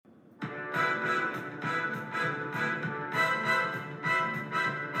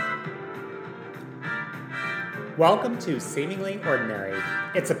Welcome to Seemingly Ordinary.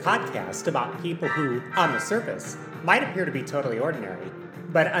 It's a podcast about people who, on the surface, might appear to be totally ordinary,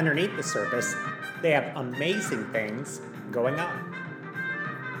 but underneath the surface, they have amazing things going on.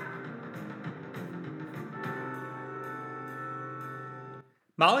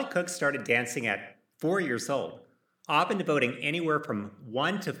 Molly Cook started dancing at 4 years old, often devoting anywhere from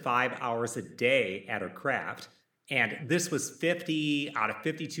 1 to 5 hours a day at her craft, and this was 50 out of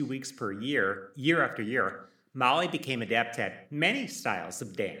 52 weeks per year, year after year. Molly became adept at many styles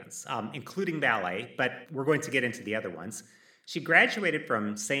of dance, including ballet, but we're going to get into the other ones. She graduated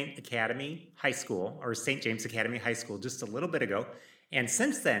from St. James Academy High School just a little bit ago, and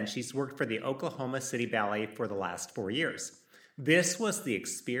since then she's worked for the Oklahoma City Ballet for the last 4 years. This was the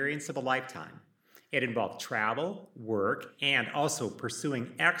experience of a lifetime. It involved travel, work, and also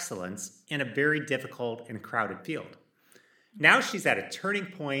pursuing excellence in a very difficult and crowded field. Now she's at a turning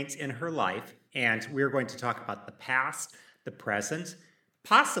point in her life, and we're going to talk about the past, the present,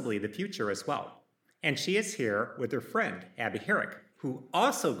 possibly the future as well. And she is here with her friend, Abby Herrick, who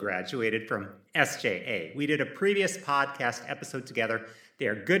also graduated from SJA. We did a previous podcast episode together. They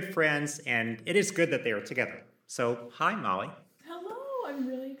are good friends, and it is good that they are together. So, hi, Molly. Hello, I'm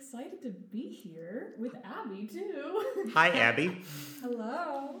really excited to be here with Abby, too. Hi, Abby.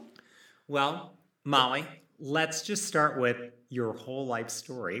 Hello. Well, Molly, let's just start with your whole life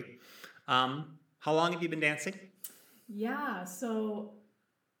story. How long have you been dancing? Yeah, so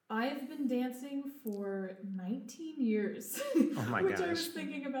I've been dancing for 19 years. Oh my Which gosh. I was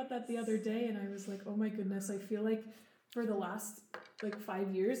thinking about that the other day, and I was like, oh my goodness, I feel like for the last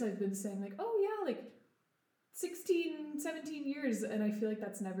 5 years I've been saying 16, 17 years, and I feel like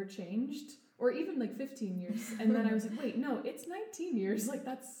that's never changed. Or even 15 years. And then I was like, wait, no, it's 19 years.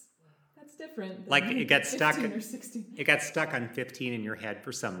 That's different. It got stuck. 15 or 16. It got stuck on 15 in your head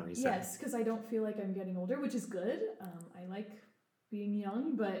for some reason. Yes, because I don't feel like I'm getting older, which is good. I like being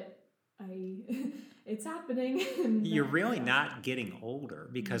young, but it's happening. And You're really not getting older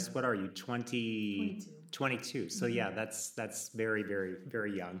because what are you, 20? 22. So yeah, that's very, very,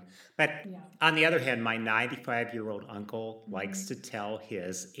 very young. But on the other hand, my 95-year-old uncle likes to tell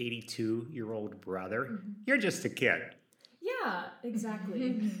his 82-year-old brother, you're just a kid. Yeah, exactly.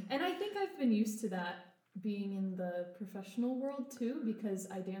 And I think I've been used to that being in the professional world too, because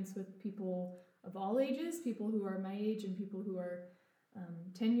I dance with people of all ages, people who are my age and people who are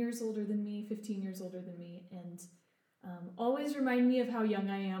 10 years older than me, 15 years older than me, and always remind me of how young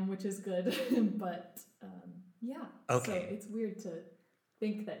I am, which is good. But yeah, okay. So it's weird to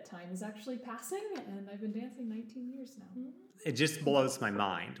think that time is actually passing, and I've been dancing 19 years now. It just blows my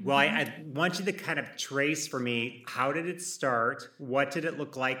mind. Well, I want you to kind of trace for me, how did it start? What did it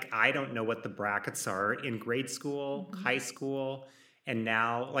look like? I don't know what the brackets are in grade school, high school, and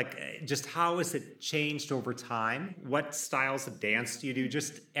now, just how has it changed over time? What styles of dance do you do?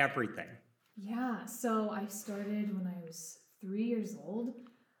 Just everything. Yeah, so I started when I was 3 years old,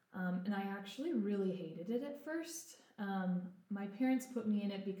 and I actually really hated it at first. My parents put me in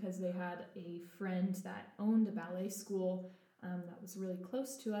it because they had a friend that owned a ballet school that was really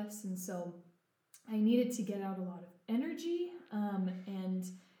close to us, and so I needed to get out a lot of energy and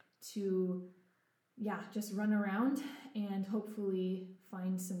to, just run around and hopefully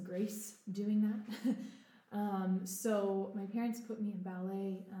find some grace doing that. So my parents put me in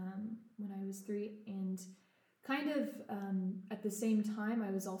ballet when I was 3, and kind of at the same time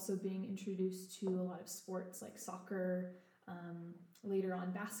I was also being introduced to a lot of sports like soccer, later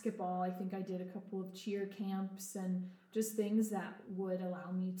on basketball. I think I did a couple of cheer camps and just things that would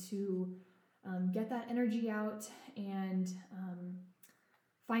allow me to get that energy out and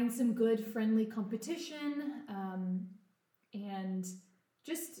find some good friendly competition and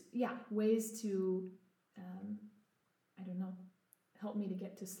just ways to help me to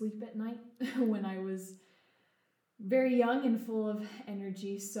get to sleep at night when I was very young and full of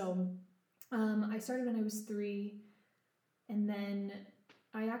energy. So I started when I was 3, and then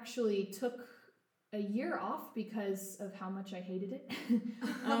I actually took a year off because of how much I hated it.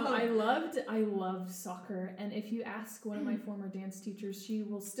 I loved soccer, and if you ask one of my former dance teachers, she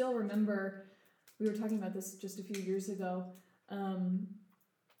will still remember, we were talking about this just a few years ago,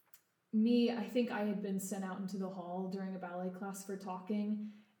 I think I had been sent out into the hall during a ballet class for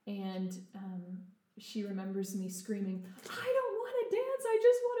talking, and she remembers me screaming, I don't want to dance, I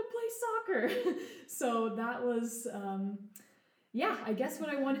just want to play soccer. So that was, I guess what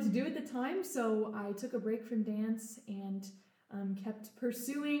I wanted to do at the time. So I took a break from dance and kept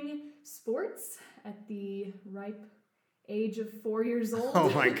pursuing sports at the ripe age of 4 years old. Oh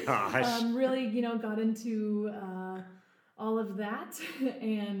my gosh. Really, got into all of that,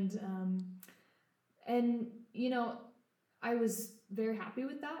 and I was very happy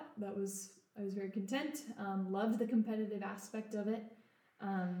with that. I was very content. Loved the competitive aspect of it.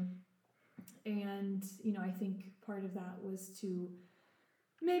 And, I think part of that was to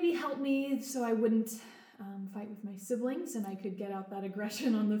maybe help me so I wouldn't fight with my siblings and I could get out that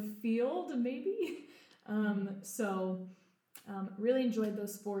aggression on the field, maybe. Really enjoyed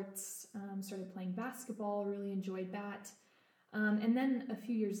those sports. Started playing basketball, really enjoyed that. And then a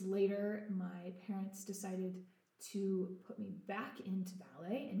few years later, my parents decided to put me back into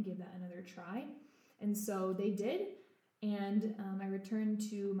ballet and give that another try. And so they did. And I returned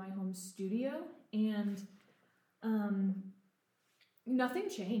to my home studio, and nothing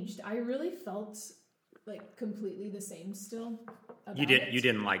changed. I really felt like completely the same still about You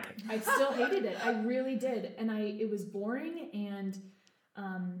didn't like it. I still hated it. I really did. And it was boring, and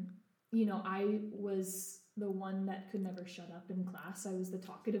I was the one that could never shut up in class. I was the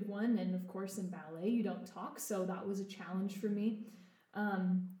talkative one, and of course in ballet you don't talk, so that was a challenge for me.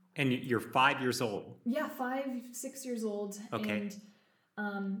 And you're 5 years old. Yeah, 5, 6 years old. Okay.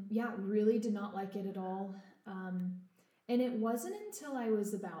 And really did not like it at all. And it wasn't until I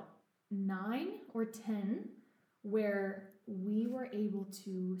was about 9 or 10 where we were able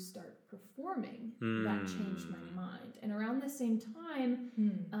to start performing. That changed my mind. And around the same time,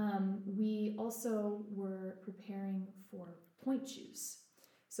 we also were preparing for pointe shoes.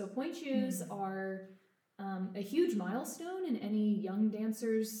 So pointe shoes are a huge milestone in any young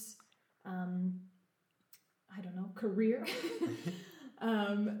dancer's, career,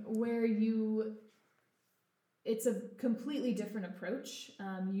 where it's a completely different approach.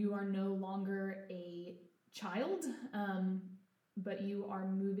 You are no longer a child, but you are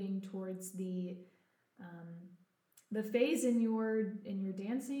moving towards the phase in your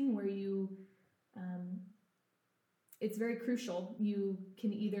dancing where you, it's very crucial. You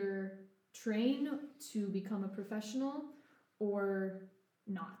can either train to become a professional or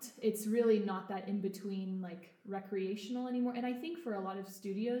not. It's really not that in between, like recreational anymore. And I think for a lot of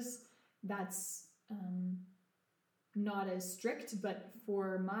studios, that's not as strict, but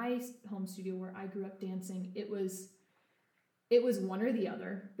for my home studio where I grew up dancing, it was one or the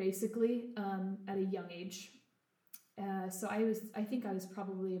other, basically, at a young age. So I think I was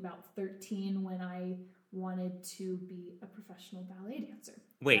probably about 13 when I wanted to be a professional ballet dancer.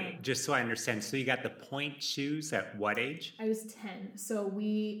 Wait, just so I understand. So you got the pointe shoes at what age? I was 10. So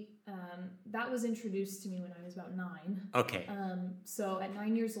that was introduced to me when I was about 9. Okay. So at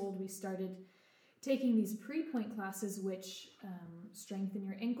 9 years old, we started taking these pre-pointe classes, which strengthen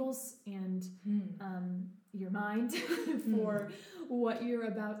your ankles and your mind for what you're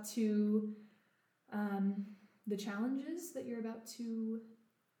about to, the challenges that you're about to,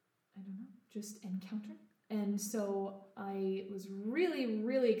 just encounter. And so I was really,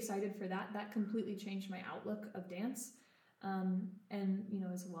 really excited for that. That completely changed my outlook of dance. And,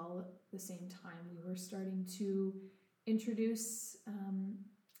 as well, at the same time, we were starting to introduce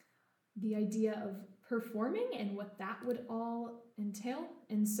the idea of performing and what that would all entail.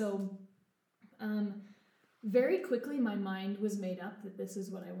 And so very quickly, my mind was made up that this is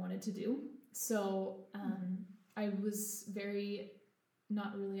what I wanted to do. So I was very,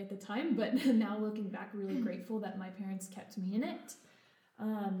 not really at the time, but now looking back, really grateful that my parents kept me in it.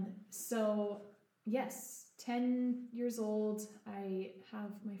 So yes, 10 years old, I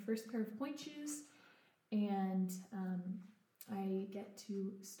have my first pair of pointe shoes, and I get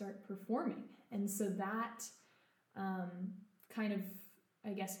to start performing. And so that kind of,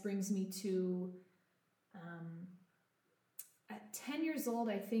 I guess, brings me to at 10 years old,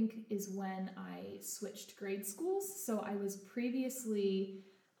 I think, is when I switched grade schools. So I was previously,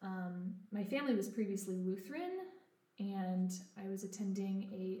 my family was previously Lutheran, and I was attending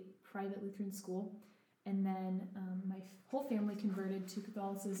a private Lutheran school. And then my whole family converted to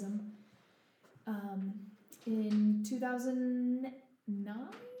Catholicism in 2009,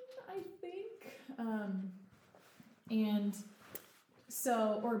 I think. And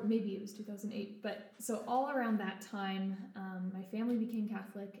so, or maybe it was 2008, but so all around that time, my family became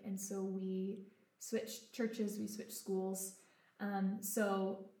Catholic, and so we switched churches, we switched schools.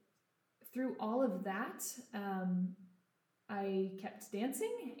 So through all of that, I kept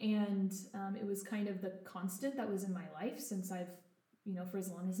dancing, and it was kind of the constant that was in my life since I've, for as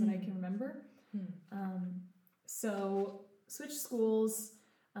long as that I can remember. So switched schools,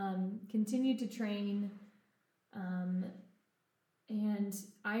 continued to train, and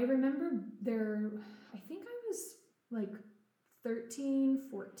I remember I think I was like 13,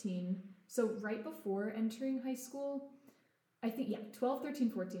 14. So right before entering high school, I think, 12, 13,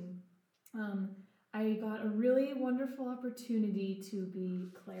 14. I got a really wonderful opportunity to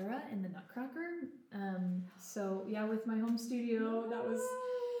be Clara in the Nutcracker. So yeah, with my home studio, that was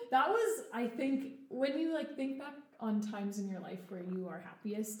I think when you like think back on times in your life where you are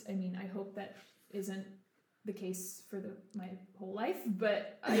happiest. I mean, I hope that isn't the case for my whole life,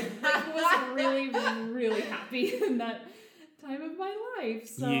 but I was really, really happy in that time of my life.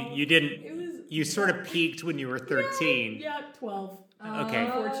 So you didn't. It was. You sort of peaked when you were 13. Yeah, 12. Okay.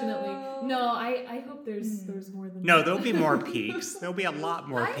 Unfortunately, no. I hope there's more than No, that. there'll be more peaks. There'll be a lot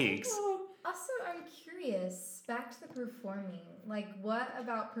more peaks. Also, I'm curious. Back to the performing. Like, what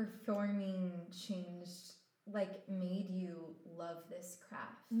about performing changed? Like, made you love this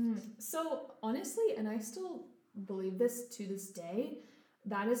craft? So honestly, and I still believe this to this day,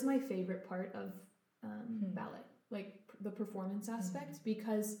 that is my favorite part of ballet, like the performance aspect,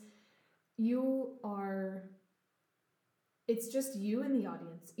 because it's just you and the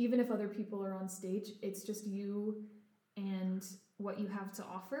audience. Even if other people are on stage, it's just you and what you have to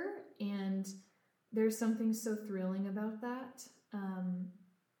offer. And there's something so thrilling about that.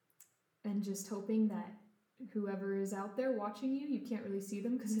 And just hoping that whoever is out there watching you can't really see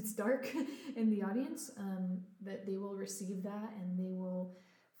them because it's dark in the audience, that they will receive that and they will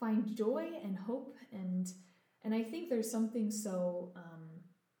find joy and hope. And I think there's something so,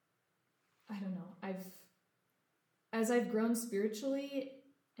 I don't know, as I've grown spiritually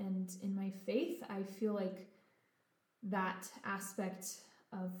and in my faith, I feel like that aspect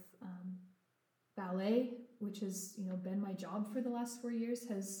of ballet, which has been my job for the last 4 years,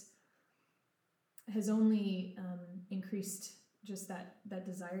 has only increased just that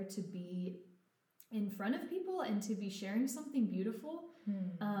desire to be in front of people and to be sharing something beautiful,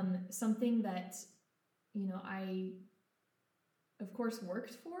 something that I of course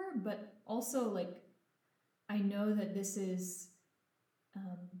worked for, but also like I know that this is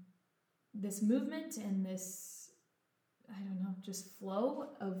this movement and this, I don't know, just flow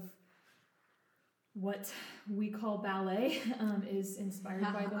of what we call ballet is inspired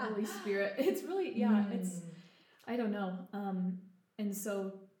by the Holy Spirit. It's really, it's, I don't know. And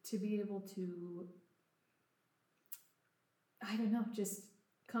so to be able to, I don't know, just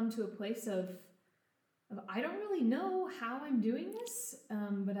come to a place of I don't really know how I'm doing this,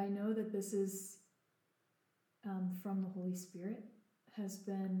 but I know that this is from the Holy Spirit, has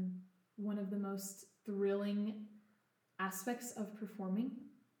been one of the most thrilling aspects of performing.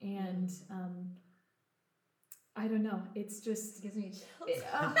 And I don't know, it's just... It gives me chills.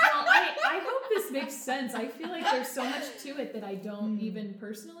 Well, I hope this makes sense. I feel like there's so much to it that I don't even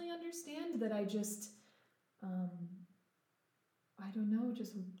personally understand, that I just, I don't know,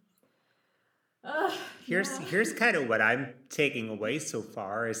 just... Here's kind of what I'm taking away so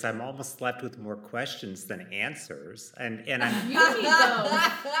far is I'm almost left with more questions than answers, and I'm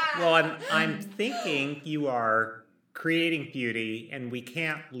I'm thinking you are creating beauty, and we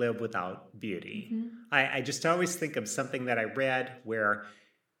can't live without beauty. I just always think of something that I read where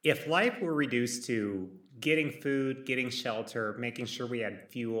if life were reduced to getting food, getting shelter, making sure we had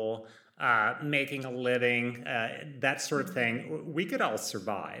fuel, making a living, that sort of thing, we could all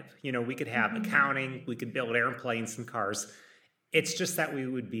survive. We could have accounting, we could build airplanes and cars. It's just that we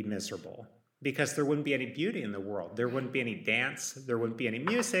would be miserable because there wouldn't be any beauty in the world. There wouldn't be any dance. There wouldn't be any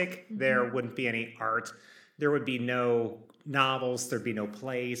music. There wouldn't be any art. There would be no novels. There'd be no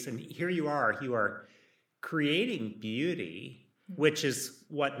plays. And here you are creating beauty, which is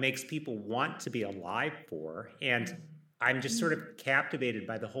what makes people want to be alive for. And I'm just sort of captivated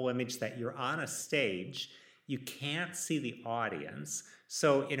by the whole image that you're on a stage, you can't see the audience.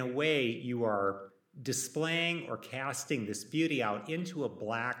 So in a way, you are displaying or casting this beauty out into a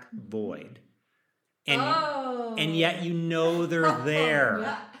black void. And yet they're there.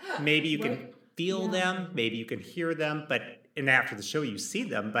 Yeah. Maybe you can feel them, maybe you can hear them, and after the show you see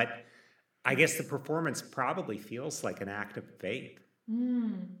them, but I guess the performance probably feels like an act of faith.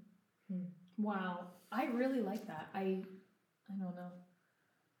 Wow. I really like that. I don't know.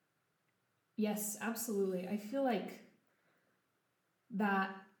 Yes, absolutely. I feel like that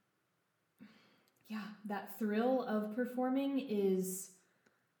thrill of performing is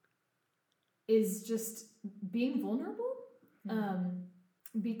just being vulnerable.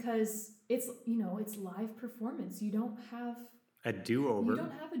 Because it's live performance. You don't have a do-over. You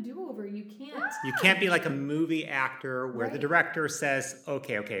don't have a do-over. You can't. You can't be like a movie actor where the director says,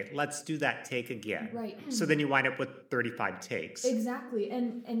 okay, let's do that take again. Right. So then you wind up with 35 takes. Exactly.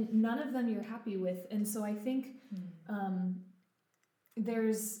 And none of them you're happy with. And so I think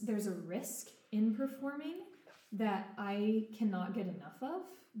there's a risk in performing that I cannot get enough of,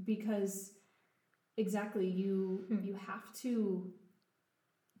 because exactly you have to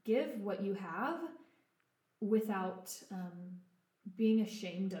give what you have without being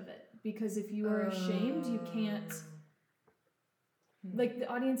ashamed of it. Because if you are ashamed, you can't, like, the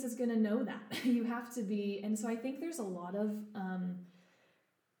audience is going to know that. You have to be, and so I think there's a lot of,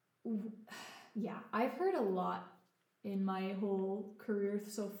 I've heard a lot in my whole career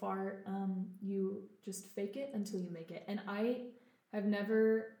so far. You just fake it until you make it. And I have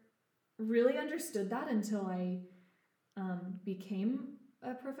never really understood that until I became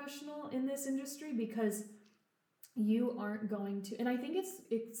a professional in this industry, because you aren't going to, and I think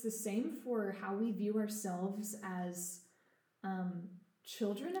it's the same for how we view ourselves as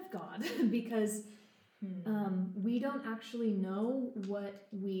children of God, because we don't actually know what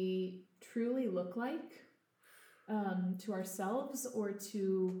we truly look like to ourselves or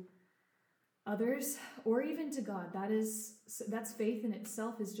to others or even to God. That's faith in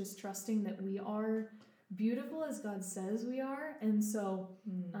itself, is just trusting that we are beautiful as God says we are. And so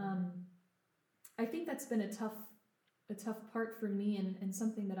I think that's been a tough part for me, and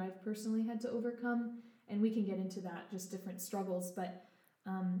something that I've personally had to overcome. And we can get into that, just different struggles, but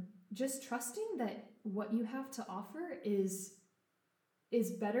just trusting that what you have to offer is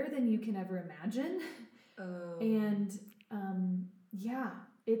better than you can ever imagine. And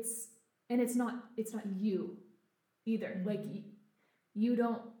it's not you either. Like, you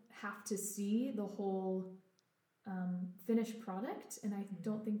don't have to see the whole finished product, and I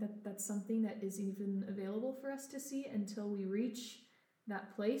don't think that that's something that is even available for us to see until we reach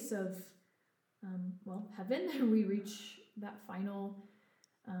that place of heaven. We reach that final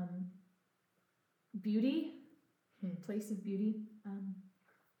beauty, place of beauty,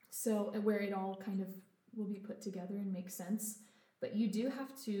 so where it all kind of will be put together and make sense. But you do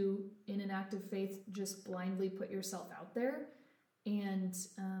have to, in an act of faith, just blindly put yourself out there and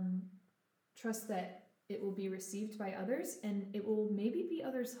trust that it will be received by others, and it will maybe be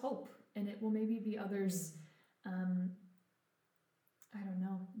others' hope, and it will maybe be others, I don't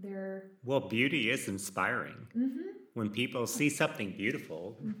know, Well, beauty is inspiring. When people see something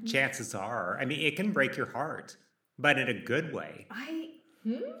beautiful, chances are, I mean, it can break your heart, but in a good way.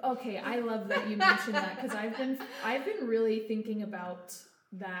 Okay, I love that you mentioned that, because I've been really thinking about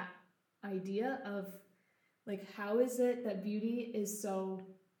that idea of, like, how is it that beauty is so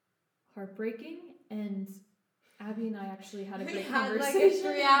heartbreaking? And Abby and I actually had a great conversation.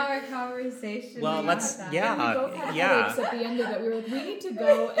 Like a 3-hour conversation. Well, And we both had headaches at the end of it. We were like, we need to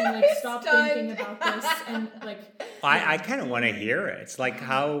go and like stop thinking about this, and like. I kind of want to hear it. It's like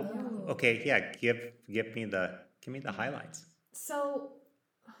how. Okay, yeah. Give me the highlights. So,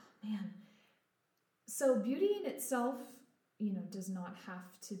 So beauty in itself, does not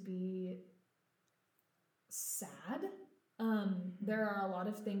have to be sad. There are a lot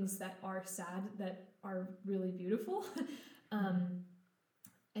of things that are sad that are really beautiful,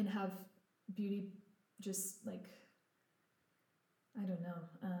 and have beauty, just like, I don't know.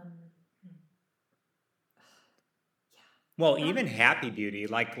 Well, even happy beauty,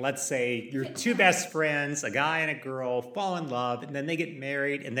 like, let's say your two best friends, a guy and a girl, fall in love, and then they get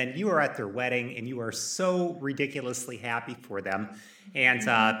married, and then you are at their wedding, and you are so ridiculously happy for them. And,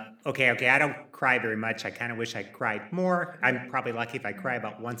 okay, I don't cry very much. I kind of wish I cried more. I'm probably lucky if I cry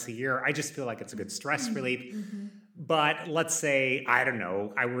about once a year. I just feel like it's a good stress relief. But let's say, I don't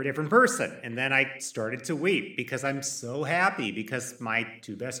know, I were a different person, and then I started to weep because I'm so happy because my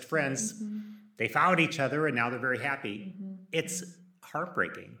two best friends, they found each other, and now they're very happy. It's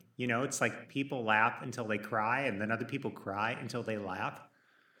heartbreaking. It's like people laugh until they cry, and then other people cry until they laugh.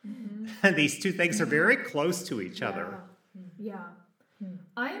 These two things are very close to each other. Yeah.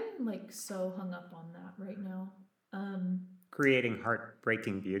 I'm like so hung up on that right now. Creating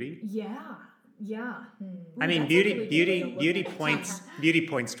heartbreaking beauty. Yeah. I mean, beauty points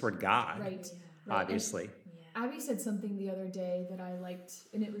toward God. Right. Obviously. Abby said something the other day that I liked,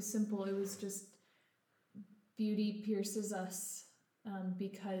 and it was simple. It was just, beauty pierces us,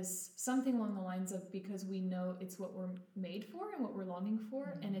 because something along the lines of, because we know it's what we're made for and what we're longing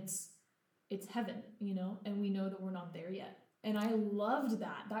for, and it's heaven, and we know that we're not there yet. And I loved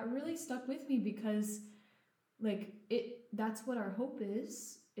that. That really stuck with me, because like that's what our hope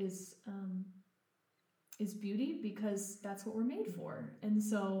is beauty, because that's what we're made for. And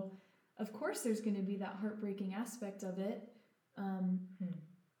so of course there's going to be that heartbreaking aspect of it.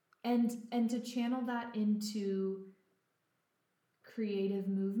 And to channel that into creative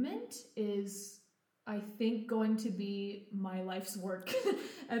movement is, I think, going to be my life's work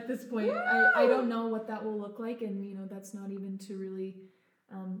at this point. I don't know what that will look like, and that's not even to really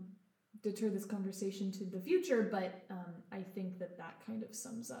deter this conversation to the future, but I think that kind of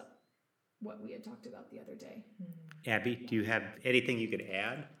sums up what we had talked about the other day. Abby, do you have anything you could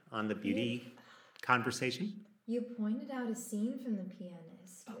add on the beauty conversation? You pointed out a scene from The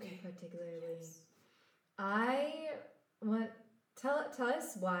Pianist, particularly. Tell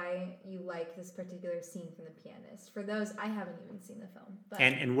us why you like this particular scene from The Pianist. For those, I haven't even seen the film. But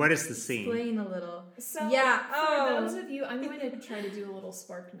And what is the scene? explain a little. So, Yeah. for those of you, I'm going to try to do a little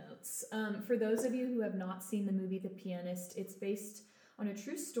spark notes. For those of you who have not seen the movie The Pianist, it's based on a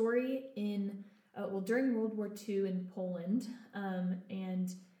true story during World War II in Poland.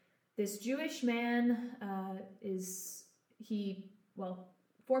 And this Jewish man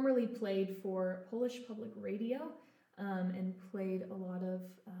formerly played for Polish Public Radio. And played a lot of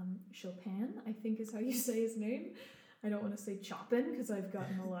Chopin, I think is how you say his name. I don't want to say Chopin because I've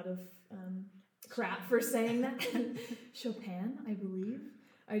gotten a lot of crap for saying that. Chopin, I believe.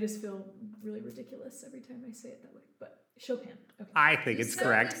 I just feel really ridiculous every time I say it that way. But Chopin. Okay. I think it's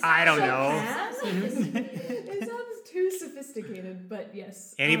correct. I don't know. It sounds too sophisticated, but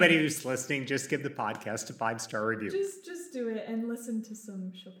yes. Anybody who's listening, just give the podcast a 5-star review. Just do it and listen to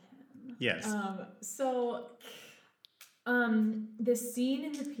some Chopin. Yes. This scene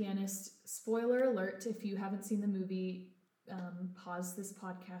in The Pianist, spoiler alert, if you haven't seen the movie, pause this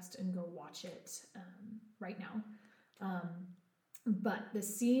podcast and go watch it right now. But the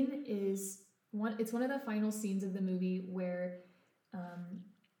scene is it's one of the final scenes of the movie where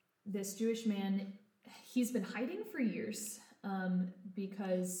this Jewish man, he's been hiding for years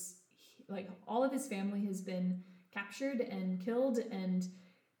because all of his family has been captured and killed, and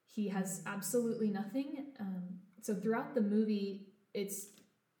he has absolutely nothing. So throughout the movie,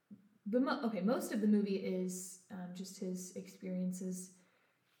 most of the movie is just his experiences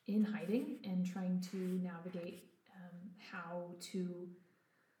in hiding and trying to navigate how to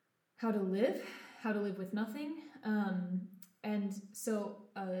live with nothing. And so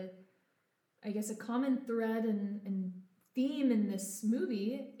I guess a common thread and theme in this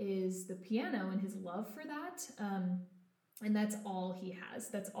movie is the piano and his love for that. And that's all he has.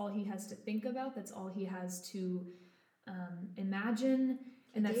 That's all he has to think about. That's all he has to imagine.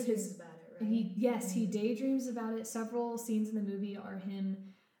 And that's his. About it, right? He daydreams about it. Several scenes in the movie are him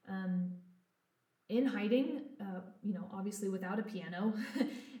in hiding, obviously without a piano,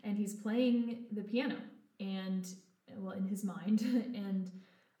 and he's playing the piano, and in his mind, and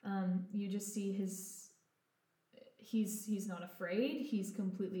you just see he's not afraid. He's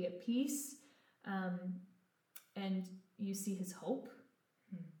completely at peace, and you see his hope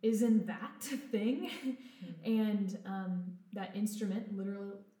is in that thing, and that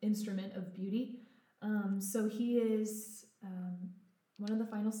literal instrument of beauty. So he is one of the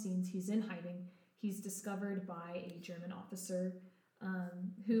final scenes. He's in hiding. He's discovered by a German officer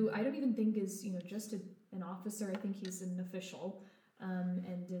who I don't even think is just an officer. I think he's an official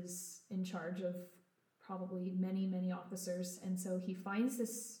and is in charge of probably many officers. And so he finds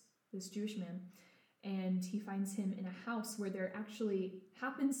this Jewish man. And he finds him in a house where there actually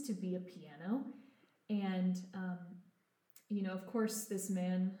happens to be a piano. And, of course, this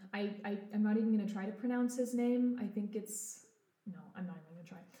man, I'm not even going to try to pronounce his name. I think I'm not even going to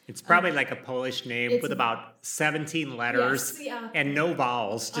try. It's probably like a Polish name with about 17 letters and no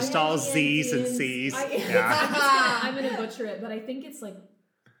vowels, just all Z's and C's. I'm going to butcher it, but I think it's like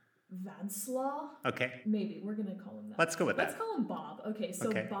Vadslaw. Okay. Maybe. We're going to call him that. Let's go with that. Let's call him Bob. Okay,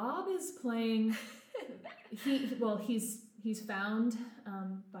 so Bob is playing... He's found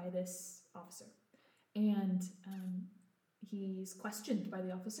by this officer, and he's questioned by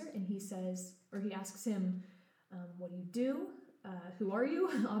the officer, and he asks him, what do you do? Who are you?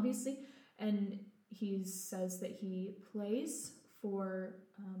 Obviously. And he says that he plays for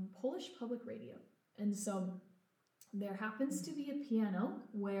Polish Public Radio. And so there happens to be a piano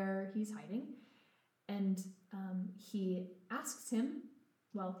where he's hiding, and he asks him,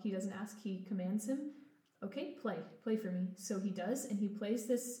 he doesn't ask, he commands him, okay, play for me. So he does, and he plays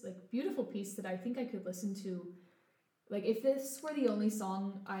this beautiful piece that I think I could listen to. If this were the only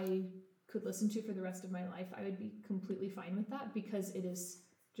song I could listen to for the rest of my life, I would be completely fine with that, because it is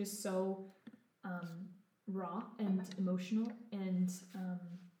just so raw and emotional, and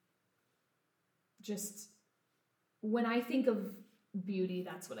just when I think of beauty,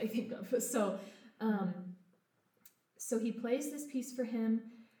 that's what I think of. So he plays this piece for him,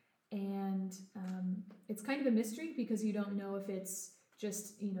 and it's kind of a mystery, because you don't know if it's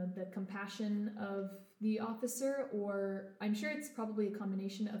just, the compassion of the officer, or I'm sure it's probably a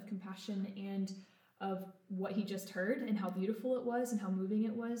combination of compassion and of what he just heard and how beautiful it was and how moving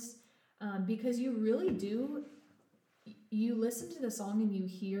it was. Because you really do, you listen to the song and you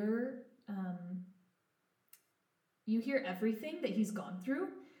hear everything that he's gone through.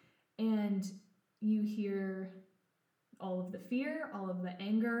 And you hear all of the fear, all of the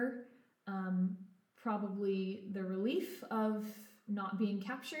anger, probably the relief of not being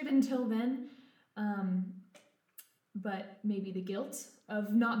captured until then, but maybe the guilt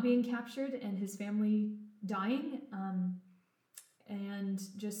of not being captured and his family dying, and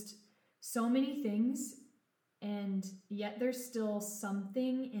just so many things. And yet there's still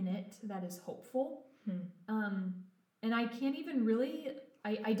something in it that is hopeful. And I can't even really,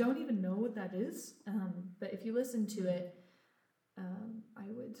 I don't even know what that is. But if you listen to it,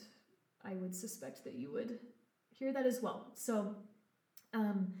 I would suspect that you would hear that as well. So,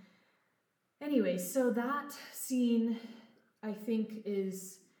 anyway, so that scene, I think,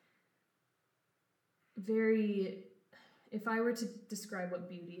 is very, if I were to describe what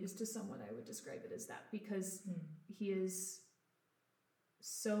beauty is to someone, I would describe it as that, because he is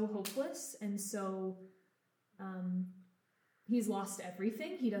so hopeless and so, he's lost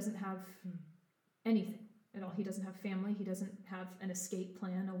everything. He doesn't have anything at all. He doesn't have family. He doesn't have an escape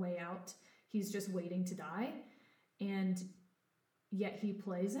plan, a way out. He's just waiting to die. And yet he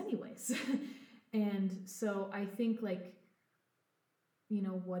plays anyways. And so I think, like, you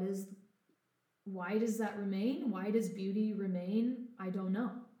know, why does that remain? Why does beauty remain? I don't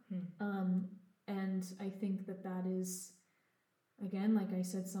know. And I think that is, again, like I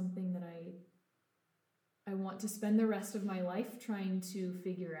said, something that I want to spend the rest of my life trying to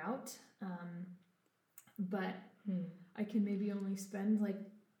figure out. But I can maybe only spend like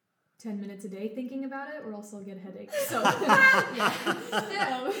 10 minutes a day thinking about it, or else I'll get a headache. So,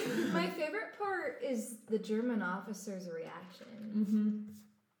 my favorite part is the German officer's reaction.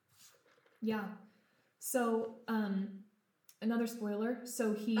 Yeah. So, another spoiler.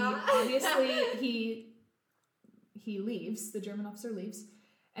 So he obviously he leaves. The German officer leaves,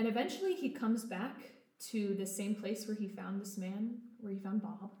 and eventually he comes back to the same place where he found this man, where he found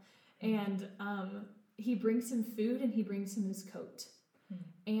Bob, and he brings him food and he brings him his coat.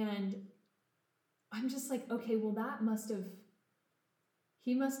 And I'm just like, okay, well,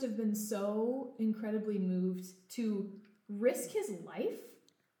 he must have been so incredibly moved to risk his life,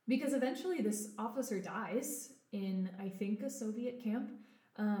 because eventually this officer dies in, I think, a Soviet camp.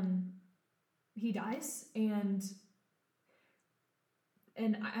 He dies, and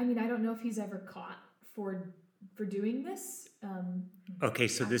I mean, I don't know if he's ever caught for doing this. Okay,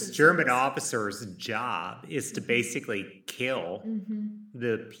 so this German officer's job is to basically kill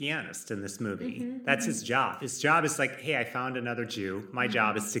the pianist in this movie. That's his job. His job is like, hey, I found another Jew. My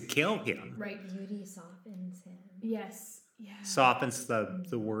job is to kill him. Right. Beauty softens him. Yes. Yeah. Softens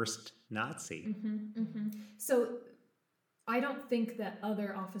the worst Nazi. So I don't think that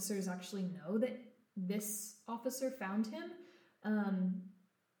other officers actually know that this officer found him.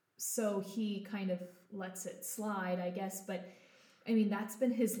 So he kind of lets it slide, I guess. But I mean, that's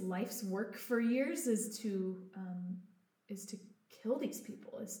been his life's work for years, is to kill these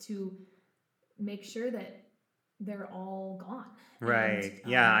people, is to make sure that they're all gone. Right.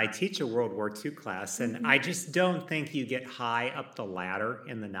 And, I teach a World War II class, and I just don't think you get high up the ladder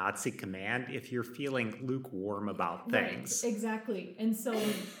in the Nazi command if you're feeling lukewarm about things. Right, exactly. And so,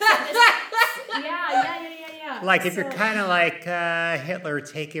 yeah. Like, if you're kind of like, Hitler,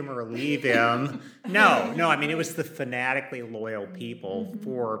 take him or leave him. No, I mean, it was the fanatically loyal people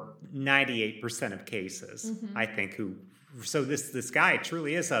for 98% of cases, I think, so this guy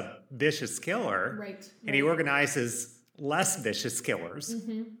truly is a vicious killer. Right. And he organizes less vicious killers.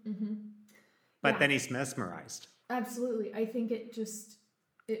 But then he's mesmerized. Absolutely. I think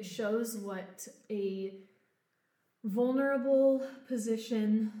it shows what a vulnerable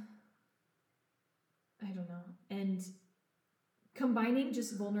position, I don't know, and combining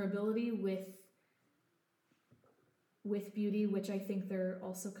just vulnerability with beauty, which I think they're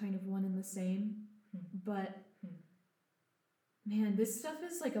also kind of one and the same. But man, this stuff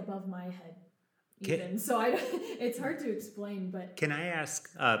is like above my head even. So it's hard to explain, but can I ask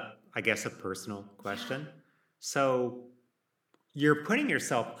I guess a personal question? So you're putting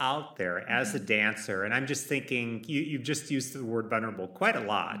yourself out there as a dancer, and I'm just thinking, you've just used the word vulnerable quite a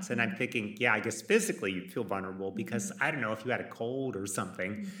lot, and I'm thinking, yeah, I guess physically you'd feel vulnerable because, I don't know, if you had a cold or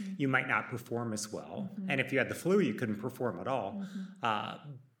something, you might not perform as well. And if you had the flu, you couldn't perform at all.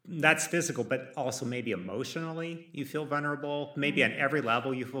 That's physical, but also maybe emotionally you feel vulnerable. Maybe on every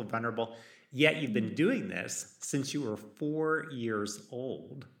level you feel vulnerable. Yet you've been doing this since you were 4 years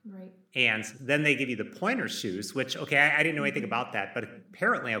old. Right. And then they give you the pointer shoes, which, okay, I didn't know anything about that, but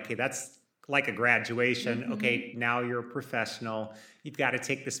apparently, okay, that's like a graduation. Okay, now you're a professional. You've got to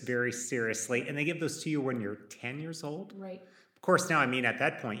take this very seriously. And they give those to you when you're 10 years old. Right. Of course, now, I mean, at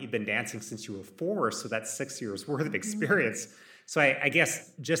that point, you've been dancing since you were 4, so that's 6 years worth of experience. So I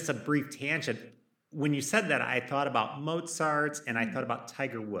guess just a brief tangent. When you said that, I thought about Mozart and I thought about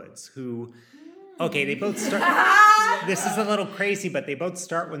Tiger Woods, who, okay, they both start. This is a little crazy, but they both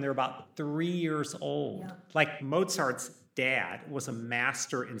start when they're about 3 years old. Yeah. Like Mozart's dad was a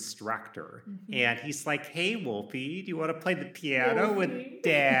master instructor, and he's like, "Hey, Wolfie, do you want to play the piano with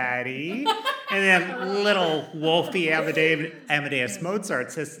Daddy?" And then little Wolfie Amadeus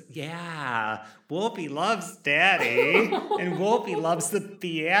Mozart says, "Yeah, Wolfie loves Daddy, and Wolfie loves the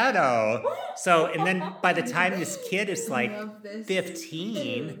piano." So, and then by the time this kid is like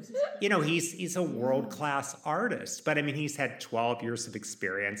 15, you know, he's a world-class artist. But I mean, he's had 12 years of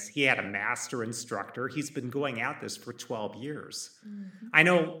experience. He had a master instructor. He's been going at this for 12 years. I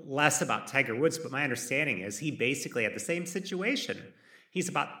know less about Tiger Woods, but my understanding is he basically had the same situation. He's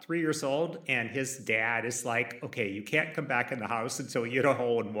about 3 years old, and his dad is like, "Okay, you can't come back in the house until you hit a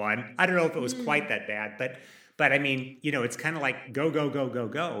hole in one." I don't know if it was quite that bad, but I mean, you know, it's kind of like go, go, go, go,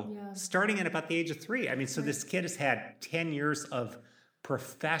 go, Yeah. starting at about the age of 3. I mean, so this kid has had 10 years of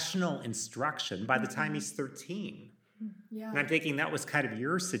professional instruction by the time he's 13. Yeah. And I'm thinking that was kind of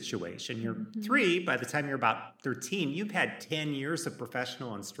your situation. You're 3, by the time you're about 13, you've had 10 years of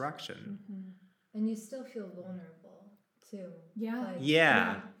professional instruction. And you still feel vulnerable too. Yeah. Like,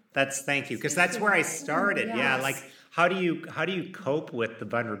 Yeah. Thank you. Because that's where I started. Yeah. Yes. Like how do you cope with the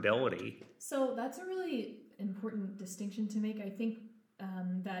vulnerability? So that's a really important distinction to make. I think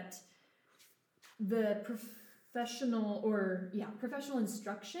that the professional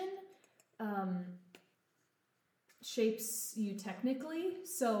instruction shapes you technically.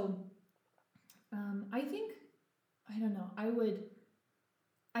 So I think, I don't know, I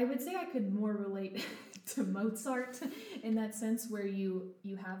would say I could more relate to Mozart in that sense, where you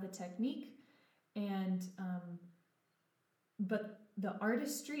have the technique and but the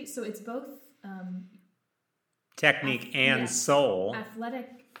artistry. So it's both Technique and soul.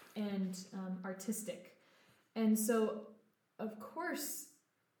 athletic and artistic. And so, of course,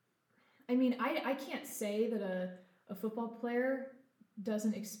 I mean, I can't say that a football player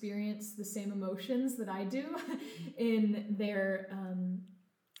doesn't experience the same emotions that I do in their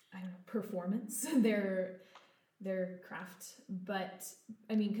I don't know, performance, their craft. But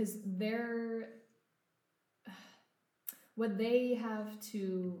I mean, because what they have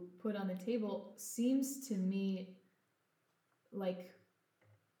to put on the table seems to me like,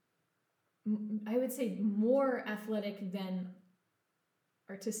 I would say, more athletic than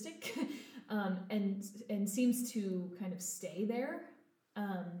artistic, and seems to kind of stay there.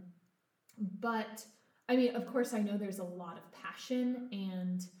 But I mean, of course, I know there's a lot of passion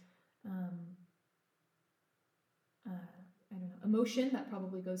and I don't know, emotion that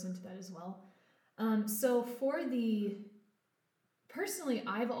probably goes into that as well. So personally,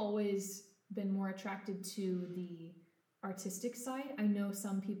 I've always been more attracted to the artistic side. I know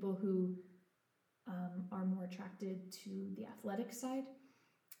some people who are more attracted to the athletic side.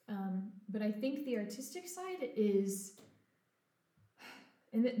 But I think the artistic side is,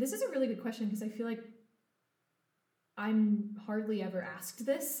 and this is a really good question because I feel like I'm hardly ever asked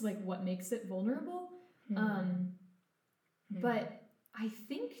this, like what makes it vulnerable. But I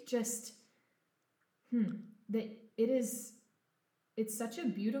think just that it's such a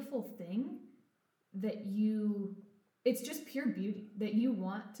beautiful thing that it's just pure beauty that you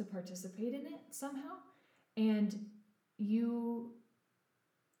want to participate in it somehow. And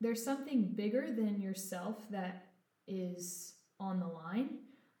there's something bigger than yourself that is on the line.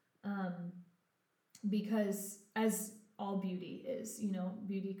 Because as all beauty is, you know,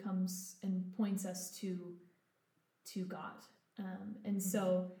 beauty comes and points us to God. And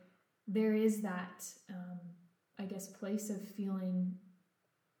so there is that, I guess, place of feeling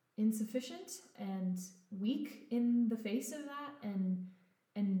insufficient and weak in the face of that, and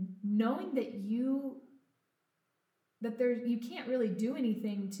knowing that you can't really do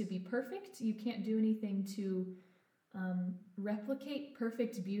anything to be perfect. You can't do anything to replicate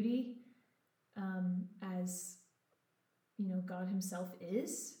perfect beauty as, you know, God himself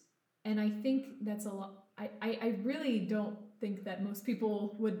is. And I think that's a lot. I really don't think that most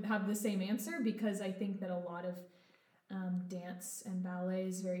people would have the same answer, because I think that a lot of dance and ballet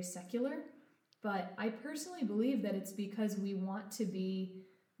is very secular. But I personally believe that it's because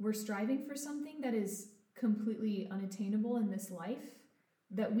we're striving for something that is completely unattainable in this life,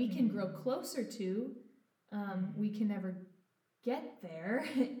 that we can grow closer to. We can never get there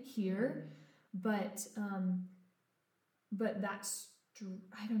here, but that's,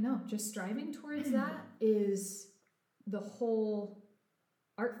 I don't know, just striving towards that is the whole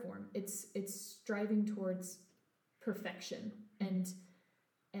art form. It's striving towards perfection, and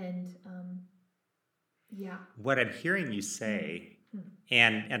Yeah. What I'm hearing you say,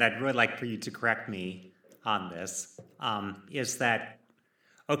 and I'd really like for you to correct me on this, is that,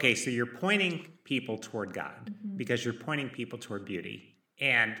 okay, so you're pointing people toward God because you're pointing people toward beauty.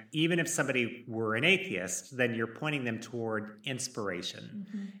 And even if somebody were an atheist, then you're pointing them toward inspiration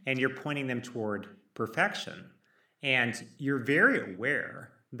and you're pointing them toward perfection. And you're very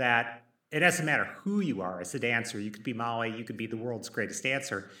aware that it doesn't matter who you are as a dancer. You could be Molly, you could be the world's greatest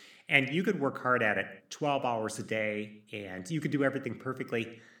dancer, and you could work hard at it 12 hours a day and you could do everything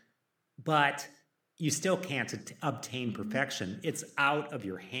perfectly, but you still can't obtain perfection. It's out of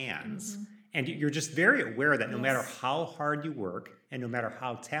your hands. And you're just very aware that no matter how hard you work and no matter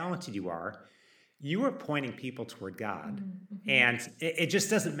how talented you are pointing people toward God. And it just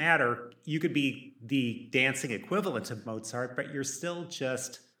doesn't matter. You could be the dancing equivalent of Mozart, but you're still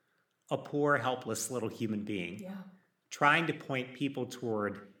just a poor, helpless little human being trying to point people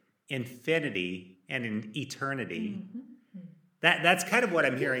toward infinity and in eternity. That's kind of what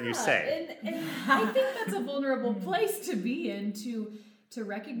I'm hearing you say. And I think that's a vulnerable place to be in, to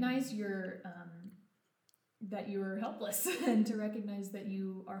recognize that you're helpless and to recognize that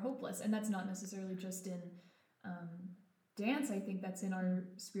you are hopeless. And that's not necessarily just in dance. I think that's in our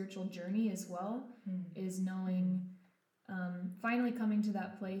spiritual journey as well, is knowing, finally coming to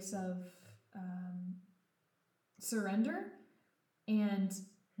that place of surrender and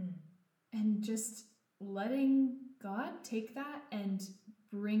just letting God take that and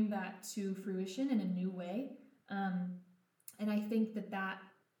bring that to fruition in a new way. And I think that,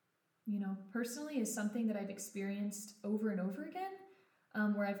 personally is something that I've experienced over and over again,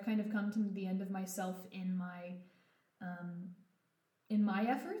 where I've kind of come to the end of myself in my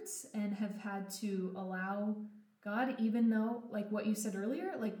efforts and have had to allow God, even though, like what you said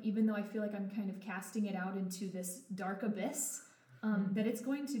earlier, like even though I feel like I'm kind of casting it out into this dark abyss, that it's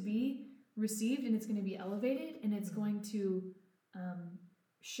going to be received and it's going to be elevated and it's going to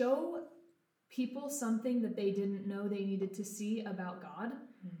show people something that they didn't know they needed to see about God.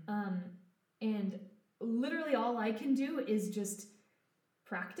 And literally all I can do is just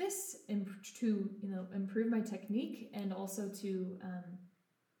practice and to improve my technique and also to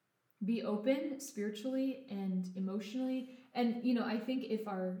be open spiritually and emotionally. And I think if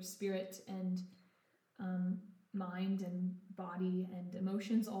our spirit and mind and body and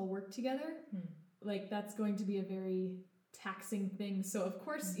emotions all work together, like that's going to be a very taxing thing. So of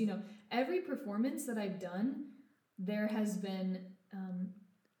course, every performance that I've done, there has been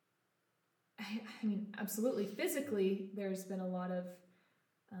I mean, absolutely physically there's been a lot of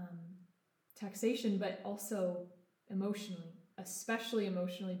taxation, but also emotionally, especially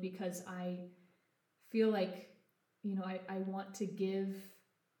emotionally, because I feel like I want to give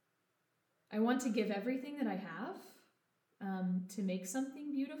everything that I have to make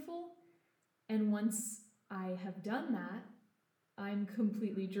something beautiful. And once I have done that, I'm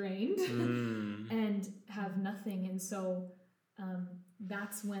completely drained and have nothing. And so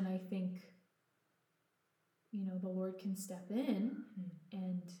that's when I think, the Lord can step in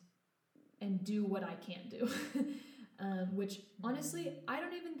and do what I can't do. Which honestly, I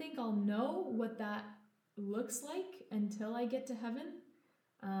don't even think I'll know what that looks like until I get to heaven.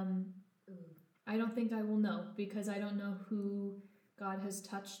 I don't think I will know, because I don't know who God has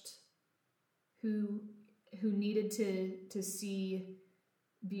touched, who needed to see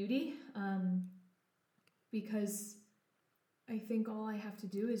beauty, because I think all I have to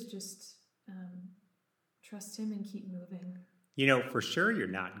do is just trust him and keep moving. For sure you're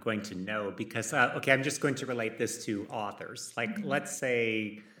not going to know because, I'm just going to relate this to authors. Like, let's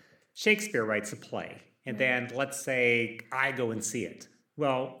say Shakespeare writes a play, and then let's say I go and see it.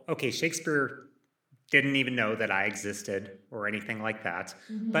 Well, okay, Shakespeare didn't even know that I existed or anything like that.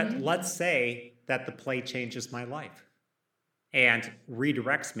 But let's say that the play changes my life and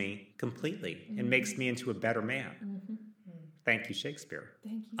redirects me completely and makes me into a better man. Thank you, Shakespeare.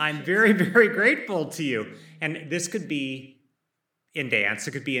 Thank you. I'm very, very grateful to you. And this could be in dance,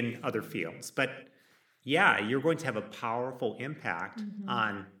 it could be in other fields. But yeah, you're going to have a powerful impact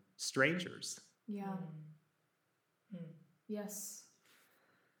on strangers. Yeah. Yes.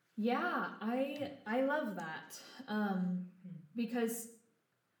 Yeah, I love that. Because...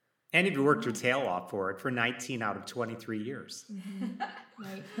 And you've worked your tail off for it for 19 out of 23 years.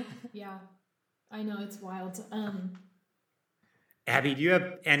 Right. Yeah. I know, it's wild. Abby, do you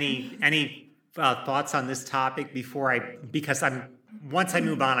have any thoughts on this topic because once I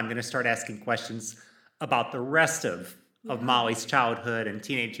move on, I'm going to start asking questions about the rest of Molly's childhood and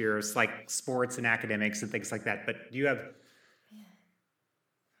teenage years, like sports and academics and things like that. But do you have...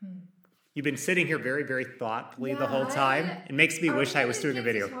 You've been sitting here very, very thoughtfully the whole time. It makes me wish I was doing a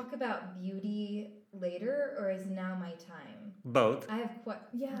video. Talk about beauty later, or is now my time? Both. I have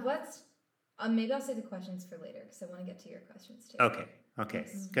what's maybe I'll say the questions for later because I want to get to your questions too. Okay.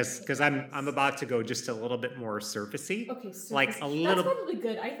 Because I'm about to go just a little bit more surfacey. Okay, surface. Like a little. That's probably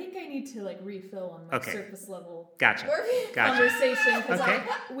good. I think I need to like refill on my surface level Gotcha. conversation because Okay.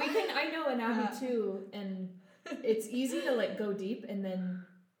 I know anatomy too, and it's easy to like go deep and then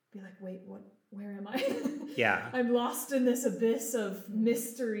be like, wait, where am I? Yeah. I'm lost in this abyss of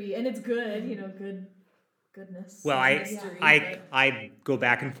mystery, and it's good, goodness. Well, mystery, I go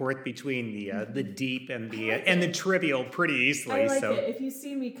back and forth between the deep and the trivial pretty easily. I like so it. If you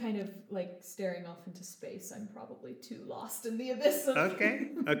see me kind of like staring off into space, I'm probably too lost in the abyss of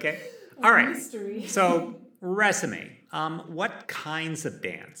okay. of All right. mystery. So resume. What kinds of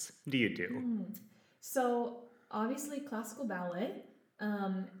dance do you do? So obviously classical ballet,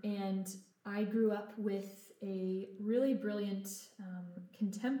 and I grew up with a really brilliant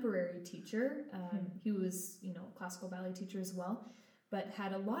contemporary teacher. He was, a classical ballet teacher as well, but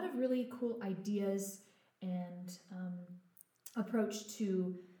had a lot of really cool ideas and approach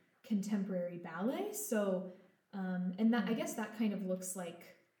to contemporary ballet. So, and that I guess that kind of looks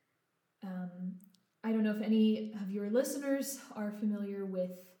like, I don't know if any of your listeners are familiar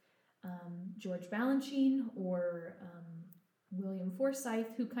with George Balanchine or William Forsythe,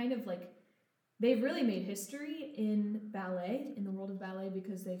 who kind of like, they've really made history in ballet, in the world of ballet,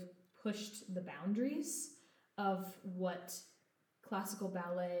 because they've pushed the boundaries of what classical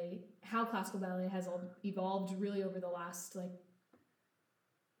ballet, how classical ballet has evolved really over the last,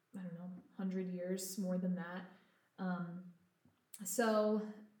 100 years, more than that. So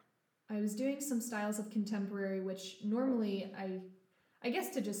I was doing some styles of contemporary, which normally I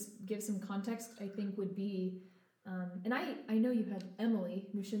guess to just give some context, I think would be, and I know you had Emily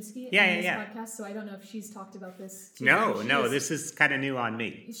Mushinsky on this podcast, so I don't know if she's talked about this too. No, this is kind of new on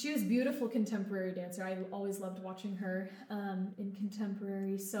me. She was a beautiful contemporary dancer. I always loved watching her in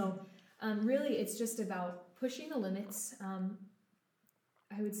contemporary. So really, it's just about pushing the limits.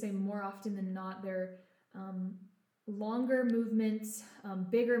 I would say more often than not, they're longer movements,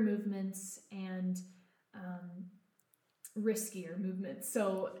 bigger movements, and riskier movements.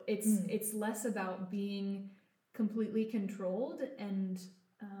 So it's less about being completely controlled and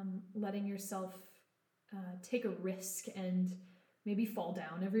letting yourself take a risk and maybe fall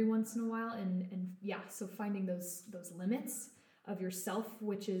down every once in a while, and so finding those limits of yourself,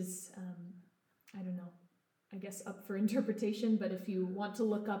 which is I guess up for interpretation, but if you want to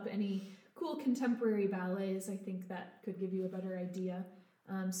look up any cool contemporary ballets, I think that could give you a better idea.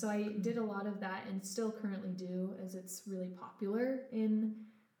 So I did a lot of that and still currently do, as it's really popular in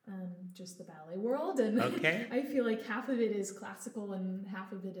just the ballet world. And I feel like half of it is classical and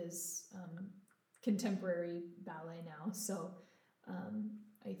half of it is contemporary ballet now. So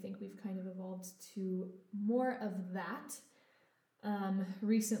I think we've kind of evolved to more of that.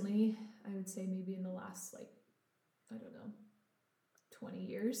 Recently, I would say maybe in the last 20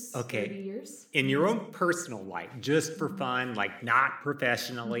 years, 30 years. In your own personal life, just for fun, not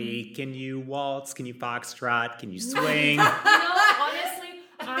professionally, can you waltz? Can you foxtrot? Can you swing?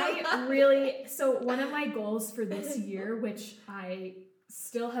 Honestly, so one of my goals for this year, which I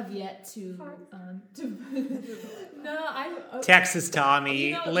still have yet to Texas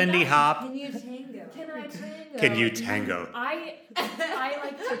Tommy, Lindy Hop. Can you tango? Can you tango? I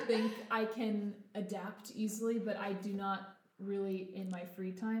like to think I can adapt easily, but I do not really in my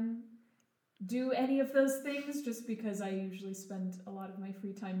free time do any of those things, just because I usually spend a lot of my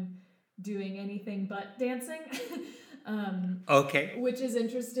free time doing anything but dancing. Which is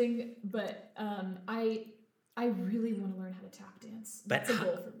interesting, but I really want to learn how to tap dance. That's a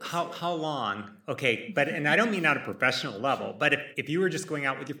goal for me. How long? Okay, and I don't mean on a professional level, but if you were just going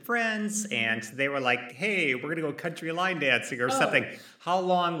out with your friends and they were like, hey, we're going to go country line dancing or something, how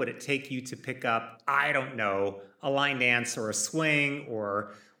long would it take you to pick up, I don't know, a line dance or a swing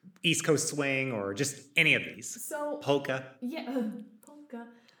or East Coast swing or just any of these? So polka? Yeah, polka.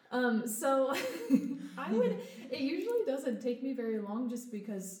 So it usually doesn't take me very long just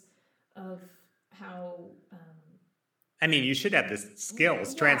because of how... I mean, you should have the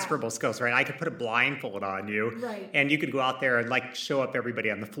skills, transferable skills, right? I could put a blindfold on you, right, and you could go out there and show up everybody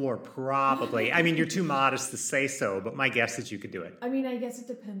on the floor, probably. I mean, you're too modest to say so, but my guess is you could do it. I mean, I guess it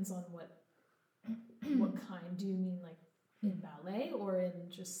depends on what kind. Do you mean in ballet or in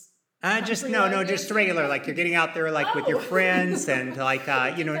just... just regular. You're getting out there with your friends and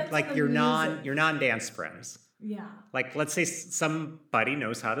your non-dance friends. Yeah. Let's say somebody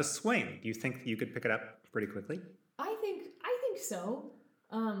knows how to swing. Do you think you could pick it up pretty quickly? I think so.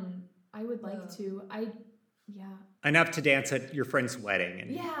 I would like to. Enough to dance at your friend's wedding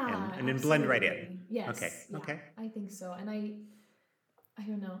and then blend right in. Absolutely. Yes. Okay. Yeah, Okay. I think so. And I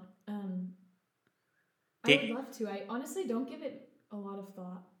don't know. I Da- would love to. I honestly don't give it a lot of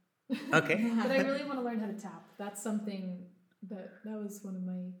thought. Okay. But I really want to learn how to tap. That's something that was one of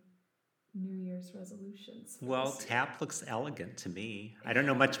my New Year's resolutions. Well, this year. tap looks elegant to me. I don't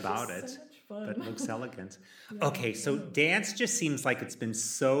know much about it, So much fun. but it looks elegant. Yeah. Okay, so dance just seems like it's been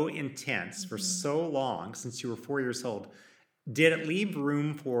so intense for so long since you were 4 years old. Did it leave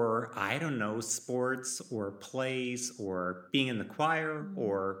room for, I don't know, sports or plays or being in the choir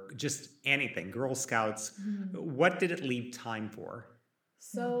or just anything, Girl Scouts? What did it leave time for?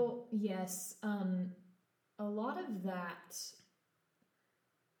 So, yes, a lot of that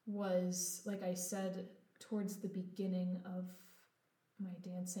was, like I said, towards the beginning of my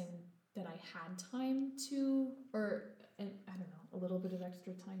dancing that I had time to, I don't know, a little bit of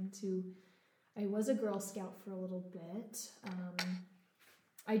extra time to. I was a Girl Scout for a little bit.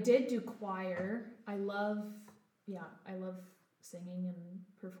 I did do choir. I love singing and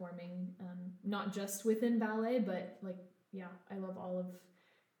performing, not just within ballet, but I love all of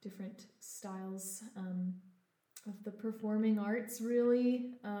different styles of the performing arts,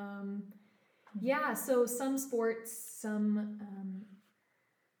 really. So some sports, some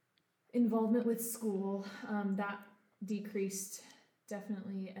involvement with school, that decreased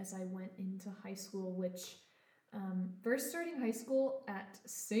definitely as I went into high school, which first starting high school at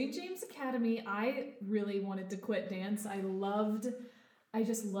St. James Academy, I really wanted to quit dance. I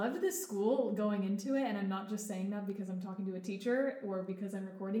just loved this school going into it, and I'm not just saying that because I'm talking to a teacher or because I'm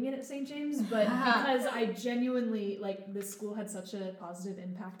recording it at St. James, but because I genuinely, this school had such a positive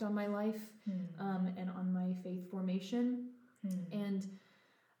impact on my life and on my faith formation. And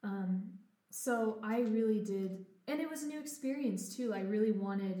so I really did, and it was a new experience too. I really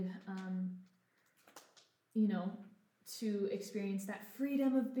wanted, to experience that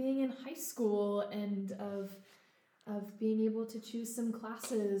freedom of being in high school and of being able to choose some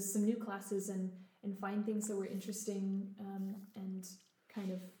new classes and find things that were interesting and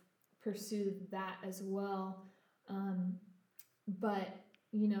kind of pursue that as well. But,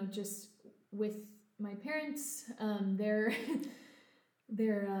 just with my parents,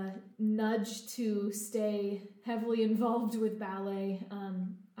 their nudge to stay heavily involved with ballet,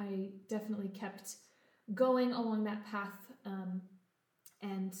 I definitely kept going along that path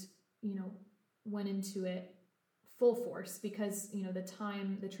and, went into it full force because,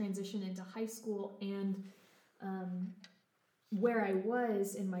 the transition into high school and where I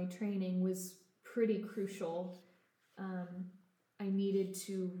was in my training was pretty crucial. I needed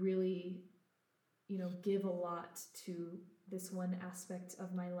to really, give a lot to this one aspect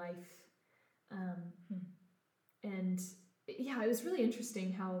of my life. And it was really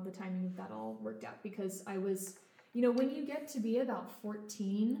interesting how the timing of that all worked out because I was, when you get to be about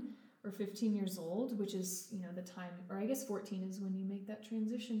 14 or 15 years old, which is, the time, or I guess 14 is when you make that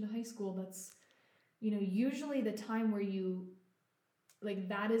transition to high school. That's, usually the time where you,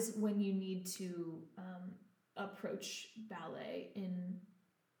 that is when you need to approach ballet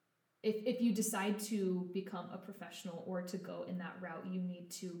if you decide to become a professional or to go in that route, you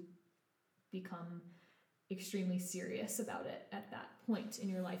need to become extremely serious about it at that point in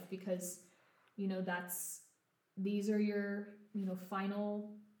your life because, these are your,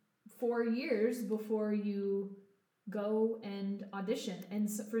 final 4 years before you go and audition. And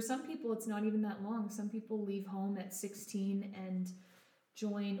so for some people, it's not even that long. Some people leave home at 16 and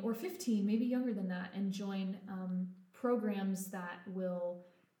join, or 15, maybe younger than that, and join programs that will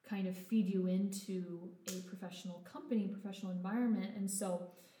kind of feed you into a professional company, professional environment. And so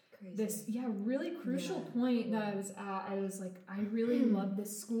this really crucial point that I was at, I was like, I really love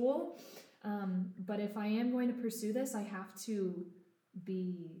this school, but if I am going to pursue this, I have to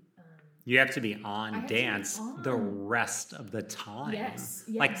be you have to be on dance the rest of the time. Yes.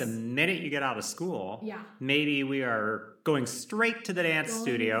 Like the minute you get out of school, maybe we are going straight to the dance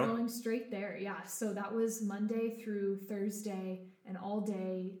studio. Going straight there, So that was Monday through Thursday, and all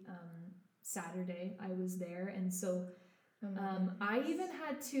day Saturday I was there. And so I even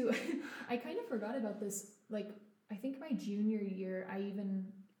had to, I kind of forgot about this, I think my junior year,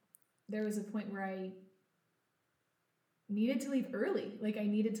 there was a point where I needed to leave early. I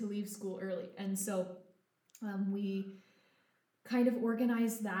needed to leave school early. And so we kind of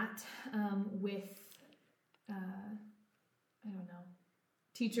organized that with,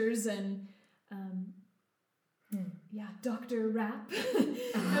 teachers and, Dr. Rapp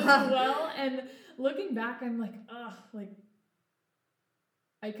as well. And looking back, I'm like,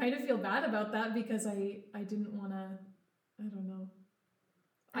 I kind of feel bad about that because I didn't want to,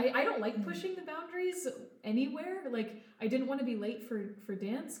 I don't like pushing the boundaries anywhere. Like, I didn't want to be late for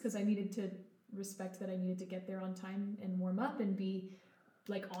dance because I needed to respect that I needed to get there on time and warm up and be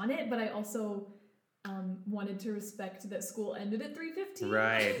like on it. But I also wanted to respect that school ended at 3:15.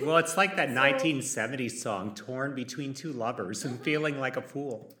 Right. Well, it's like that 1970s song, Torn Between Two Lovers and Feeling Like a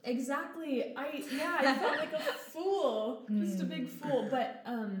Fool. Exactly. I felt like a fool, just a big fool. But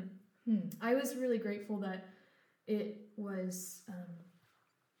I was really grateful that it was,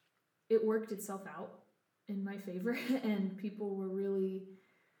 it worked itself out in my favor, and people were really,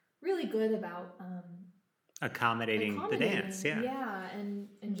 really good about accommodating the dance. Yeah, and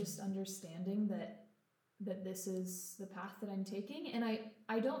just understanding that this is the path that I'm taking. And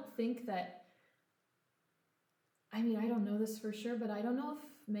I don't think that, I mean, I don't know this for sure, but I don't know if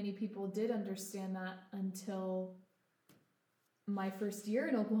many people did understand that until my first year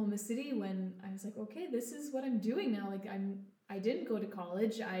in Oklahoma City, when I was like, okay, this is what I'm doing now. Like, I didn't go to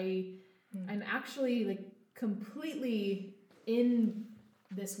college. I'm actually like completely in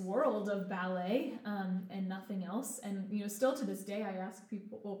this world of ballet and nothing else. And, you know, still to this day, I ask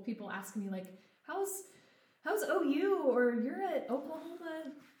people ask me like, how's OU, or you're at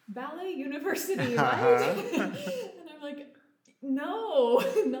Oklahoma Ballet University, right? And I'm like, no,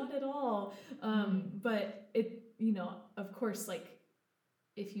 not at all. But it, you know, of course, like,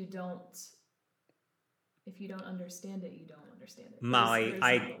 if you don't understand it, you don't understand it. Molly,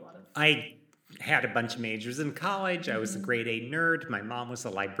 I had a bunch of majors in college. I was a grade A nerd. My mom was a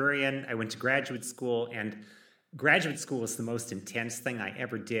librarian. I went to graduate school, and graduate school was the most intense thing I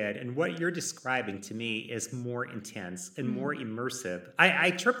ever did. And what you're describing to me is more intense and more immersive.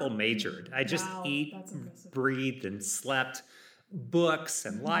 I triple majored. I just breathed and slept books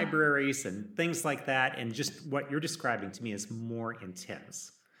and libraries and things like that. And just what you're describing to me is more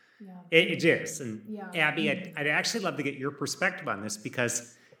intense. Yeah. It is. And Abby, I'd actually love to get your perspective on this,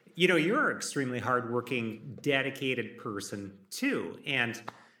 because, you know, you're an extremely hardworking, dedicated person too. And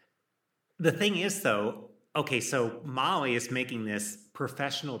the thing is, though, okay, so Molly is making this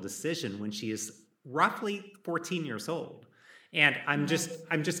professional decision when she is roughly 14 years old. And I'm just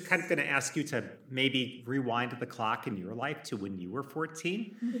kind of going to ask you to maybe rewind the clock in your life to when you were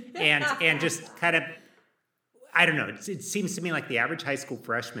 14 and just kind of, I don't know, it seems to me like the average high school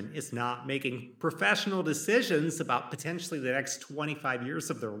freshman is not making professional decisions about potentially the next 25 years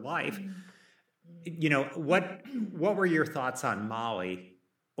of their life. You know, what were your thoughts on Molly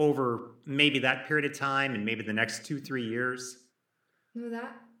over maybe that period of time and maybe the next 2-3 years? No,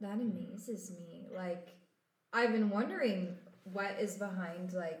 that amazes me. Like, I've been wondering what was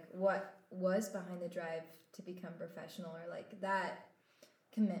behind the drive to become professional, or like that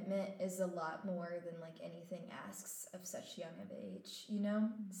commitment is a lot more than like anything asks of such young of age, you know?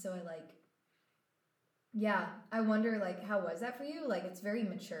 So I wonder, like, how was that for you? Like, it's very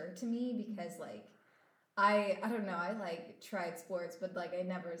mature to me, because like I don't know, I like tried sports, but like I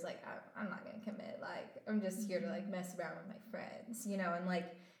never was like, I'm not gonna commit, like I'm just here to like mess around with my friends, you know? And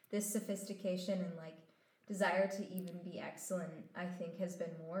like this sophistication and like desire to even be excellent, I think has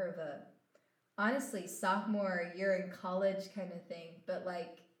been more of a, honestly, sophomore year in college kind of thing. But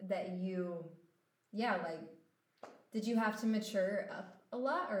like that you, like, did you have to mature up a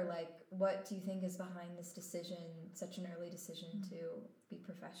lot, or like what do you think is behind this decision, such an early decision to be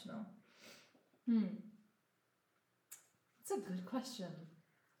professional? That's a good question.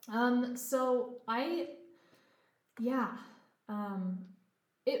 So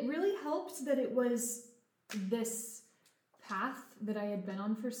it really helped that it was this path that I had been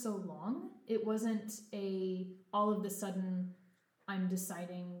on for so long. It wasn't all of the sudden I'm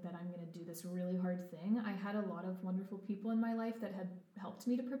deciding that I'm going to do this really hard thing. I had a lot of wonderful people in my life that had helped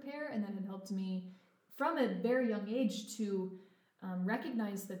me to prepare, and that had helped me from a very young age to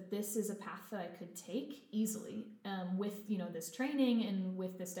recognize that this is a path that I could take easily with, you know, this training and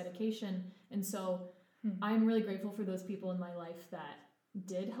with this dedication. And so I'm really grateful for those people in my life that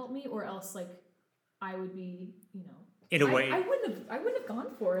did help me, or else like I would be, you know, in a way, I wouldn't have gone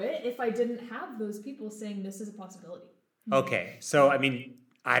for it if I didn't have those people saying this is a possibility. Okay. So, I mean,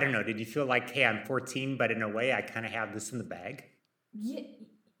 I don't know. Did you feel like, hey, I'm 14, but in a way I kind of have this in the bag?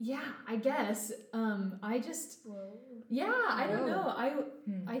 Yeah, I guess. I don't know.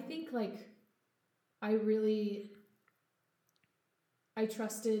 I think like I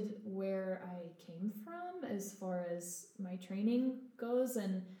trusted where I came from as far as my training goes,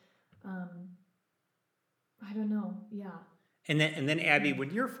 and I don't know. Yeah. And then Abby, when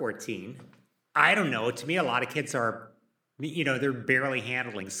you're 14, I don't know. To me, a lot of kids are, you know, they're barely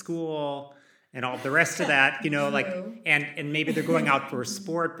handling school and all the rest of that, you know, like, and maybe they're going out for a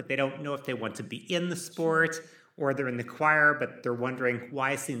sport, but they don't know if they want to be in the sport, or they're in the choir, but they're wondering,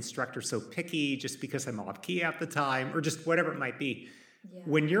 why is the instructor so picky, just because I'm off key at the time, or just whatever it might be. Yeah.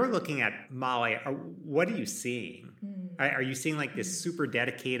 When you're looking at Molly, what are you seeing? Mm. Are you seeing like this super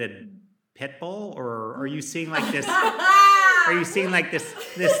dedicated pit bull, or are you seeing like this? Are you seeing like this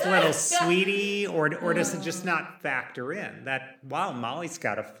little sweetie, or does it just not factor in that, wow, Molly's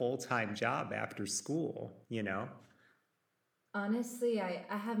got a full-time job after school, you know? Honestly, I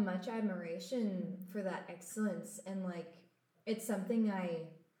have much admiration for that excellence, and like it's something I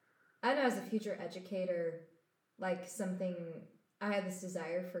know as a future educator, like something I had this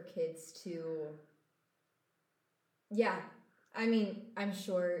desire for kids to, yeah, I mean, I'm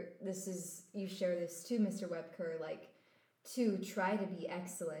sure you share this too, Mr. Webker, like to try to be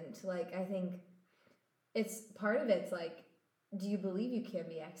excellent. Like I think it's part of it's like, do you believe you can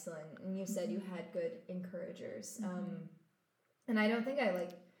be excellent? And you said you had good encouragers. And I don't think I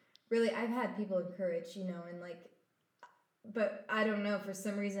I've had people encourage, and like, but I don't know, for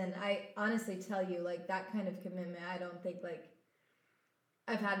some reason, I honestly tell you, like that kind of commitment, I don't think like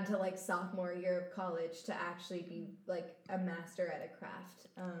I've had until like sophomore year of college to actually be like a master at a craft.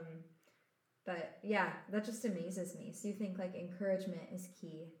 But yeah, that just amazes me. So you think like encouragement is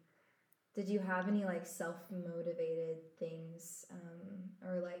key. Did you have any like self-motivated things,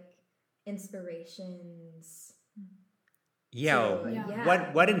 or like inspirations?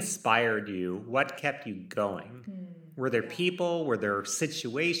 What inspired you? What kept you going? Were there people? Were there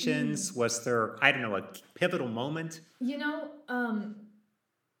situations? Was there, I don't know, a pivotal moment?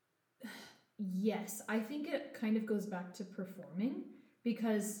 Yes, I think it kind of goes back to performing,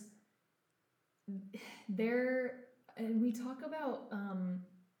 because and we talk about,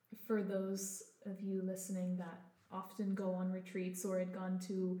 for those of you listening that often go on retreats or had gone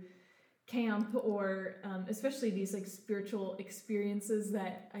to camp, or especially these like spiritual experiences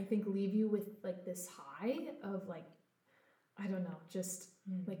that I think leave you with like this high of like, I don't know, just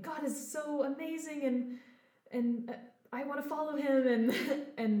like God is so amazing and I want to follow him,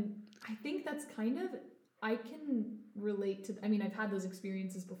 and I think that's kind of, I can relate to, I mean, I've had those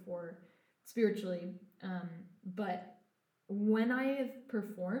experiences before spiritually, but when I have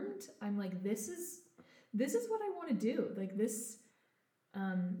performed, I'm like, this is what I want to do. Like this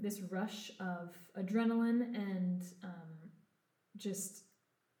rush of adrenaline and just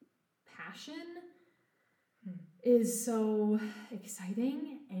passion is so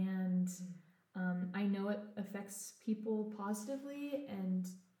exciting, and I know it affects people positively, and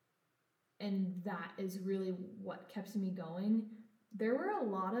that is really what kept me going. There were a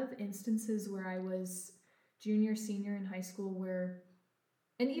lot of instances where I was junior, senior in high school where,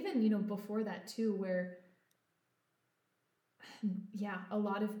 and even, before that too, where, yeah, a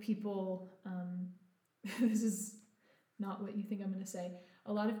lot of people, this is not what you think I'm going to say.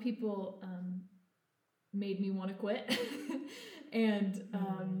 A lot of people made me want to quit. And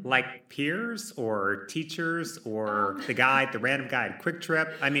like peers or teachers or the random guy at Quick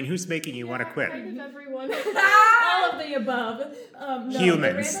Trip. I mean, who's making you want to quit? Kind of everyone. All of the above. No,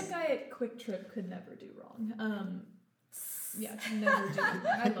 Humans. The random guy at Quick Trip could never do wrong. Yeah, never do wrong.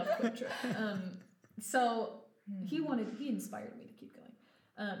 I love Quick Trip. So he inspired me to keep going.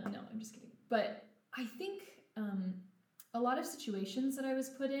 No, I'm just kidding. But I think a lot of situations that I was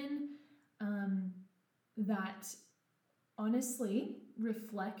put in that honestly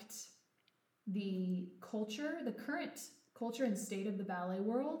reflect the current culture and state of the ballet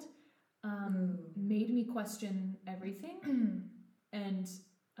world, made me question everything, and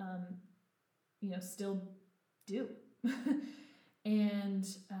still do. And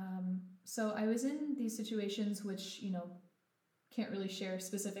so I was in these situations which can't really share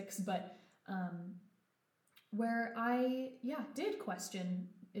specifics, but where I did question,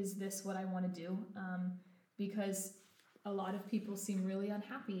 is this what I want to do? Because a lot of people seem really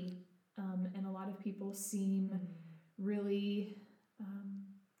unhappy, and a lot of people seem really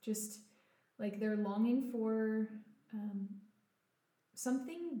just like they're longing for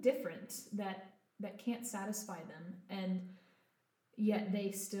something different that can't satisfy them, and yet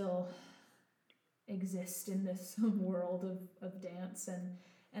they still exist in this world of dance,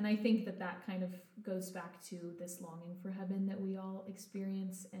 and I think that kind of goes back to this longing for heaven that we all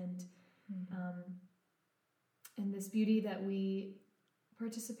experience, and this beauty that we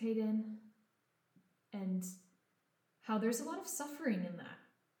participate in, and how there's a lot of suffering in that,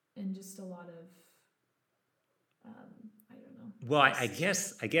 and just a lot of I don't know. Well, I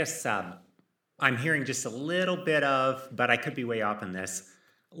guess I'm hearing just a little bit of, but I could be way off on this.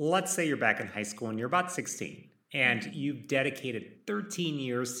 Let's say you're back in high school and you're about 16 and you've dedicated 13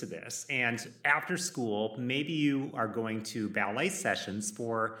 years to this. And after school, maybe you are going to ballet sessions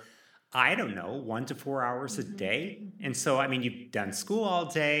for I don't know, 1 to 4 hours a day. And so, I mean, you've done school all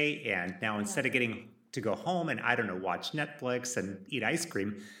day, and now instead of getting to go home and, I don't know, watch Netflix and eat ice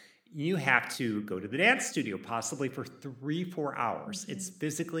cream, you have to go to the dance studio possibly for 3, 4 hours. It's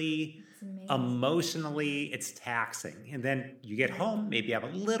physically, emotionally, it's taxing. And then you get home, maybe have a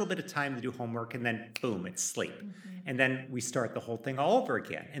little bit of time to do homework, and then boom, it's sleep. And then we start the whole thing all over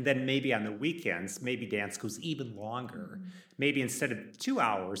again. And then maybe on the weekends, maybe dance goes even longer. Maybe instead of 2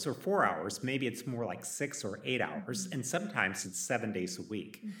 hours or 4 hours, maybe it's more like 6 or 8 hours. And sometimes it's 7 days a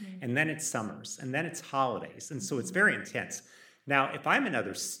week. And then it's summers, and then it's holidays. And so it's very intense. Now, if I'm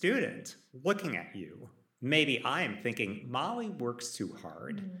another student looking at you, maybe I am thinking, Molly works too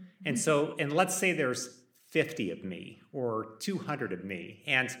hard. And so, and let's say there's 50 of me or 200 of me,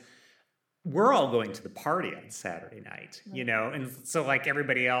 and we're all going to the party on Saturday night, you know? And so like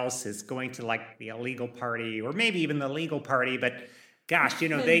everybody else is going to like the illegal party or maybe even the legal party, but gosh, you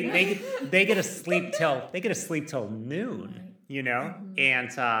know, they get to sleep till noon, you know?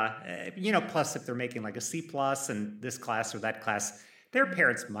 And, you know, plus if they're making like a C plus in this class or that class, their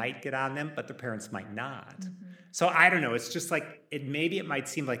parents might get on them, but their parents might not. So I don't know. It's just like, maybe it might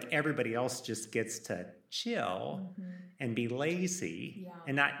seem like everybody else just gets to chill and be lazy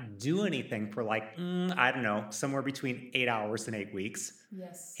and not do anything for like, I don't know, somewhere between 8 hours and 8 weeks.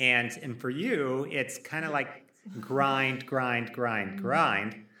 Yes. And for you, it's kind of like grind.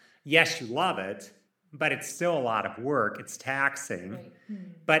 Yes, you love it, but it's still a lot of work. It's taxing.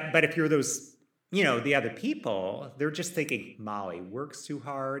 But if you're those, you know, the other people, they're just thinking, Molly works too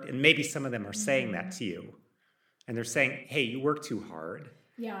hard. And maybe some of them are saying that to you. And they're saying, hey, you work too hard.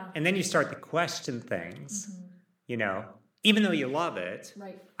 Yeah. And then you start to question things, you know, even though you love it.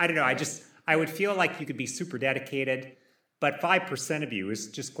 Right. I don't know. I would feel like you could be super dedicated, but 5% of you is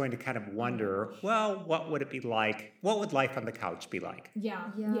just going to kind of wonder, well, what would it be like? What would life on the couch be like?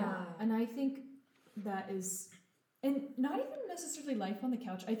 Yeah. And I think that is, and not even necessarily life on the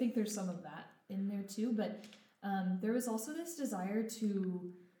couch. I think there's some of that in there too, but there was also this desire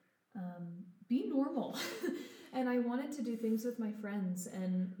to be normal. And I wanted to do things with my friends,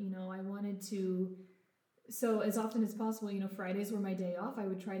 and, you know, I wanted to, so as often as possible, you know, Fridays were my day off. I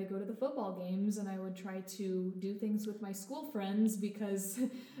would try to go to the football games, and I would try to do things with my school friends because,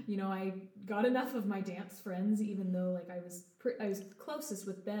 you know, I got enough of my dance friends, even though like I was closest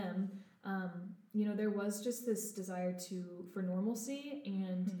with them. You know, there was just this desire for normalcy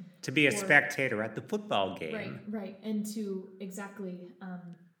and to be a spectator at the football game. Right. And to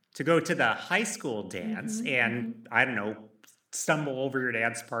to go to the high school dance and, I don't know, stumble over your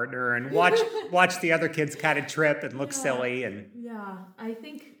dance partner and watch the other kids kind of trip and look silly. And yeah, I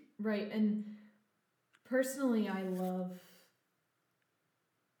think, right. And personally, I would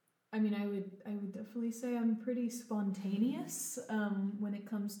definitely say I'm pretty spontaneous when it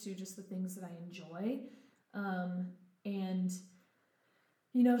comes to just the things that I enjoy. And,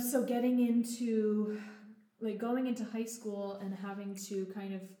 you know, so going into high school and having to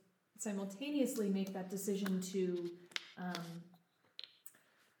kind of simultaneously make that decision to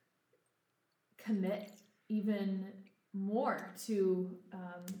commit even more to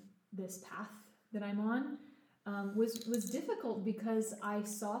this path that I'm on was difficult because I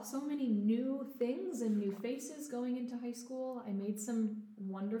saw so many new things and new faces going into high school. I made some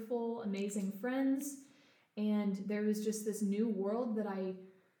wonderful, amazing friends, and there was just this new world that I,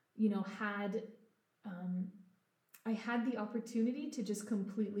 you know, had. I had the opportunity to just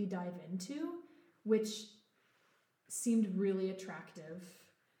completely dive into, which seemed really attractive.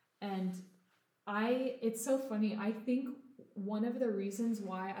 And it's so funny. I think one of the reasons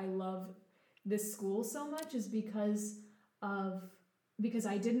why I love this school so much is because I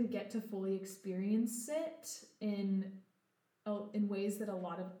didn't get to fully experience it in ways that a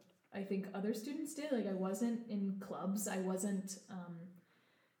lot of, I think, other students did. Like I wasn't in clubs. I wasn't,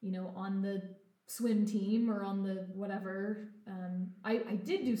 you know, on the swim team or on the whatever. I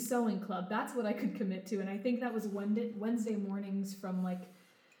did do sewing club. That's what I could commit to. And I think that was Wednesday mornings from like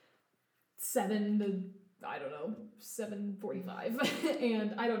 7 to, I don't know, 7:45.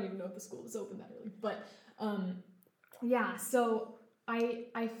 And I don't even know if the school was open that early. But yeah, so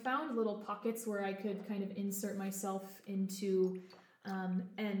I found little pockets where I could kind of insert myself into,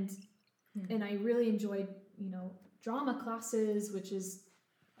 and I really enjoyed, you know, drama classes, which is,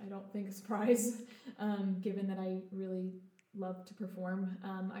 I don't think a surprise, given that I really love to perform.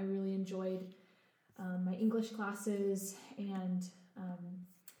 I really enjoyed my English classes and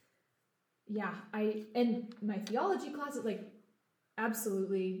and my theology classes, like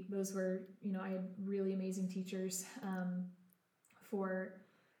absolutely, those were, you know, I had really amazing teachers for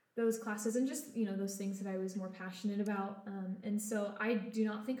those classes and just, those things that I was more passionate about. And so I do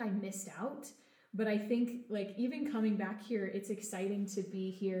not think I missed out, but I think like even coming back here, it's exciting to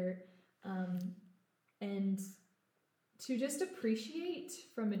be here and to just appreciate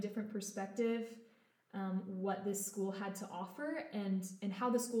from a different perspective what this school had to offer and how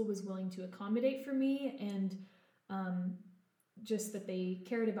the school was willing to accommodate for me, and just that they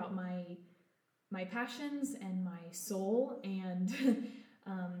cared about my passions and my soul. And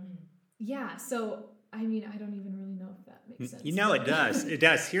so I mean, I don't even really know if that makes sense. It does. It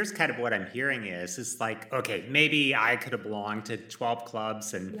does. Here's kind of what I'm hearing is like, okay, maybe I could have belonged to 12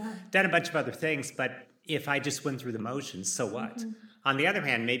 clubs and done a bunch of other things, but if I just went through the motions, so what? Mm-hmm. On the other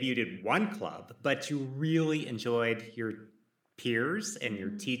hand, maybe you did one club, but you really enjoyed your peers and your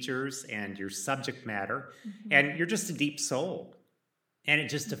teachers and your subject matter, and you're just a deep soul. And it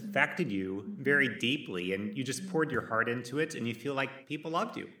just affected you very deeply, and you just poured your heart into it, and you feel like people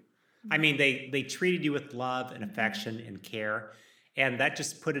loved you. I mean, they treated you with love and affection and care, and that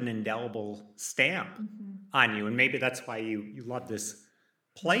just put an indelible stamp on you. And maybe that's why you love this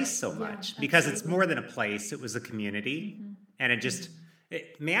place so much, because it's more than a place. It was a community, and it just...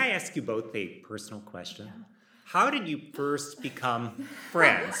 May I ask you both a personal question? Yeah. How did you first become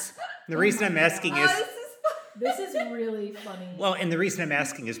friends? The reason I'm asking is... This is really funny. Well, and the reason I'm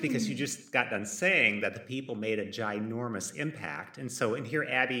asking is because you just got done saying that the people made a ginormous impact. And here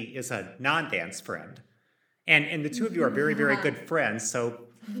Abby is a non-dance friend. And the two of you are very, very good friends. So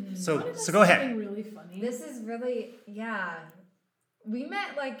go ahead. Really funny. This is really, we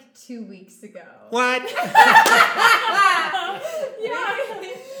met like 2 weeks ago. What?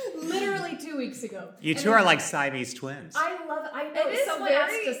 Literally 2 weeks ago. You two are like Siamese twins. I know. Someone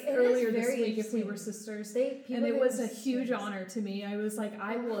asked us earlier this week if we were sisters. And it was a huge honor to me. I was like,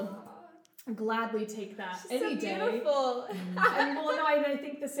 I will gladly take that any day. Beautiful. I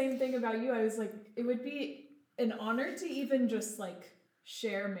think the same thing about you. I was like, it would be an honor to even just like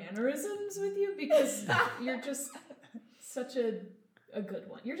share mannerisms with you, because you're just such a good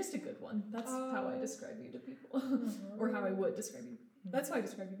one. You're just a good one. That's how I describe you to people. Or how I would describe you. That's why I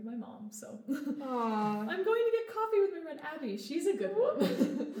describe you to my mom. So I'm going to get coffee with my friend Abby. She's a good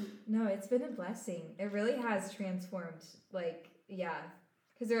one. No, it's been a blessing. It really has transformed.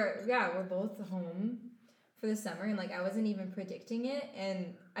 Because we're both home for the summer, and like I wasn't even predicting it,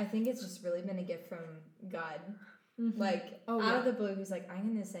 and I think it's just really been a gift from God. Out of the blue, He's like,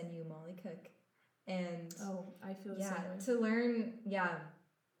 I'm gonna send you Molly Cook. And I feel the same way. To learn, we've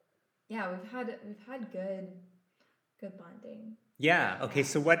had good bonding. Yeah. Okay.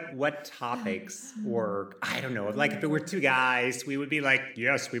 So what topics, or I don't know, like if it were two guys, we would be like,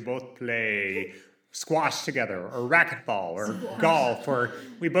 yes, we both play squash together, or racquetball, or golf, or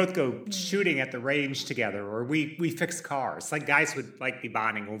we both go shooting at the range together, or we fix cars. Like guys would like be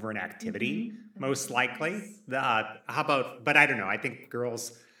bonding over an activity, most likely. How about? But I don't know. I think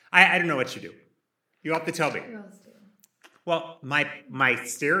girls. I don't know what you do. You have to tell me. Girls do. Well, my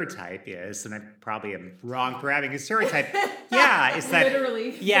stereotype is, and I probably am wrong for having a stereotype. Yeah, it's that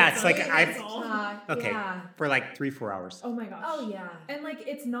literally. Yeah, it's like for like 3-4 hours. Oh my gosh. Oh yeah. And like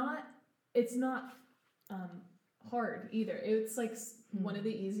it's not hard either. It's like one of the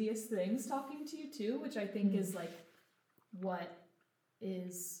easiest things talking to you too, which I think is like what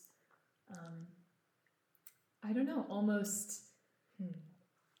is I don't know, almost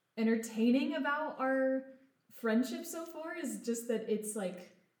entertaining about our friendship so far is just that it's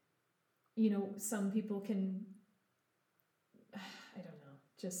like, some people can, I don't know,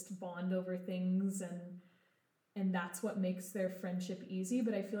 just bond over things, and that's what makes their friendship easy.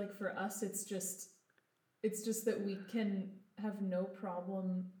 But I feel like for us, it's just that we can have no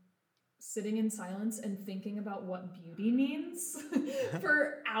problem sitting in silence and thinking about what beauty means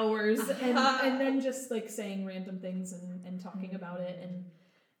for hours, and then just like saying random things and talking about it. And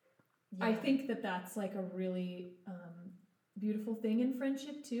I think that's like a really beautiful thing in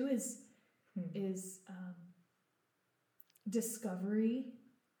friendship too, is discovery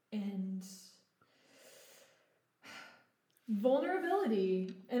and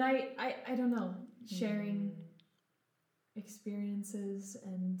vulnerability, and I don't know, sharing experiences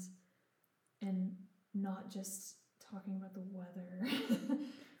and not just talking about the weather.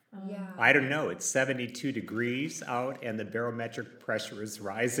 I don't know. It's 72 degrees out, and the barometric pressure is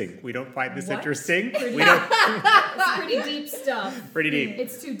rising. We don't find this interesting. We don't. It's pretty deep stuff. Pretty deep.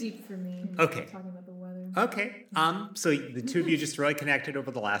 It's too deep for me. Okay. Talking about the weather. Okay. So the two of you just really connected over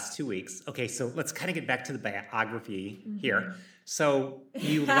the last 2 weeks. Okay. So let's kind of get back to the biography here. So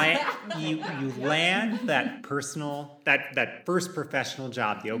you land that first professional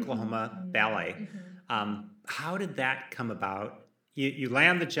job, the Oklahoma Ballet. How did that come about? you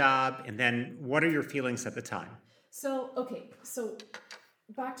land the job, and then what are your feelings at the time? So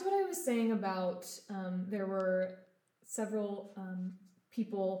back to what I was saying about there were several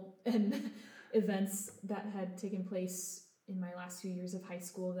people and events that had taken place in my last few years of high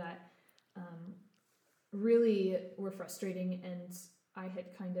school that really were frustrating, and I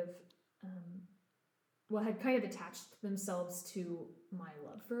had kind of attached themselves to my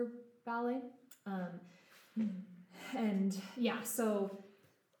love for ballet. And yeah, so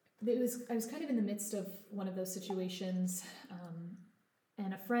I was kind of in the midst of one of those situations,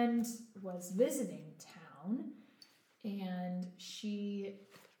 and a friend was visiting town, and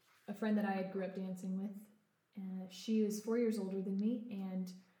a friend that I grew up dancing with, she was 4 years older than me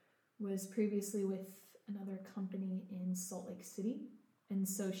and was previously with another company in Salt Lake City. And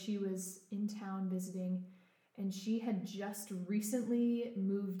so she was in town visiting, and she had just recently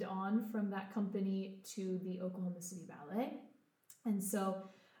moved on from that company to the Oklahoma City Ballet. And so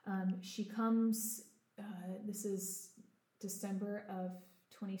she comes, this is December of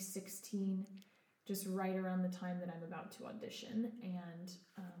 2016, just right around the time that I'm about to audition,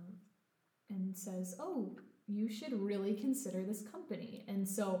 and says, "Oh, you should really consider this company." And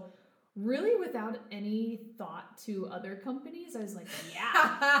so really without any thought to other companies, I was like,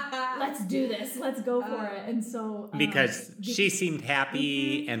 yeah, let's do this. Let's go for it. And so... because she seemed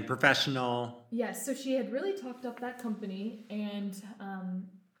happy and professional. Yes, so she had really talked up that company, and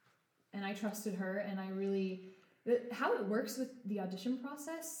I trusted her, and I really... How it works with the audition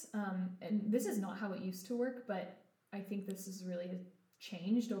process, and this is not how it used to work, but I think this has really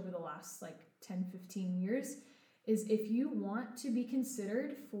changed over the last 10, 15 years, is if you want to be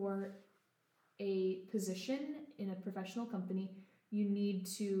considered for a position in a professional company, you need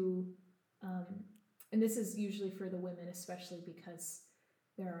to, and this is usually for the women, especially because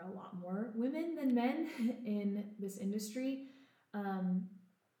there are a lot more women than men in this industry.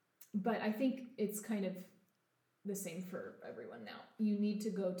 But I think it's kind of the same for everyone now. You need to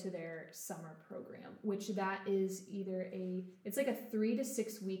go to their summer program, which that is either it's like a 3 to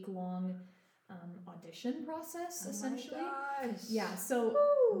 6 week long audition process, essentially. My gosh. Yeah, so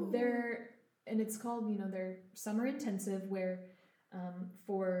and it's called, their summer intensive, where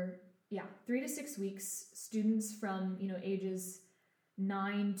for 3 to 6 weeks, students from ages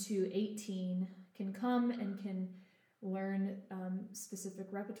 9 to 18 can come and can learn specific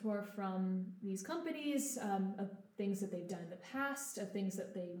repertoire from these companies, of things that they've done in the past, of things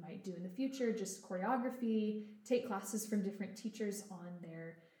that they might do in the future, just choreography, take classes from different teachers on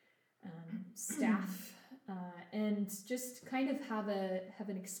their staff, and just kind of have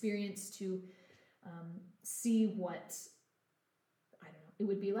an experience to see what, I don't know, it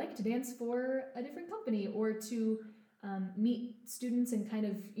would be like to dance for a different company, or to meet students and kind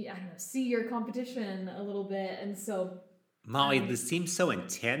of, see your competition a little bit. And so Molly, this seems so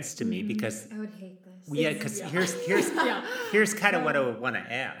intense to me because I would hate this. yeah, because here's kind of what I would want to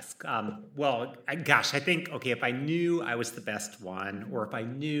ask. I think, okay, if I knew I was the best one, or if I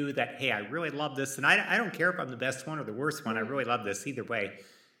knew that, hey, I really love this, and I don't care if I'm the best one or the worst one, I really love this either way,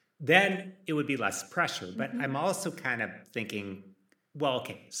 then it would be less pressure. But I'm also kind of thinking, well,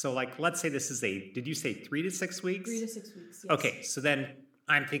 okay, so let's say this is did you say 3 to 6 weeks? 3 to 6 weeks, yes. Okay, so then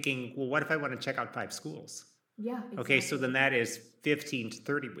I'm thinking, well, what if I want to check out 5 schools? Yeah, exactly. Okay, so then that is 15 to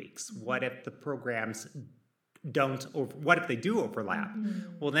 30 weeks. What if the programs what if they do overlap?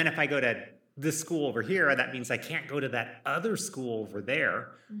 Well, then if I go to this school over here, that means I can't go to that other school over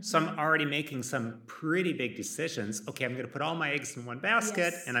there. So I'm already making some pretty big decisions. Okay, I'm going to put all my eggs in one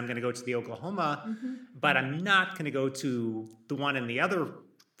basket, and I'm going to go to the Oklahoma, but I'm not going to go to the one in the other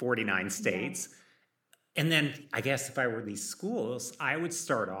 49 states. Yeah. And then I guess if I were these schools, I would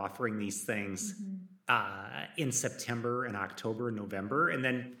start offering these things in September and October and November. And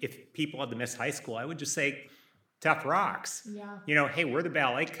then if people had to miss high school, I would just say, tough rocks. Yeah. Hey, we're the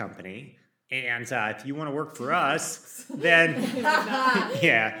ballet company. And if you want to work for us, then,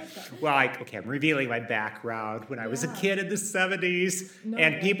 I'm revealing my background. When I was a kid in the 70s,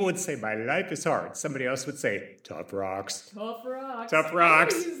 people would say, my life is hard. Somebody else would say, tough rocks. Tough rocks. Tough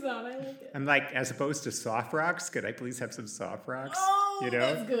rocks. I use that. I like it. I'm like, as opposed to soft rocks, could I please have some soft rocks? Oh,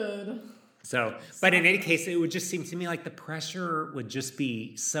 that's good. So, but in any case, it would just seem to me like the pressure would just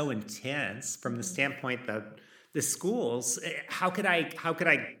be so intense from the standpoint that the schools, how could I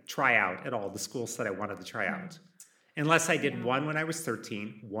try out at all the schools that I wanted to try out? Unless I did one when I was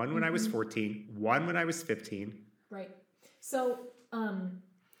 13, one when I was 14, one when I was 15. Right. So, and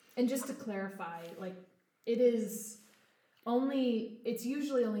just to clarify, it's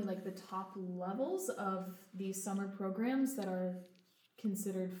usually only the top levels of these summer programs that are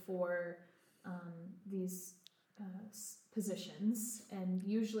considered for these positions, and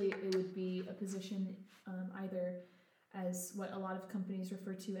usually it would be a position either as what a lot of companies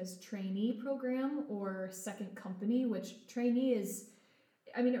refer to as trainee program or second company, which trainee is,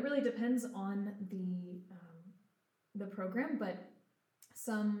 I mean, it really depends on the program, but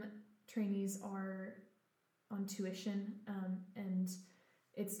some trainees are on tuition, and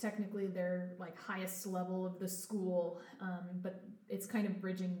it's technically their like highest level of the school, but it's kind of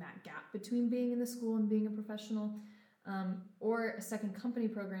bridging that gap between being in the school and being a professional. Or a second company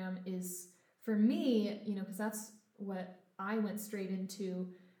program is, for me, you know, because that's what I went straight into,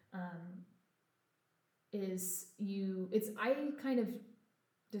 I kind of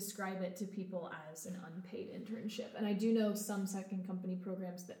describe it to people as an unpaid internship. And I do know some second company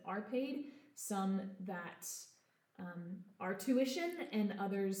programs that are paid, some that are tuition, and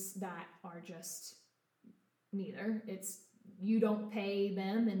others that are just neither. It's you don't pay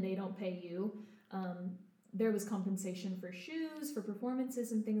them and they don't pay you. There was compensation for shoes, for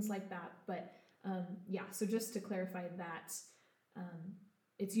performances and things like that. But so just to clarify that,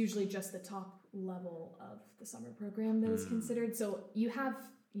 it's usually just the top level of the summer program that is considered. So you have,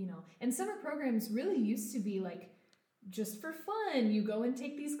 you know, and summer programs really used to be like just for fun. You go and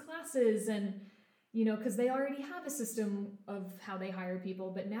take these classes and, you know, because they already have a system of how they hire people.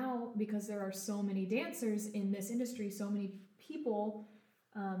 But now, because there are so many dancers in this industry, so many people,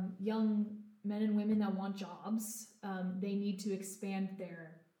 young men and women that want jobs, they need to expand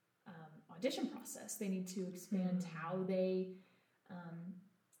their audition process. They need to expand how they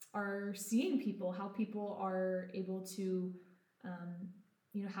are seeing people, how people are able to,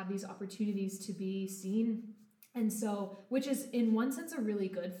 you know, have these opportunities to be seen. And so, which is in one sense a really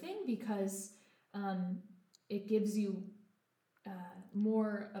good thing, because it gives you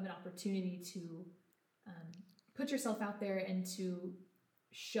more of an opportunity to put yourself out there and to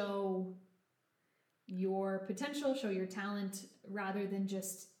show your potential, show your talent, rather than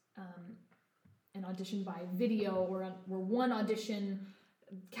just an audition by video or one audition,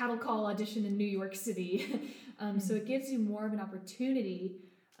 cattle call audition in New York City. So it gives you more of an opportunity,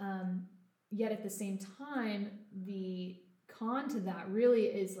 yet at the same time, the con to that really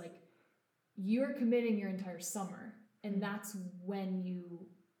is like you're committing your entire summer, and that's when you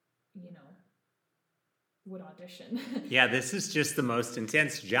know, would audition. Yeah, this is just the most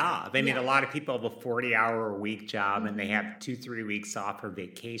intense job. I mean, a lot of people have a 40-hour-a-week job, and they have 2-3 weeks off for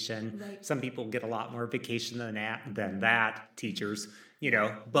vacation. Right. Some people get a lot more vacation than that, teachers, you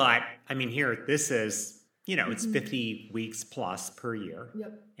know. But, I mean, here, this is, you know, it's 50 weeks plus per year.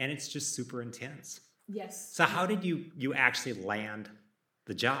 Yep. And it's just super intense. Yes. So how did you actually land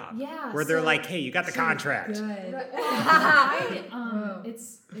the job? Yeah. Where they're like, hey, you got the contract. Good.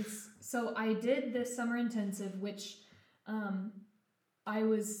 So I did this summer intensive, which I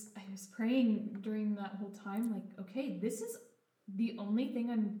was praying during that whole time, like, okay, this is the only thing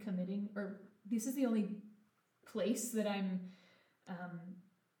I'm committing, or this is the only place that I'm,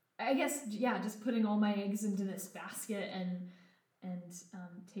 I guess, just putting all my eggs into this basket and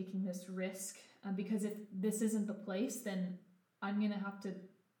taking this risk, because if this isn't the place, then I'm going to have to,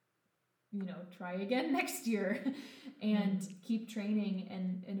 you know, try again next year and keep training.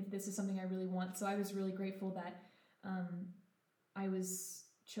 And if this is something I really want. So I was really grateful that I was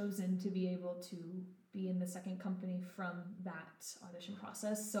chosen to be able to be in the second company from that audition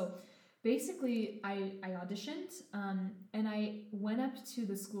process. So basically I auditioned, and I went up to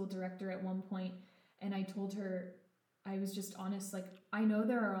the school director at one point, and I told her, I was just honest, like, I know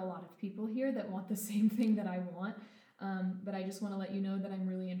there are a lot of people here that want the same thing that I want. But I just want to let you know that I'm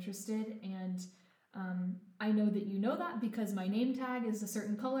really interested, and I know that you know that because my name tag is a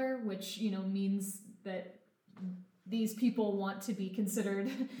certain color, which, you know, means that these people want to be considered,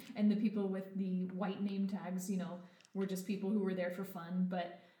 and the people with the white name tags, you know, were just people who were there for fun.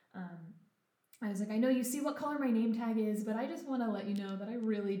 But I was like, I know you see what color my name tag is, but I just want to let you know that I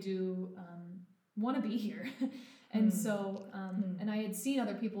really do want to be here. And so, and I had seen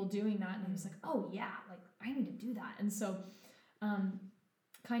other people doing that, and I was like, oh yeah, like, I need to do that. And so,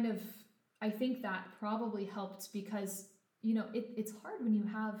 kind of, I think that probably helped, because, you know, it's hard when you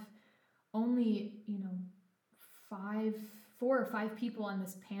have only, you know, 4 or 5 people on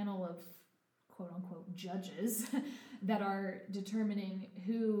this panel of quote unquote judges that are determining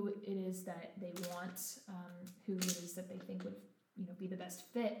who it is that they want, who it is that they think would, you know, be the best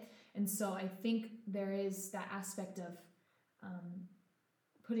fit. And so I think there is that aspect of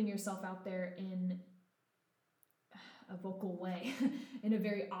putting yourself out there in a vocal way, in a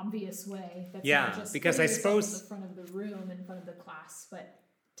very obvious way. That's not just because putting I yourself suppose in the front of the room, in front of the class, but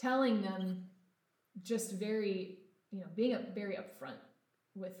telling them just very, you know, being very upfront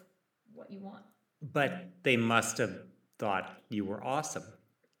with what you want. But they must have thought you were awesome.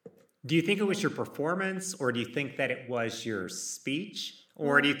 Do you think it was your performance, or do you think that it was your speech,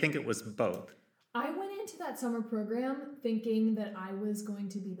 or do you think it was both? I went into that summer program thinking that I was going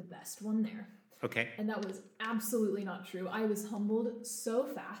to be the best one there. Okay. And that was absolutely not true. I was humbled so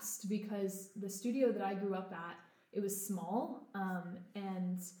fast because the studio that I grew up at, it was small.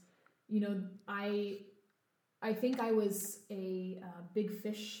 And, you know, I think I was a big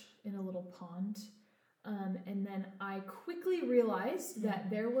fish in a little pond. And then I quickly realized that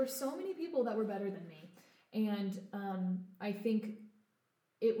there were so many people that were better than me. And I think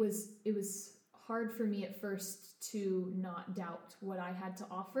it was hard for me at first to not doubt what I had to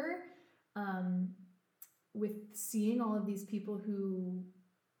offer, with seeing all of these people who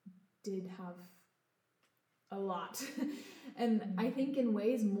did have a lot. And I think in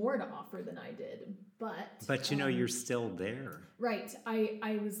ways more to offer than I did. But you know, you're still there. Right.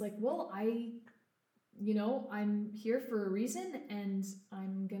 I was like, well, I'm here for a reason, and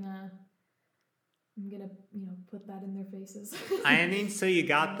I'm gonna put that in their faces. I mean, so you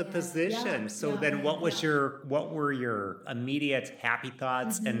got the position. So then what were your immediate happy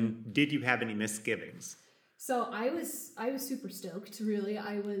thoughts, and did you have any misgivings? So I was super stoked, really.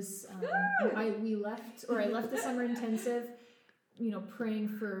 I left the summer intensive, praying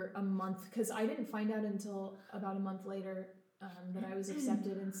for a month, because I didn't find out until about a month later that I was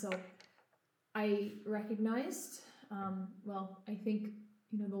accepted. And so I recognized, I think,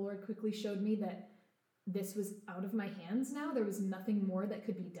 the Lord quickly showed me that this was out of my hands now. There was nothing more that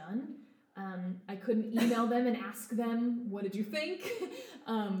could be done. I couldn't email them and ask them, what did you think?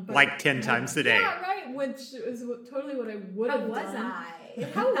 Like 10 times a day. Yeah, right, which is totally what I would have done.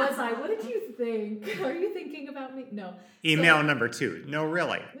 How was I? What did you think? Are you thinking about me? No. Email number 2. No,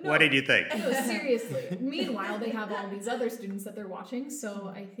 really. No, what did you think? No, seriously. Meanwhile, they have all these other students that they're watching,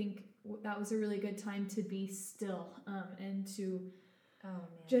 so I think that was a really good time to be still, and to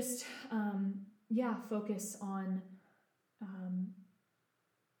just focus on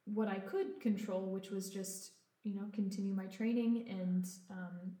what I could control, which was just continue my training and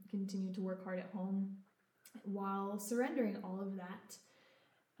continue to work hard at home while surrendering all of that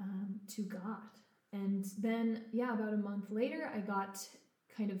to God. And then about a month later, I got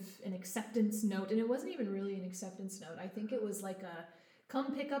kind of an acceptance note, and it wasn't even really an acceptance note. I think it was like a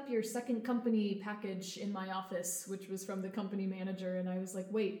come pick up your second company package in my office, which was from the company manager. And I was like,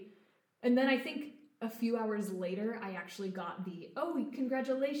 wait. And then I think a few hours later, I actually got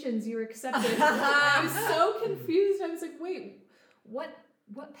congratulations, you're accepted. I was so confused. I was like, wait, what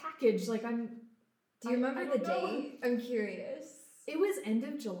package? Like, do you remember the date? I'm curious. It was end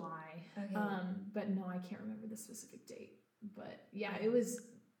of July. Okay. But no, I can't remember the specific date. But yeah, it was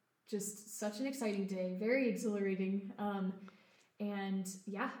just such an exciting day, very exhilarating. And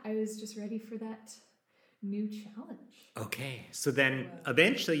I was just ready for that new challenge. Okay, so then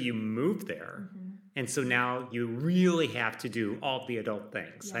eventually you moved there. And so now you really have to do all the adult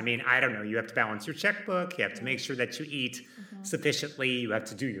things. Yeah. I mean, I don't know, you have to balance your checkbook, you have to make sure that you eat sufficiently, you have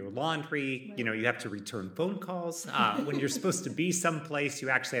to do your laundry, you have to return phone calls. When you're supposed to be someplace, you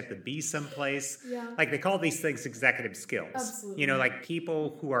actually have to be someplace. Yeah. Like they call these things executive skills. Absolutely. Like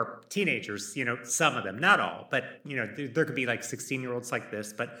people who are teenagers, some of them, not all, but there could be like 16-year-olds like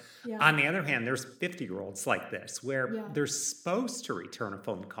this. But on the other hand, there's 50-year-olds like this where they're supposed to return a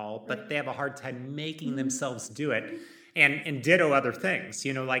phone call, but they have a hard time making themselves do it, and ditto other things,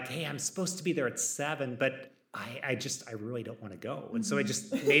 like, hey, I'm supposed to be there at 7, but I really don't want to go, and so I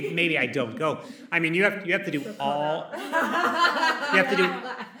just maybe I don't go. I mean, you have to do all you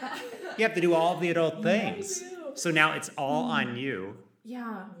have to do all the adult things. So now it's all on you.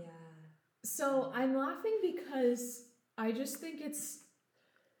 Yeah. So I'm laughing because I just think it's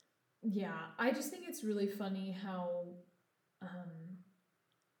really funny how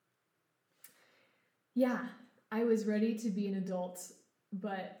I was ready to be an adult,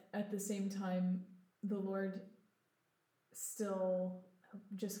 but at the same time, the Lord still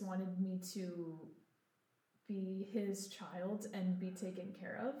just wanted me to be His child and be taken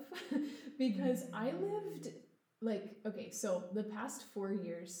care of. Because I lived so the past 4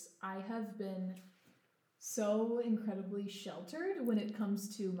 years, I have been so incredibly sheltered when it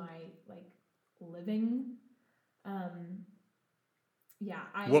comes to my living.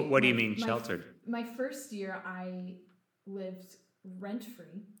 What do you mean sheltered? My first year, I lived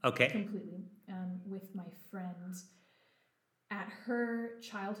rent-free. Okay. Completely, with my friend at her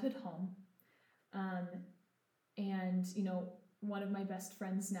childhood home. And, one of my best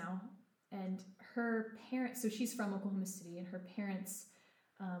friends now, and her parents, so she's from Oklahoma City, and her parents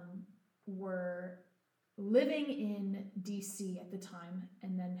were living in DC at the time,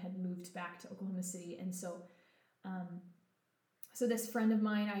 and then had moved back to Oklahoma City. And so this friend of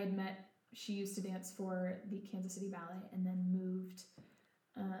mine I had met, she used to dance for the Kansas City Ballet, and then moved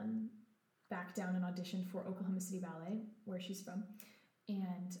back down and auditioned for Oklahoma City Ballet, where she's from,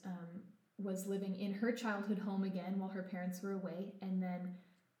 and was living in her childhood home again while her parents were away. And then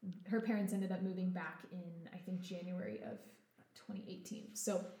her parents ended up moving back in, I think, January of 2018.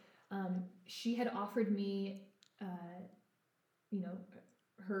 So she had offered me,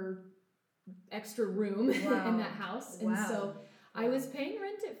 her extra room in that house. And so I was paying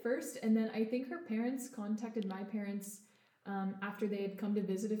rent at first, and then I think her parents contacted my parents after they had come to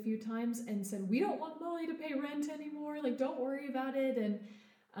visit a few times and said, we don't want Molly to pay rent anymore, like, don't worry about it. And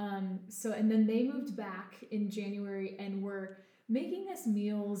and then they moved back in January and were making us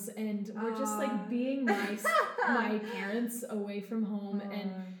meals, and were just like being nice, my parents away from home.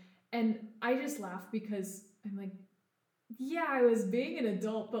 And I just laugh because I'm like, yeah, I was being an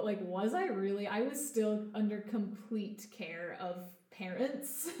adult, but like, was I really? I was still under complete care of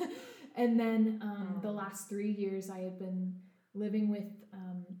parents. And then the last 3 years I had been living with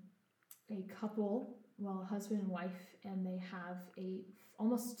a couple, well, a husband and wife, and they have a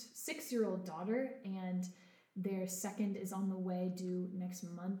almost 6-year-old daughter, and their second is on the way, due next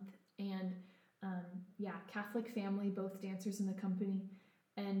month. And Catholic family, both dancers in the company.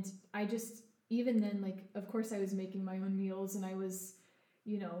 And I just, even then, like, of course I was making my own meals, and I was,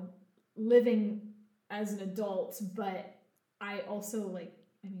 living as an adult, but I also,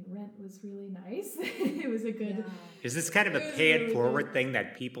 rent was really nice. It was a good... Yeah. Is this kind of a pay-it-forward thing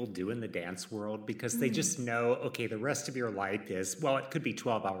that people do in the dance world? Because they just know, okay, the rest of your life is, well, it could be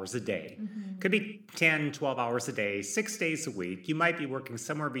 12 hours a day. Could be 10, 12 hours a day, 6 days a week. You might be working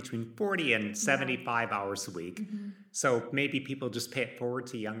somewhere between 40 and 75 hours a week. So maybe people just pay it forward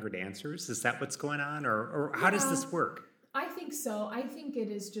to younger dancers. Is that what's going on? Or how does this work? I think so. I think it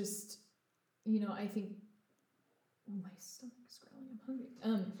is just, I think... Oh, my stomach is growling. I'm hungry.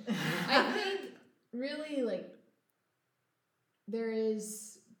 I think really, there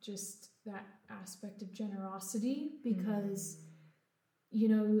is just that aspect of generosity because,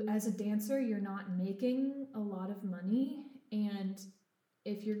 as a dancer, you're not making a lot of money. And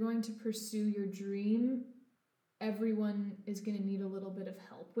if you're going to pursue your dream, everyone is going to need a little bit of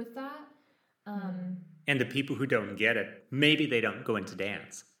help with that. And the people who don't get it, maybe they don't go into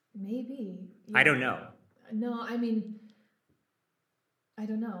dance. Maybe. Yeah. I don't know. No, I mean, I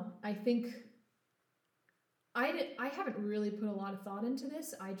don't know. I think I haven't really put a lot of thought into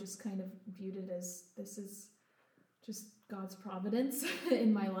this. I just kind of viewed it as this is just God's providence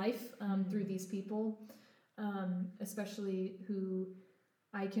in my life through these people, especially who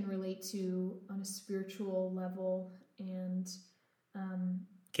I can relate to on a spiritual level and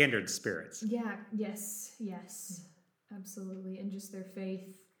kindred spirits. Yeah. Yes. Absolutely. And just their faith.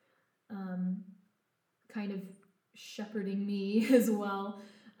 Kind of shepherding me as well.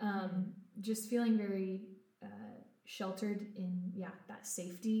 Just feeling very sheltered in that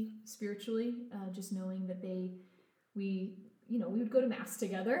safety spiritually. Just knowing that we would go to mass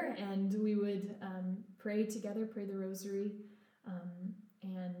together, and we would pray together, pray the rosary,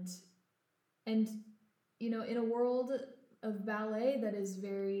 and in a world of ballet that is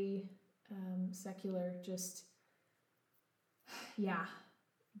very secular, just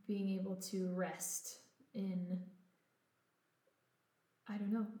being able to rest in, I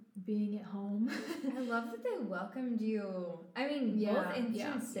don't know, being at home. I love that they welcomed you. I mean, both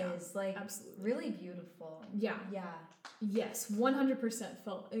instances, absolutely. Really beautiful. Yeah. Yes, 100%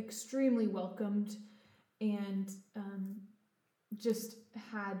 felt extremely welcomed, and just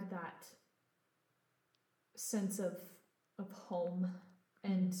had that sense of home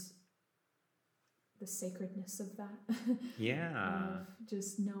and the sacredness of that. Yeah. Of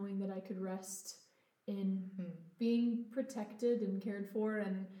just knowing that I could rest in being protected and cared for,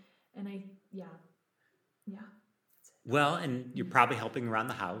 and I Well, and you're probably helping around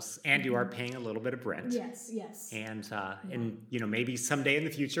the house, and you are paying a little bit of rent. Yes. And maybe someday in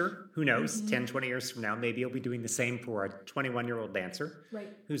the future, who knows, 10, 20 years from now, maybe you'll be doing the same for a 21-year-old dancer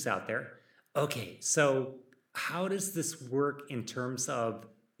who's out there. Okay, so how does this work in terms of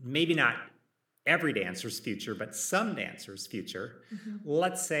maybe not every dancer's future, but some dancers' future?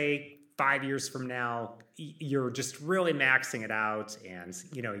 Let's say 5 years from now, you're just really maxing it out, and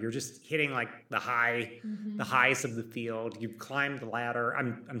you're just hitting the highs of the field. You've climbed the ladder.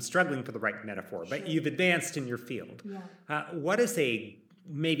 I'm struggling for the right metaphor, but you've advanced in your field. What does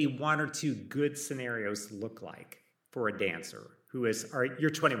maybe 1 or 2 good scenarios look like for a dancer who is? You're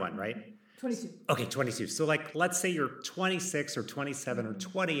 21, right? 22. Okay, 22. So let's say you're 26 or 27 or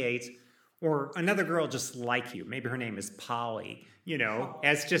 28. Or another girl just like you. Maybe her name is Polly, Polly.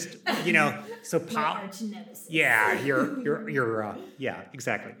 as just, so My arch nemesis. yeah, yeah,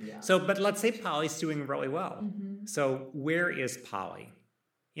 exactly. Yeah. So, but let's say Polly's doing really well. Mm-hmm. So where is Polly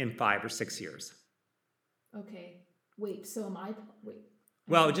in 5 or 6 years? Okay. Wait. So am I? Wait.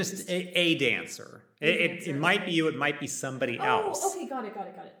 Well, just a dancer. It might be you. It might be somebody else. Oh, okay. Got it.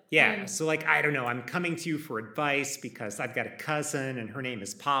 Yeah. So I don't know. I'm coming to you for advice because I've got a cousin and her name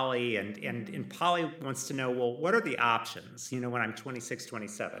is Polly, and Polly wants to know, well, what are the options? When I'm 26,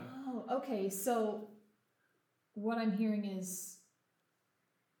 27. Oh, okay. So what I'm hearing is,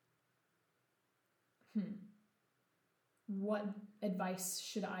 what advice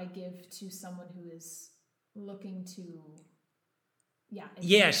should I give to someone who is looking to?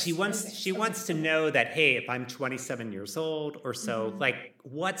 Yeah, she wants to know that, hey, if I'm 27 years old or so,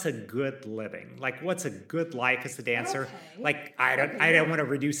 what's a good living? What's a good life as a dancer? Okay. I don't want to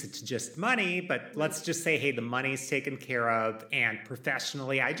reduce it to just money, but let's just say, hey, the money's taken care of, and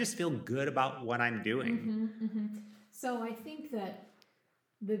professionally, I just feel good about what I'm doing. So I think that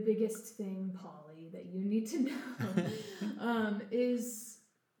the biggest thing, Polly, that you need to know is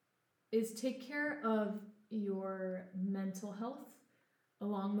take care of your mental health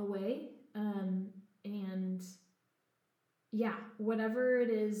along the way, and whatever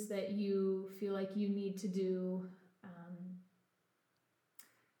it is that you feel like you need to do,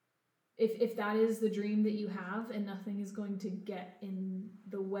 if that is the dream that you have and nothing is going to get in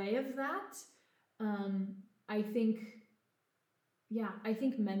the way of that, I think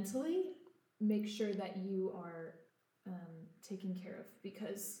mentally make sure that you are taken care of,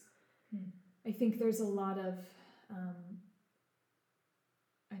 because I think there's a lot of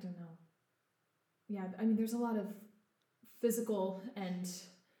I don't know. Yeah, I mean, there's a lot of physical and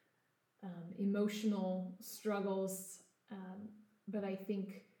emotional struggles, but I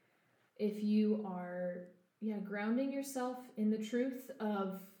think if you are, grounding yourself in the truth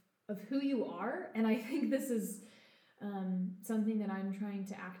of who you are, and I think this is something that I'm trying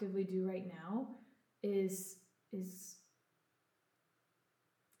to actively do right now, is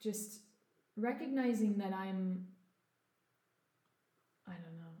just recognizing that I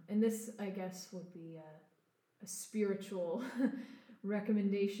don't know, and this, I guess, would be a spiritual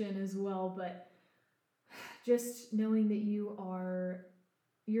recommendation as well, but just knowing that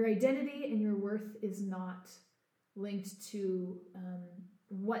your identity and your worth is not linked to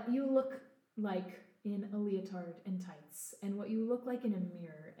what you look like in a leotard and tights, and what you look like in a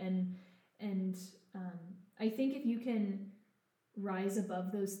mirror, and I think if you can rise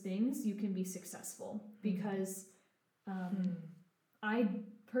above those things, you can be successful, because I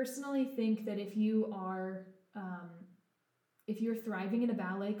personally think that if you are if you're thriving in a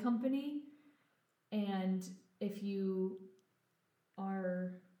ballet company, and if you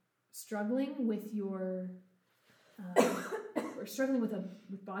are struggling with your or struggling with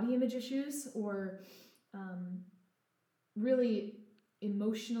body image issues, or really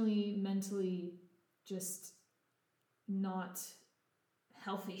emotionally, mentally just not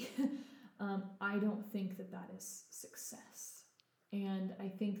healthy, I don't think that is success. And I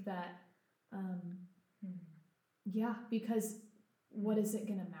think that because what is it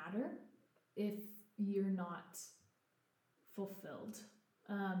gonna matter if you're not fulfilled?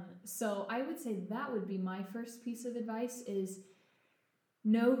 So I would say that would be my first piece of advice, is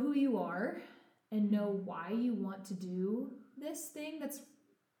know who you are and know why you want to do this thing that's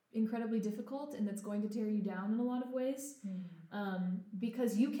incredibly difficult and that's going to tear you down in a lot of ways,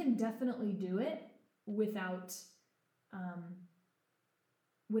 because you can definitely do it without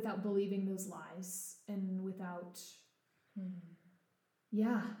believing those lies, and without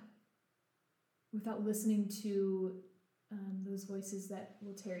listening to those voices that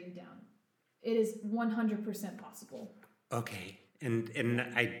will tear you down. It is 100% possible. Okay. And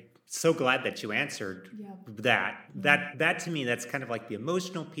I'm so glad that you answered that. That to me, that's kind of like the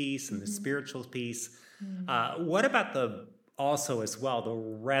emotional piece and the spiritual piece. What about also as well, the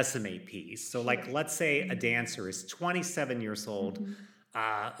resume piece? So let's say a dancer is 27 years old.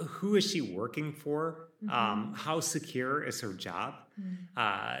 Who is she working for? How secure is her job?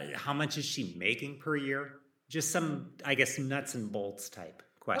 How much is she making per year? Just some, I guess, nuts and bolts type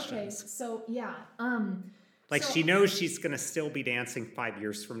questions. Okay, so she knows she's going to still be dancing 5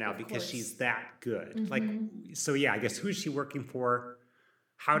 years from now because she's that good. I guess, who's she working for?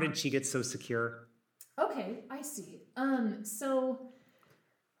 How did she get so secure? Okay, I see. So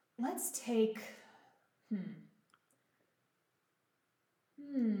let's take, I'm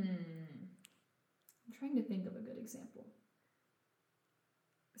trying to think of a good example.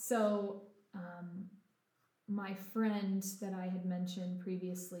 So, my friend that I had mentioned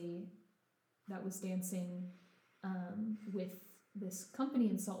previously, that was dancing with this company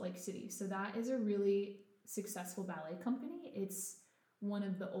in Salt Lake City. So that is a really successful ballet company. It's one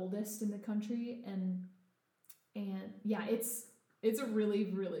of the oldest in the country, and yeah, it's a really,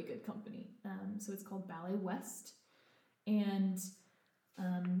 really good company. So it's called Ballet West, and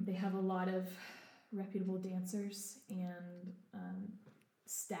they have a lot of reputable dancers and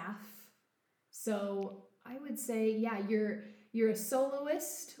staff. So I would say, yeah, you're a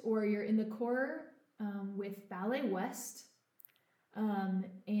soloist or you're in the corps with Ballet West,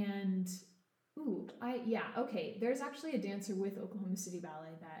 and there's actually a dancer with Oklahoma City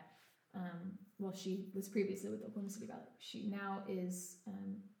Ballet that she was previously with Oklahoma City Ballet. She now is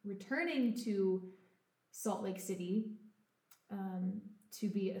returning to Salt Lake City to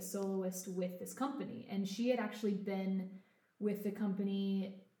be a soloist with this company. And she had actually been with the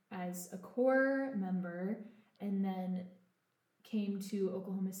company as a corps member and then came to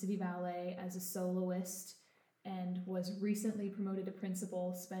Oklahoma City Ballet as a soloist and was recently promoted to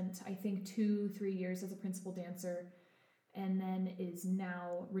principal, spent I think 2-3 years as a principal dancer, and then is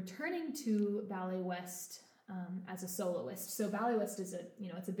now returning to Ballet West as a soloist. So Ballet West is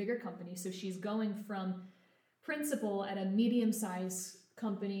it's a bigger company. So she's going from principal at a medium-sized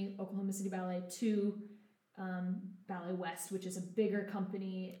company, Oklahoma City Ballet, to Ballet West, which is a bigger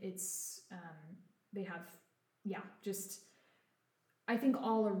company. It's they have just I think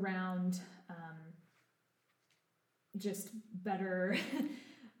all around just better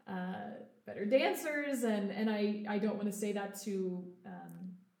better dancers, and I don't want to say that to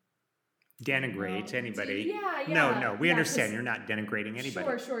denigrate anybody. Yeah. No, we understand you're not denigrating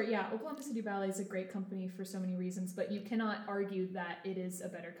anybody. Sure, yeah. Oklahoma City Ballet is a great company for so many reasons, but you cannot argue that it is a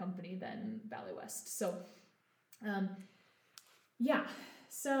better company than Ballet West. So,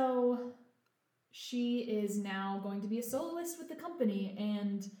 so she is now going to be a soloist with the company,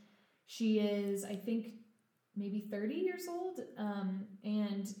 and she is, I think, maybe 30 years old,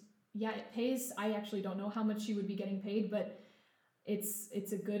 and yeah, it pays. I actually don't know how much she would be getting paid, but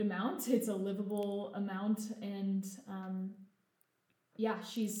it's a good amount. It's a livable amount, and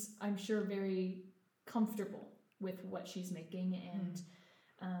she's, I'm sure, very comfortable with what she's making and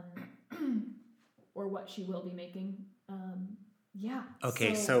or what she will be making.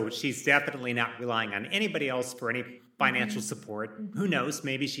 Okay, so she's definitely not relying on anybody else for any financial support. Mm-hmm. Who knows?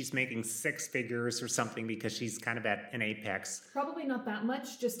 Maybe she's making 6 figures or something because she's kind of at an apex. Probably not that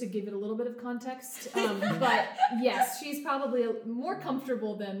much, just to give it a little bit of context. But yes, she's probably more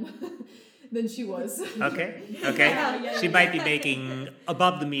comfortable than she was. Okay. She might be making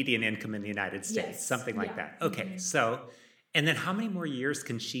above the median income in the United States, something like that. Okay, mm-hmm. So, and then how many more years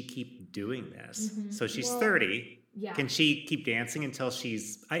can she keep doing this? Mm-hmm. So she's 30. Yeah. Can she keep dancing until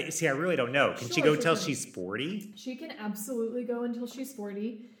she's... I really don't know. Can she go until she's 40? She can absolutely go until she's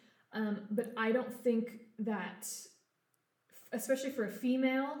 40. But I don't think that, especially for a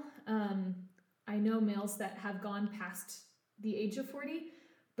female, I know males that have gone past the age of 40.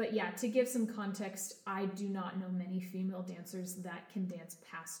 But yeah, to give some context, I do not know many female dancers that can dance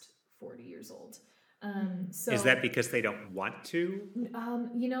past 40 years old. So is that because they don't want to?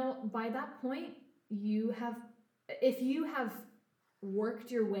 By that point, if you have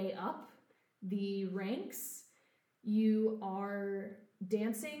worked your way up the ranks, you are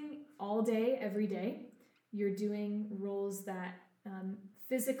dancing all day, every day. You're doing roles that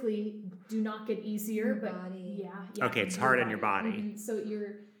physically do not get easier, body. Yeah. Okay, it's hard on your body. Mm-hmm. So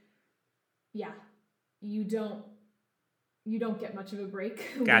you don't get much of a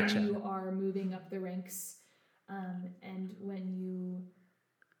break Gotcha. when you are moving up the ranks, and when you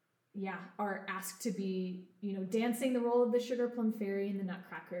are asked to be, dancing the role of the Sugar Plum Fairy and the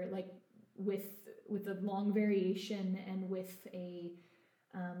Nutcracker, like with a long variation, and with a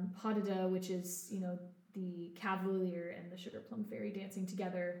pas de deux, which is, the Cavalier and the Sugar Plum Fairy dancing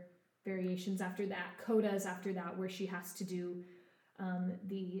together, variations after that, codas after that, where she has to do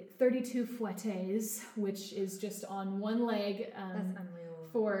the 32 fouettes, which is just on one leg. That's unreal.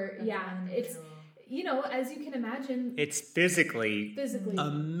 It's... as you can imagine, it's physically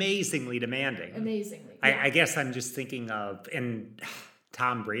amazingly demanding. Amazingly. Yeah. I guess I'm just thinking of, and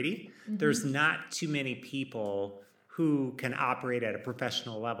Tom Brady, mm-hmm. There's not too many people who can operate at a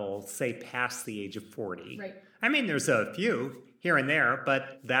professional level, say past the age of 40. Right. I mean, there's a few here and there,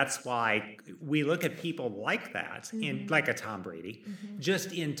 but that's why we look at people like that, mm-hmm. like a Tom Brady, mm-hmm.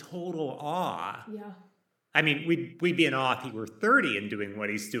 just in total awe. Yeah. I mean, we'd be in awe if he were 30 and doing what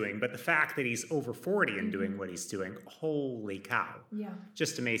he's doing, but the fact that he's over 40 and doing what he's doing, holy cow. Yeah.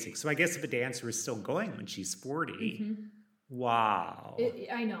 Just amazing. So I guess if a dancer is still going when she's 40, mm-hmm. Wow.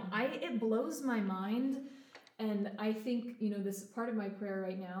 I know. It blows my mind And I think, this part of my prayer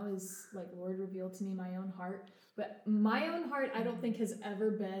right now is like, Lord, reveal to me my own heart. But my own heart, I don't think has ever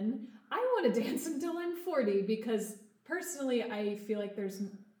been, I want to dance until I'm 40, because personally, I feel like there's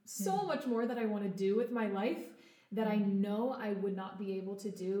so much more that I want to do with my life that I know I would not be able to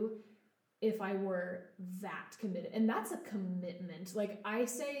do if I were that committed. And that's a commitment. Like I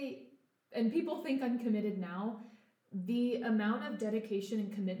say, and people think I'm committed now, the amount of dedication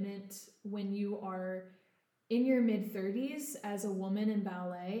and commitment when you are in your mid-30s as a woman in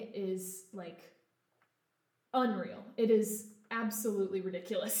ballet is like unreal. It is absolutely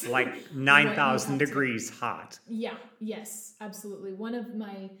ridiculous. Like 9,000 degrees hot. Yeah, yes, absolutely. One of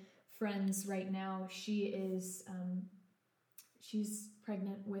my friends right now, she's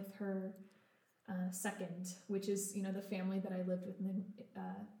pregnant with her second, which is, the family that I lived with in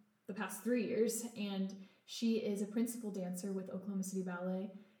the past 3 years. And she is a principal dancer with Oklahoma City Ballet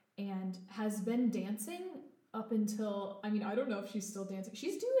and has been dancing up until, I don't know if she's still dancing.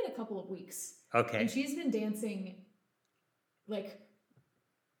 She's due in a couple of weeks. Okay. And she's been dancing like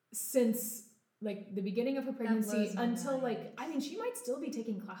since like the beginning of her pregnancy until she might still be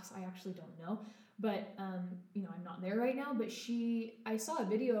taking class. I actually don't know. But, I'm not there right now, but I saw a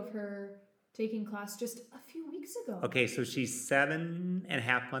video of her taking class just a few weeks ago. Okay, so she's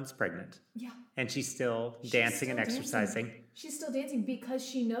 7.5 months pregnant. Yeah. And she's still dancing and exercising. She's still dancing because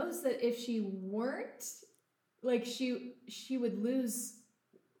she knows that if she weren't, like she would lose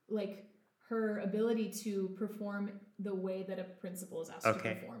like her ability to perform the way that a principal is asked to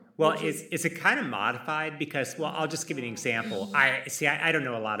perform. Well, is it kind of modified? Because, I'll just give you an example. I don't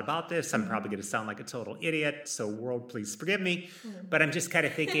know a lot about this. I'm probably going to sound like a total idiot, so world, please forgive me. But I'm just kind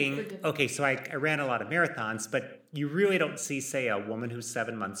of thinking, okay, so I ran a lot of marathons, but you really don't see, say, a woman who's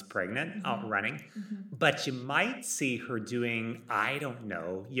 7 months pregnant out running. But you might see her doing, I don't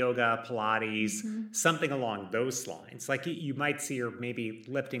know, yoga, Pilates, something along those lines. Like you might see her maybe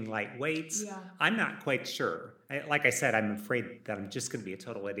lifting light weights. Yeah. I'm not quite sure. Like I said, I'm afraid that I'm just going to be a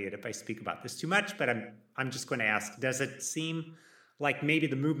total idiot if I speak about this too much, but I'm just going to ask, does it seem like maybe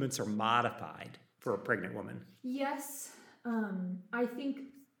the movements are modified for a pregnant woman? Yes. I think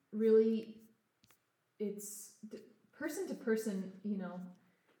really it's person to person,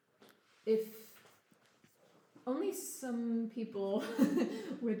 if only some people,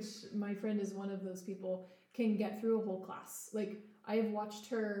 which my friend is one of those people, can get through a whole class. Like I have watched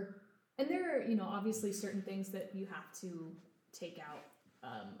her. And there are, obviously certain things that you have to take out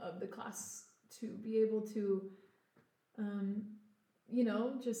of the class to be able to,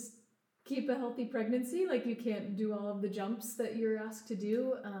 just keep a healthy pregnancy. Like you can't do all of the jumps that you're asked to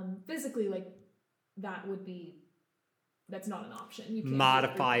do. Physically, like that's not an option. You can't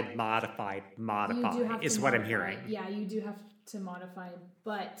modify is what I'm hearing. Yeah, you do have to modify.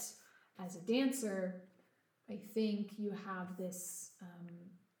 But as a dancer, I think you have this...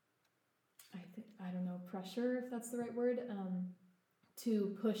 I don't know, pressure, if that's the right word,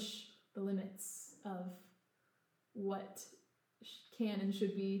 to push the limits of what can and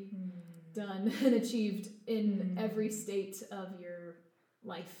should be done and achieved in every state of your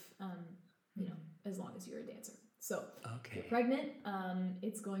life, as long as you're a dancer. So if you're pregnant,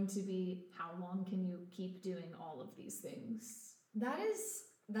 it's going to be how long can you keep doing all of these things? That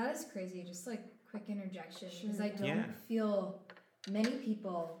is crazy. Just like quick interjection, because Sure. I don't feel many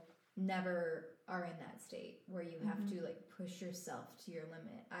people never are in that state where you have to like push yourself to your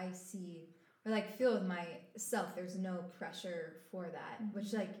limit. I see or like feel with myself there's no pressure for that,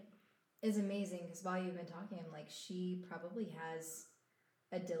 which like is amazing, because while you've been talking, I'm like, she probably has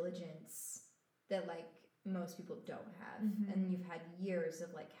a diligence that like most people don't have. And you've had years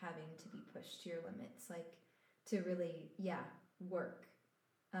of like having to be pushed to your limits, like to really work,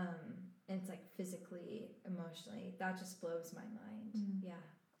 and it's like physically, emotionally, that just blows my mind.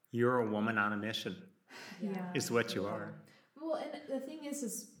 You're a woman on a mission, is what you are. Well, and the thing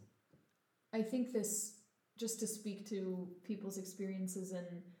is I think this, just to speak to people's experiences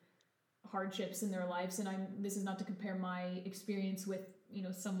and hardships in their lives, and this is not to compare my experience with,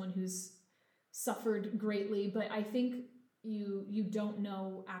 someone who's suffered greatly, but I think you don't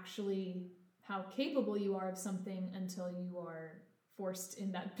know actually how capable you are of something until you are forced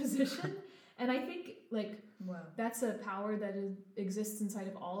in that position. And I think that's a power that exists inside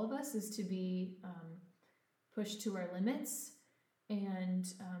of all of us, is to be pushed to our limits. And,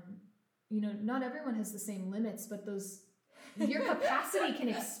 not everyone has the same limits, but your capacity can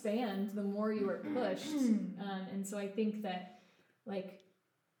expand the more you are pushed. And so I think that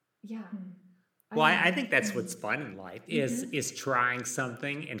Well, I think that's what's fun in life is trying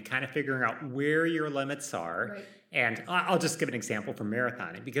something and kind of figuring out where your limits are. Right. And I'll just give an example from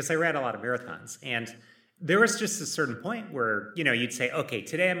marathoning, because I ran a lot of marathons, and there was just a certain point where, you'd say, okay,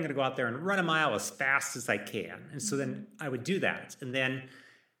 today I'm going to go out there and run a mile as fast as I can. And so then I would do that. And then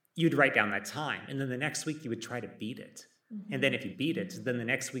you'd write down that time. And then the next week you would try to beat it. And then if you beat it, then the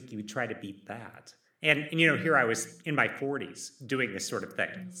next week you would try to beat that. And here I was in my 40s doing this sort of thing.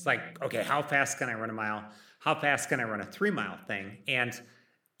 It's like, okay, how fast can I run a mile? How fast can I run a 3-mile thing? And,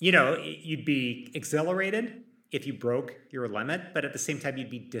 you'd be exhilarated if you broke your limit, but at the same time,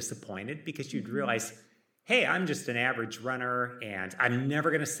 you'd be disappointed because you'd realize, hey, I'm just an average runner and I'm never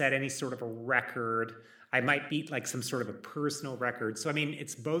going to set any sort of a record. I might beat like some sort of a personal record. So,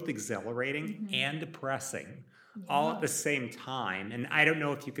 it's both exhilarating and depressing all at the same time. And I don't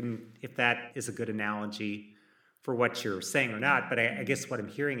know if that is a good analogy for what you're saying or not, but I guess what I'm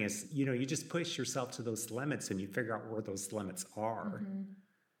hearing is, you just push yourself to those limits and you figure out where those limits are.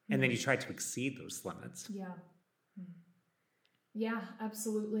 And then you try to exceed those limits. Yeah,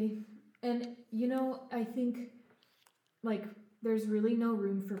 absolutely. And, I think like there's really no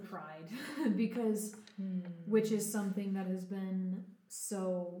room for pride because, which is something that has been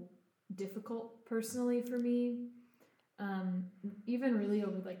so difficult personally for me. Even really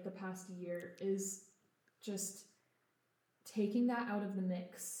over like the past year is just taking that out of the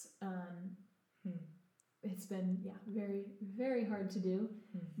mix. It's been, very, very hard to do,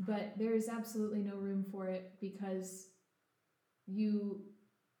 but there is absolutely no room for it because you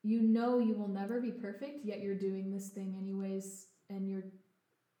will never be perfect, yet you're doing this thing anyways, and you're,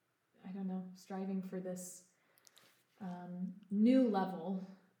 striving for this new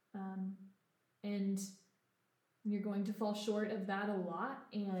level, and you're going to fall short of that a lot,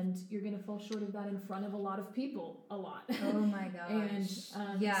 and you're going to fall short of that in front of a lot of people a lot. Oh my gosh. And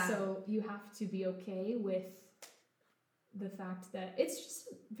so you have to be okay with the fact that it's just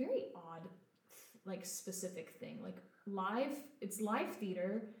a very odd, like, specific thing. Like, it's live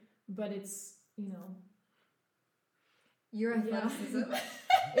theater, but it's, your athleticism.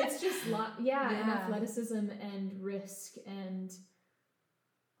 It's just, and athleticism and risk and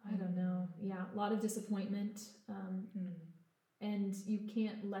I don't know. Yeah, a lot of disappointment. And you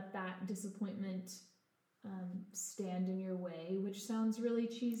can't let that disappointment stand in your way, which sounds really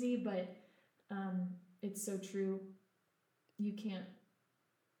cheesy, but it's so true. You can't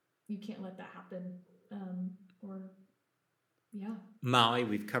let that happen. Molly,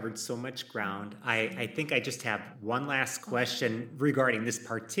 we've covered so much ground. I think I just have one last question regarding this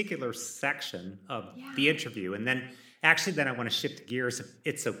particular section of the interview. And then I want to shift gears if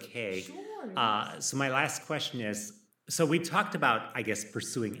it's okay. Sure. So my last question is, so we talked about, I guess,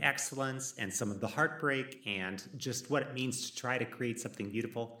 pursuing excellence and some of the heartbreak and just what it means to try to create something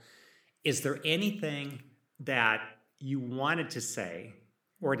beautiful. Is there anything that you wanted to say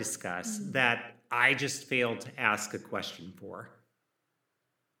or discuss that I just failed to ask a question for?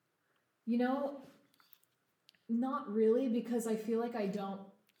 Not really, because I feel like I don't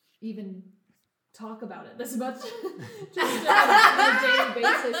even talk about it this much just on a daily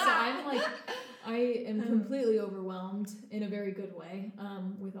basis. So I am completely overwhelmed in a very good way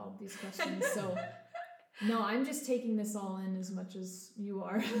with all of these questions. So no, I'm just taking this all in as much as you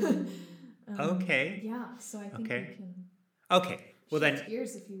are. Okay. Yeah, so I think we can. Okay. Well, then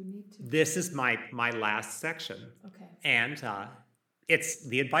gears if you need to. This is my last section. Okay. And it's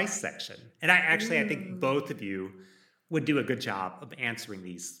the advice section. And I think both of you would do a good job of answering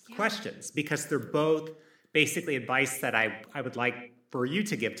these questions because they're both basically advice that I would like for you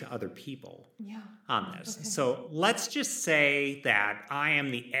to give to other people on this. Okay. So let's just say that I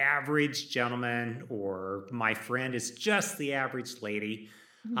am the average gentleman or my friend is just the average lady.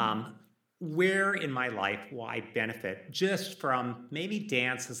 Where in my life will I benefit just from maybe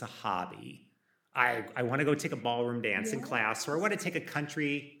dance as a hobby? I want to go take a ballroom dancing class, or I want to take a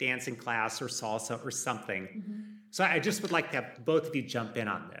country dancing class or salsa or something. So I just would like to have both of you jump in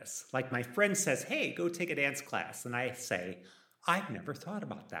on this. Like my friend says, hey, go take a dance class. And I say, I've never thought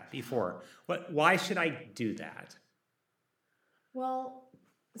about that before. Why should I do that? Well,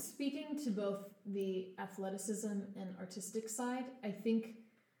 speaking to both the athleticism and artistic side, I think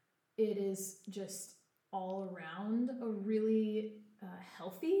it is just all around a really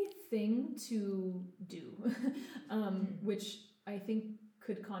healthy thing to do, which I think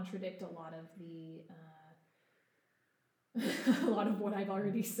could contradict a lot of what I've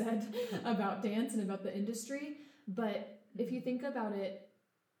already said about dance and about the industry. But if you think about it,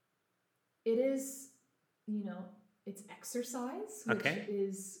 it is, it's exercise, which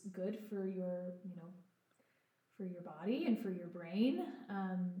is good for your, for your body and for your brain,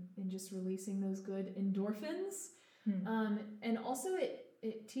 and just releasing those good endorphins. And also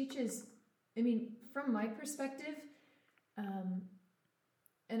it teaches, from my perspective,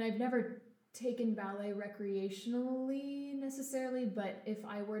 and I've never taken ballet recreationally necessarily, but if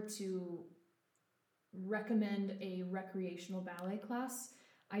I were to recommend a recreational ballet class,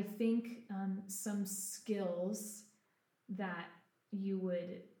 I think some skills that you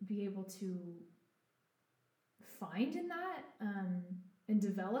would be able to find in that and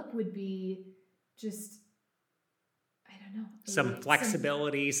develop would be just, I don't know. Some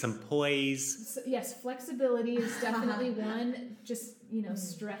flexibility, some poise. Yes, flexibility is definitely one. Just,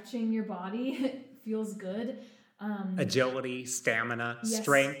 stretching your body feels good. Agility, stamina, yes.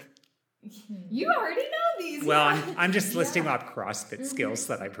 strength. You already know these. Well, yeah. I'm just listing off CrossFit skills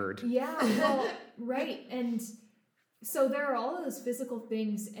that I've heard. Yeah, well, right. And so there are all of those physical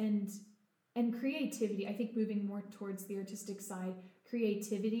things and creativity. I think moving more towards the artistic side,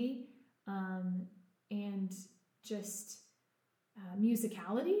 creativity, and just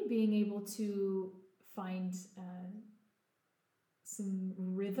musicality, being able to find some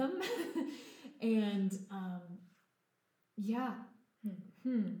rhythm and yeah.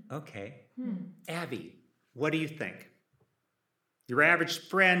 Okay. Abby, what do you think? Your average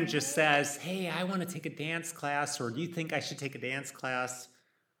friend just says, hey, I want to take a dance class, or do you think I should take a dance class?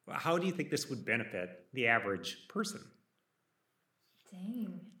 How do you think this would benefit the average person?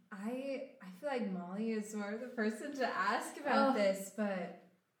 Dang. I feel like Molly is more of the person to ask about this, but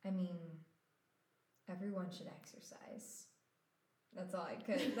I mean, everyone should exercise. That's all I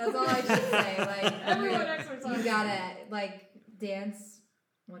should say. Like, everyone exercise. You gotta, dance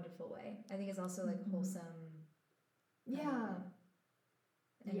wonderful way. I think it's also, wholesome. Entertainment.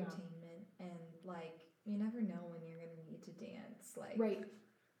 And, you never know when you're going to need to dance. Right.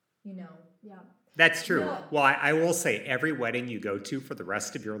 Yeah. That's true. Yeah. Well, I will say every wedding you go to for the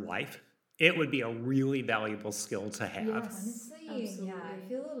rest of your life, it would be a really valuable skill to have. Yes. Honestly, Absolutely. yeah, I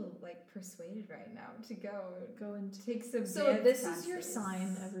feel a little persuaded right now to go and take some So dance this classes. is your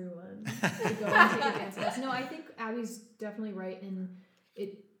sign, everyone, to go and take a dance class. No, I think Abby's definitely right in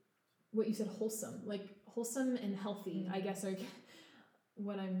it. What you said, wholesome and healthy, I guess, are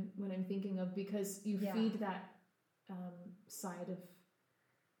what I'm thinking of, because you feed that side of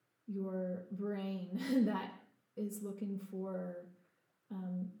your brain that is looking for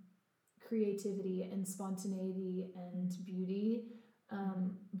creativity and spontaneity and beauty,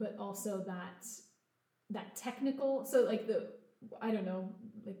 but also that technical, so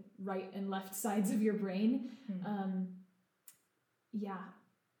right and left sides of your brain.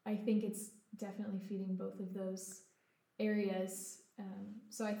 I think it's definitely feeding both of those areas.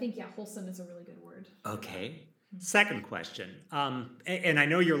 So I think, wholesome is a really good word. Okay. Second question. And I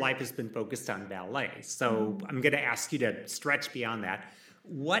know your life has been focused on ballet, so I'm going to ask you to stretch beyond that.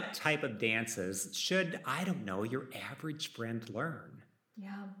 What type of dances should, your average friend learn?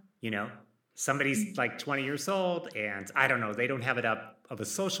 Yeah. Somebody's 20 years old and they don't have enough of a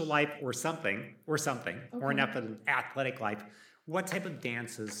social life or something, or enough of an athletic life. What type of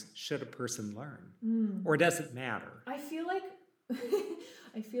dances should a person learn? Or does it matter? I feel like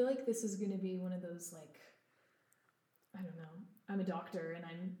this is going to be one of those, I don't know, I'm a doctor and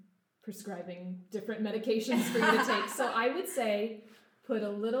I'm prescribing different medications for you to take. So I would say put a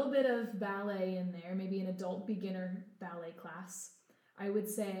little bit of ballet in there, maybe an adult beginner ballet class. I would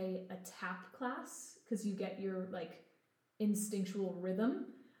say a tap class, because you get your instinctual rhythm.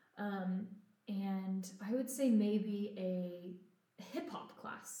 And I would say maybe a hip hop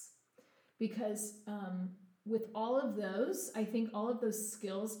class, because with all of those, I think all of those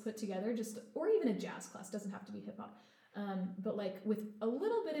skills put together, or even a jazz class, doesn't have to be hip hop, but with a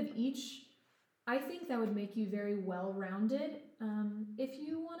little bit of each, I think that would make you very well-rounded. If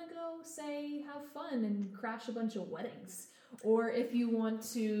you want to go, say, have fun and crash a bunch of weddings, or if you want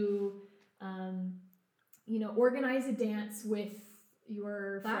to, organize a dance with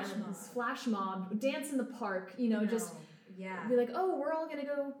your friends, flash mob, dance in the park, just be like, oh, we're all gonna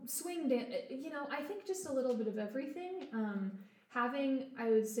go swing dance. I think just a little bit of everything. Having, I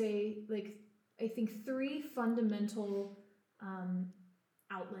would say, I think 3 fundamental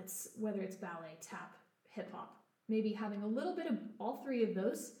outlets, whether it's ballet, tap, hip hop, maybe having a little bit of all 3 of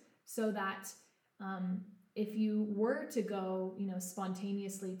those, so that if you were to go,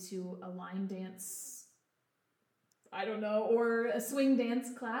 spontaneously to a line dance, or a swing dance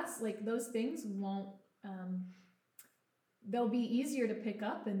class, those things won't, they'll be easier to pick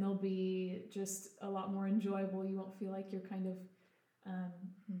up, and they'll be just a lot more enjoyable. You won't feel like you're kind of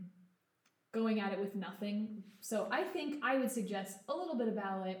going at it with nothing. So I think I would suggest a little bit of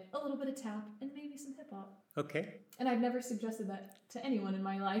ballet, a little bit of tap, and maybe some hip hop. Okay. And I've never suggested that to anyone in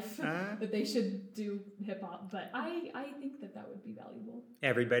my life, that they should do hip hop, but I think that would be valuable.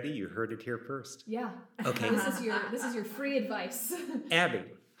 Everybody, you heard it here first. Yeah. Okay. This is your free advice. Abby,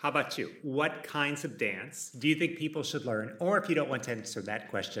 How about you? What kinds of dance do you think people should learn? Or if you don't want to answer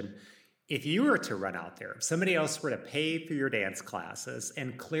that question, if you were to run out there, if somebody else were to pay for your dance classes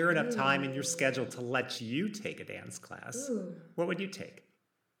and clear enough time in your schedule to let you take a dance class, what would you take?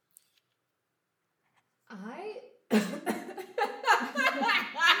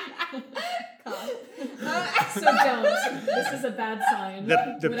 So don't. This is a bad sign.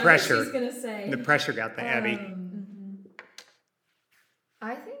 The pressure. She's gonna say. The pressure got the heavy.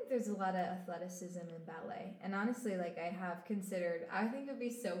 I think there's a lot of athleticism in ballet, and honestly, like I have considered. I think it'd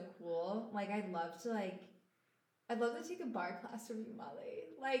be so cool. Like I'd love to take a bar class from you, Molly.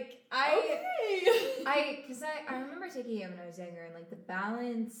 Like because I remember taking it when I was younger, and like the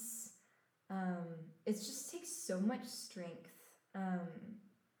balance, it just takes so much strength.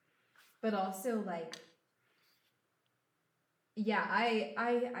 But also like, yeah,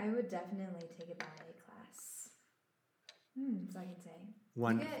 I would definitely take a ballet class. So I can say.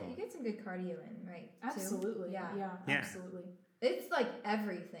 Wonderful. You get some good cardio in, right? Absolutely. Too? Yeah, absolutely. It's like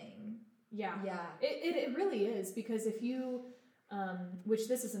everything. Yeah. Yeah. It really is, because if you, which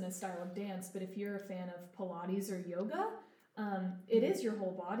this isn't a style of dance, but if you're a fan of Pilates or yoga, it is your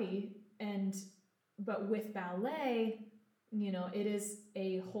whole body. But with ballet, you know, it is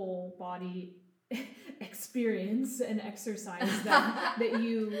a whole body experience and exercise that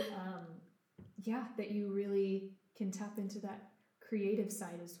you really can tap into that creative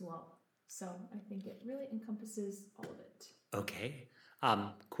side as well. So I think it really encompasses all of it. Okay.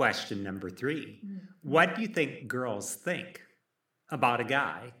 Question number 3. What do you think girls think about a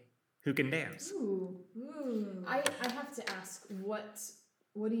guy who can dance? Ooh. I have to ask,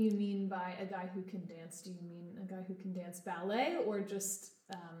 what do you mean by a guy who can dance? Do you mean a guy who can dance ballet, or just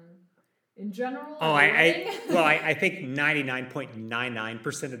in general? I think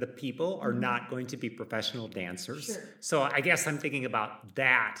 99.99% of the people are not going to be professional dancers. Sure. So I guess I'm thinking about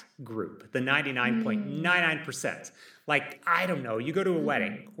that group, the 99.99%. Like, I don't know, you go to a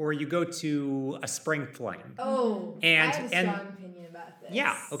wedding or you go to a spring fling. Oh, and I have a strong opinion about this.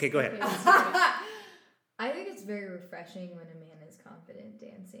 Yeah, okay, go ahead. I think it's very refreshing when a man is confident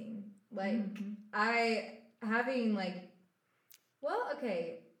dancing. Like, I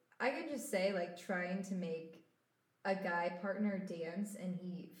could just say, like, trying to make a guy partner dance and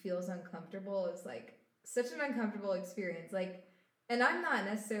he feels uncomfortable is, like, such an uncomfortable experience. Like, and I'm not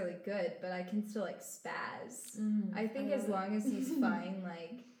necessarily good, but I can still, like, spaz. I think as long as he's fine,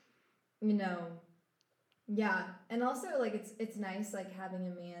 like, you know, yeah. And also, like, it's nice, like, having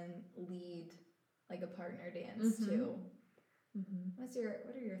a man lead, like, a partner dance, too. What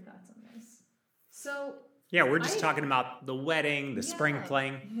are your thoughts on this? So... Yeah, we're just talking about the wedding, the spring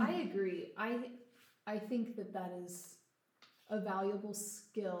fling. I agree. I think that is a valuable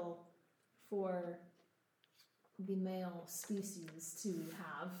skill for the male species to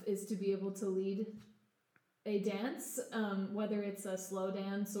have, is to be able to lead a dance, whether it's a slow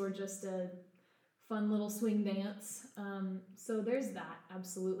dance or just a fun little swing dance. So there's that,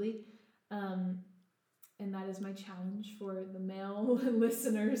 absolutely. And that is my challenge for the male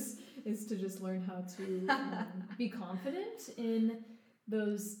listeners, is to just learn how to be confident in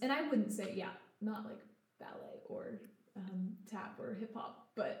those. And I wouldn't say, not like ballet or tap or hip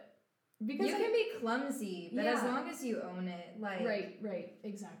hop, but because you can be clumsy, but as long as you own it, like right,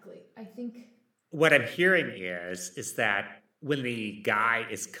 exactly. I think what I'm hearing is that when the guy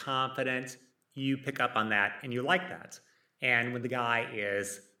is confident, you pick up on that and you like that, and when the guy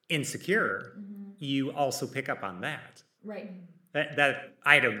is insecure, you also pick up on that. Right. That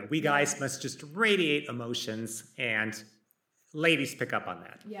I don't know. We guys must just radiate emotions, and ladies pick up on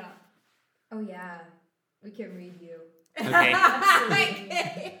that. Yeah. Oh yeah, we can read you. Okay.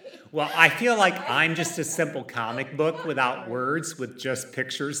 Well, I feel like I'm just a simple comic book without words, with just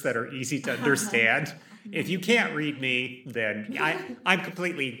pictures that are easy to understand. If you can't read me, then I'm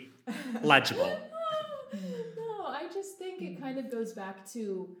completely legible. No, I just think it kind of goes back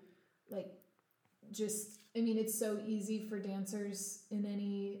to, like, it's so easy for dancers in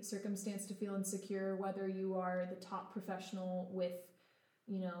any circumstance to feel insecure, whether you are the top professional with,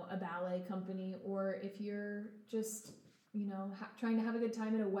 a ballet company, or if you're just, trying to have a good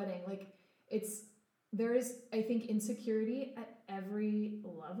time at a wedding. Like, there is, I think, insecurity at every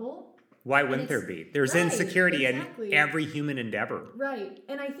level. Why wouldn't there be? There's insecurity in every human endeavor. Right.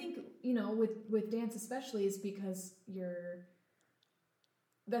 And I think, with dance especially, is because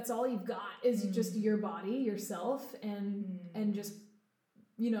that's all you've got is just your body, yourself, and just,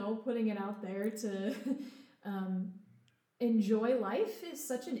 putting it out there to enjoy life is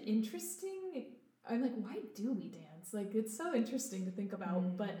such an interesting, I'm like, why do we dance? Like, it's so interesting to think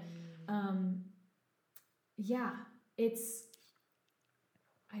about, but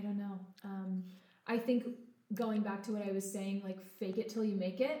I don't know. I think going back to what I was saying, like fake it till you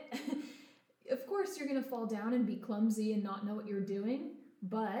make it. Of course, you're going to fall down and be clumsy and not know what you're doing.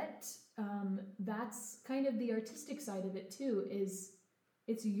 But that's kind of the artistic side of it too, is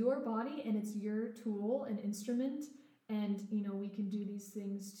it's your body and it's your tool and instrument. And, we can do these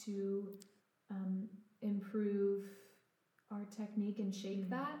things to improve our technique and shape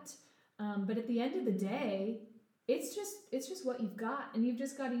that. But at the end of the day, it's just what you've got, and you've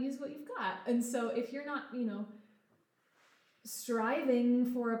just got to use what you've got. And so if you're not,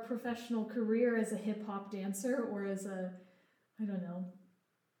 striving for a professional career as a hip hop dancer or as a, I don't know,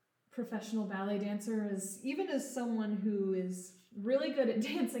 professional ballet dancer, as someone who is really good at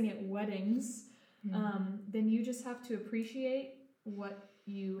dancing at weddings, then you just have to appreciate what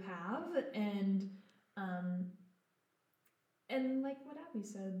you have and like what Abby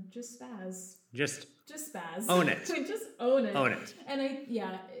said, just spaz. Just spaz. Own it. Just own it. Own it. And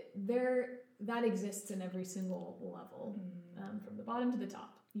that exists in every single level, from the bottom to the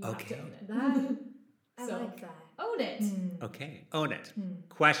top. You have to own it. I like that. Own it. Okay, own it.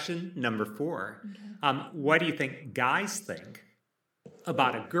 Question number 4. Okay. What do you think guys think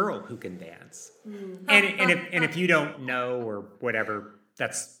about a girl who can dance? And if you don't know or whatever,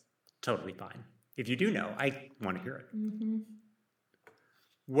 that's totally fine. If you do know, I want to hear it. Mm-hmm.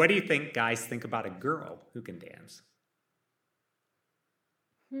 What do you think guys think about a girl who can dance?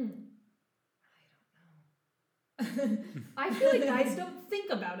 I feel like guys don't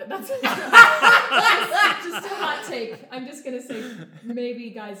think about it. That's just a hot take. I'm just going to say maybe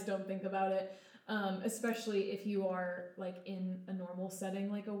guys don't think about it, especially if you are like in a normal setting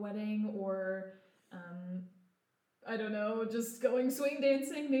like a wedding or I don't know, just going swing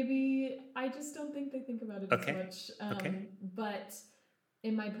dancing. Maybe I just don't think they think about it as much. But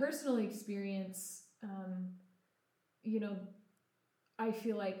in my personal experience, I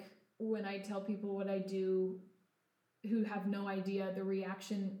feel like when I tell people what I do who have no idea, the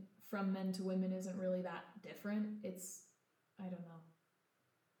reaction from men to women isn't really that different. It's, I don't know,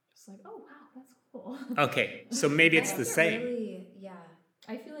 just like, oh, wow, that's cool. Okay, so maybe it's the same. Really, yeah.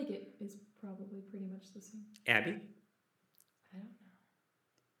 I feel like it is probably pretty much the same. Abby? I don't know.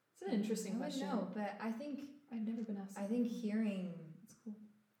 It's an interesting question. No, but I think I've never been asked. I think hearing, it's cool.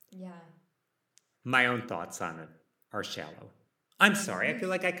 Yeah. My own thoughts on it are shallow. I'm sorry, I feel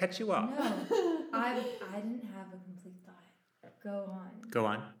like I cut you off. No, I didn't have a complete thought. Go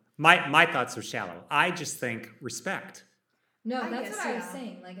on. My thoughts are shallow. I just think respect. No, that's what I was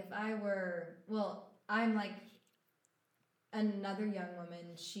saying. Like if I were, I'm like another young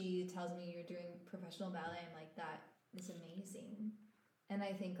woman. She tells me you're doing professional ballet. I'm like, that is amazing. And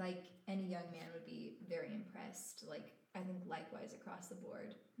I think like any young man would be very impressed. Like I think likewise across the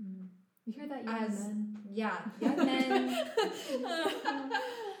board. Mm. You hear that, young men? Yeah, young men.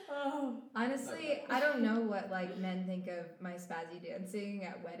 Honestly, I don't know what like men think of my spazzy dancing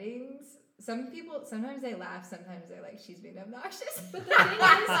at weddings. Sometimes they laugh, sometimes they're like, she's being obnoxious. But the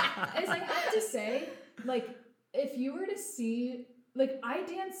thing is I have to say, like, if you were to see, like, I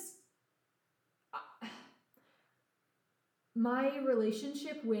dance, my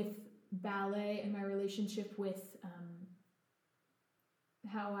relationship with ballet and my relationship with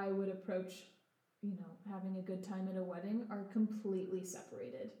how I would approach, having a good time at a wedding are completely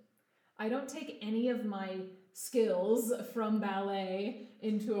separated. I don't take any of my skills from ballet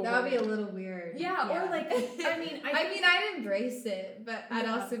into a That would be a wedding. little weird. Yeah, or like, I'd embrace it, but I'd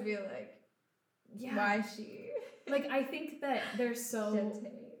also be like, why is she? Like, I think that they're so...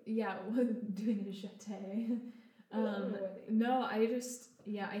 Jeté. Yeah, doing a jeté. No, I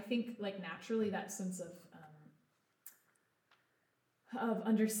think, like, naturally that sense of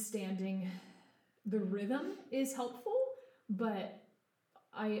understanding the rhythm is helpful, but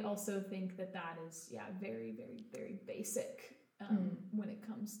I also think that is, very, very, very basic when it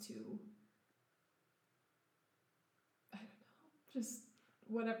comes to, I don't know, just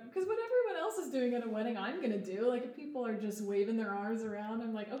whatever, because what everyone else is doing at a wedding, I'm going to do. Like, if people are just waving their arms around,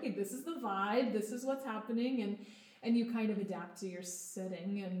 I'm like, okay, this is the vibe, this is what's happening, and you kind of adapt to your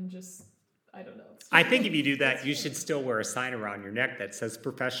setting and just, I don't know. I think if you do that, you should still wear a sign around your neck that says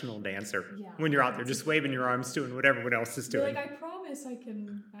professional dancer when you're out there just waving your arms, doing what everyone else is doing. Like, I promise I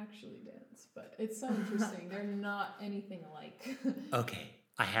can actually dance, but it's so interesting. They're not anything alike. Okay,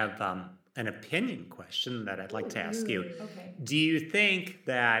 I have an opinion question that I'd like to ask you. Okay. Do you think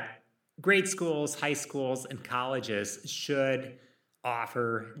that grade schools, high schools, and colleges should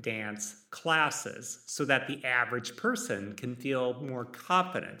offer dance classes so that the average person can feel more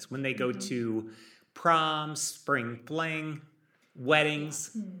confident when they go to proms, spring fling,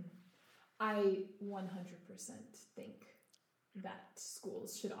 weddings? I 100% think that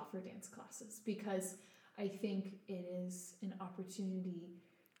schools should offer dance classes, because I think it is an opportunity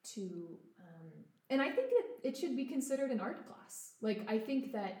to, and I think it should be considered an art class. Like, I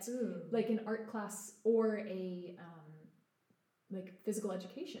think that like an art class or a like physical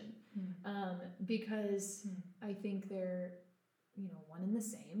education, because I think they're, one and the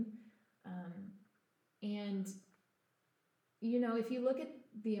same. And, if you look at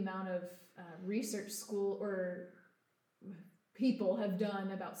the amount of research school or people have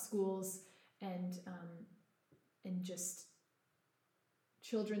done about schools and just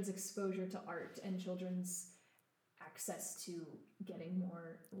children's exposure to art and children's access to getting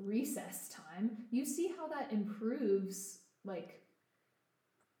more recess time, you see how that improves, like,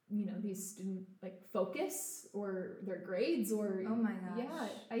 these student, like, focus or their grades, or oh my gosh, yeah,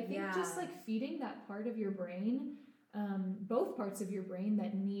 I think just like feeding that part of your brain, both parts of your brain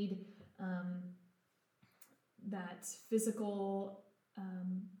that need that physical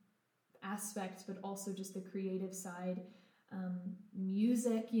aspect, but also just the creative side.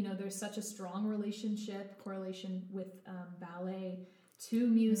 Music, there's such a strong correlation with ballet to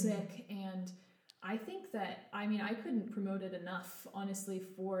music, and I think that, I couldn't promote it enough, honestly,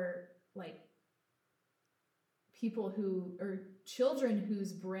 for like people or children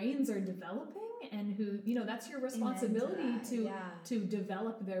whose brains are developing, and who, that's your responsibility to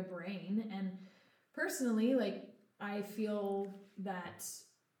develop their brain. And personally, like, I feel that,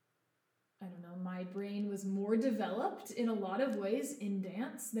 I don't know, my brain was more developed in a lot of ways in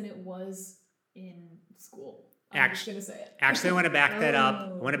dance than it was in school. I'm just going to say it. Actually, I want to back that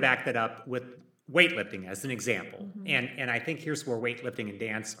up. I want to back that up with weightlifting as an example. And I think here's where weightlifting and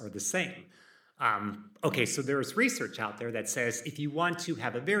dance are the same. Okay, so there's research out there that says if you want to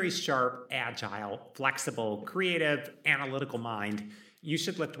have a very sharp, agile, flexible, creative, analytical mind, you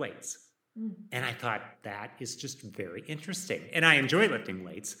should lift weights. And I thought that is just very interesting. And I enjoy lifting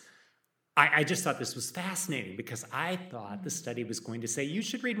weights. I just thought this was fascinating, because I thought the study was going to say you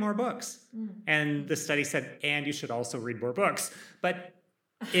should read more books. And the study said, and you should also read more books. But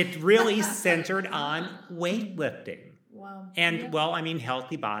it really centered on weightlifting. Wow. And,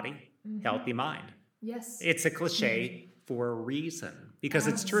 healthy body, healthy mind. Yes. It's a cliche for a reason, because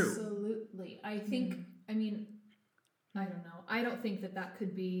it's true. Absolutely. I think, I don't know. I don't think that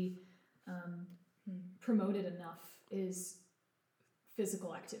could be promoted enough, is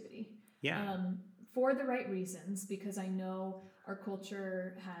physical activity. Yeah. For the right reasons, because I know our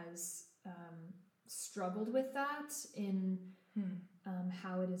culture has struggled with that in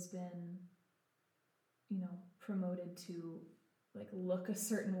how it has been, promoted to like look a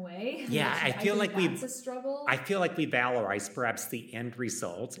certain way. Yeah, I feel like that's a struggle. I feel like we valorize perhaps the end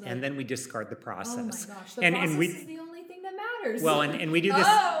result, and then we discard the process. Oh my gosh, the process is the only thing that matters. Well, and we do this.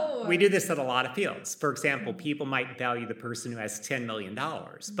 We do this at a lot of fields. For example, people might value the person who has $10 million,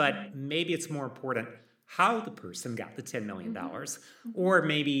 but maybe it's more important how the person got the $10 million, or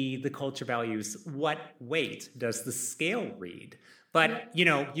maybe the culture values what weight does the scale read. But, you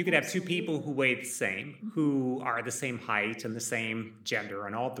could have two people who weigh the same, who are the same height and the same gender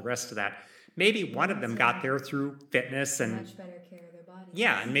and all the rest of that. Maybe one of them got there through fitness and much better care of their bodies.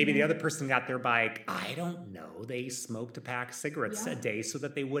 Yeah, and maybe the other person got there by, I don't know, they smoked a pack of cigarettes a day so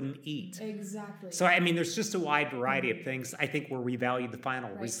that they wouldn't eat. Exactly. So, there's just a wide variety of things, I think, where we value the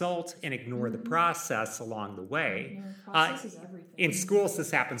final result and ignore the process along the way. Process is everything. In schools,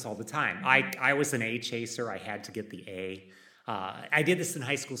 this happens all the time. I was an A chaser. I had to get the A. I did this in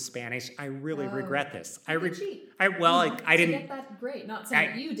high school Spanish. I really regret this. I didn't get that great. Not saying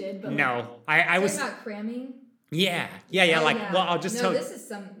that you did, but no. I was not cramming. Yeah. I'll just tell you. This is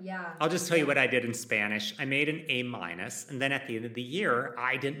some. Yeah. I'll just tell you what I did in Spanish. I made an A-, and then at the end of the year,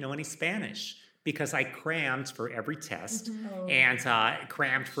 I didn't know any Spanish because I crammed for every test and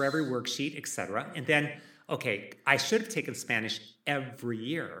crammed for every worksheet, etc. And then, I should have taken Spanish every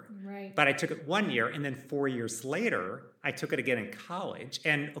year. Right. But I took it 1 year, and then 4 years later, I took it again in college.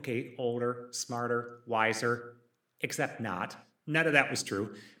 And older, smarter, wiser, except not. None of that was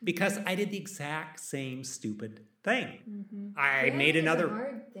true because I did the exact same stupid thing. I made another. It's a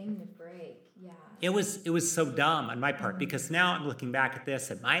hard thing to break. Yeah. It was so dumb on my part because now I'm looking back at this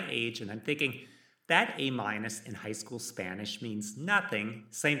at my age and I'm thinking that A- in high school Spanish means nothing.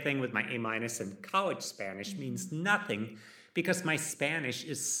 Same thing with my A- in college Spanish means nothing because my Spanish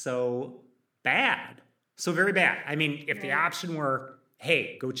is so bad, so very bad. If the option were,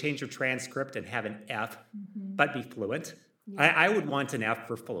 hey, go change your transcript and have an F, but be fluent. I would want an F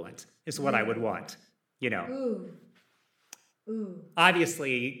for fluent, is what I would want, Ooh.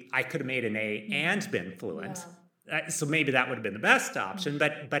 Obviously, I could have made an A and been fluent. Yeah. So maybe that would have been the best option,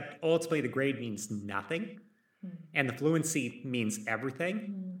 but ultimately the grade means nothing. And the fluency means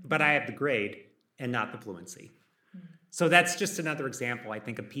everything, but I have the grade and not the fluency. So that's just another example, I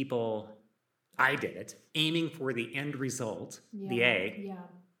think, of people, I did it, aiming for the end result, the A, Yeah.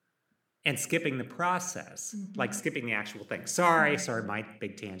 and skipping the process, like skipping the actual thing. Sorry, my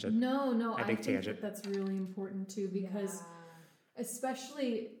big tangent. No, My I big think tangent. that's really important too, because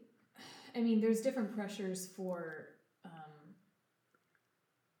especially, I mean, there's different pressures for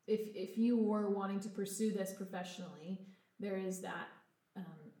if you were wanting to pursue this professionally, there is that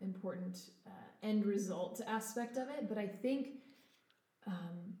important end result aspect of it. But I think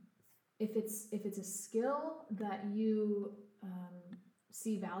if it's a skill that you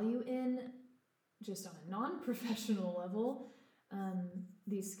see value in, just on a non-professional level,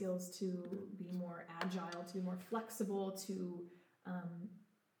 these skills to be more agile, to be more flexible, to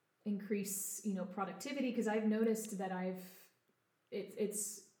increase productivity, because I've noticed that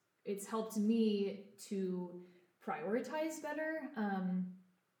it's helped me to prioritize better.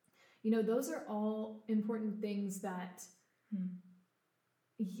 Those are all important things that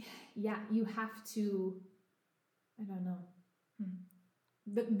you have to, I don't know.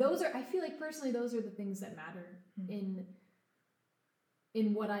 Those are, I feel like personally, those are the things that matter in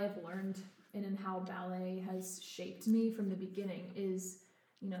what I have learned and in how ballet has shaped me from the beginning. Is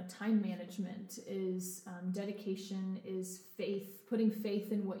time management, is dedication, is faith, putting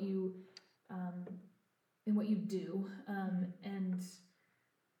faith in what you do, and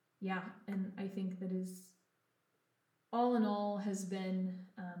I think that is all in all has been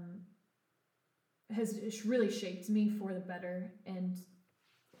has really shaped me for the better and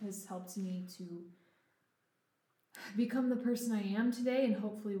has helped me to become the person I am today, and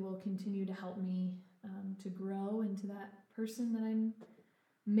hopefully will continue to help me to grow into that person that I'm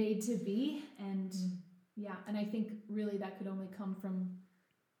made to be. And and I think really that could only come from,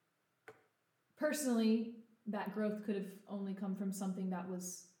 personally, that growth could have only come from something that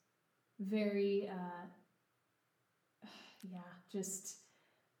was very just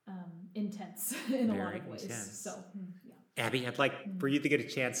intense in a lot of ways. Intense. So Abby, I'd like for you to get a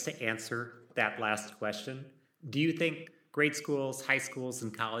chance to answer that last question. Do you think grade schools, high schools,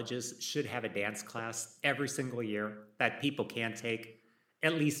 and colleges should have a dance class every single year that people can take,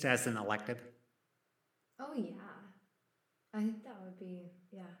 at least as an elective? Oh yeah, I think that would be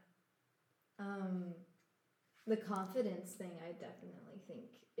the confidence thing. I definitely think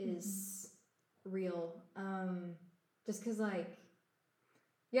is real. Just because I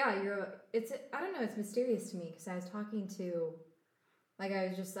don't know, it's mysterious to me, because I was talking to, I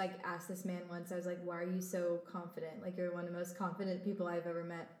was just asked this man once, I was like, why are you so confident? You're one of the most confident people I've ever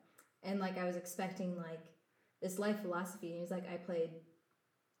met. And I was expecting this life philosophy, and he's like, I played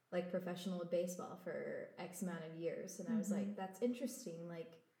professional baseball for X amount of years. And I was like, that's interesting.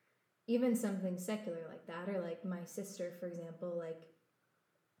 Even something secular like that, or my sister, for example,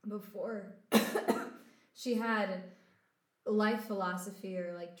 before she had life philosophy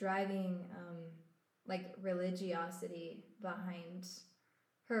or driving religiosity behind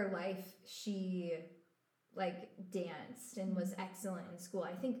her life, she danced and was excellent in school.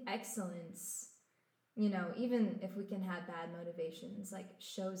 I think excellence, even if we can have bad motivations,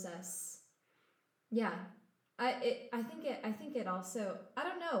 shows us, I think it also, I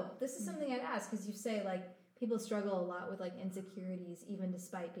don't know, this is something I'd ask, because you say people struggle a lot with insecurities even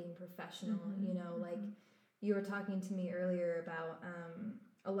despite being professional. You were talking to me earlier about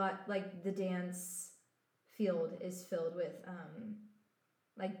a lot, the dance field is filled with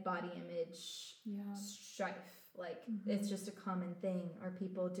body image strife. It's just a common thing, or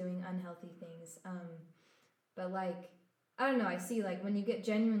people doing unhealthy things. But I don't know, I see when you get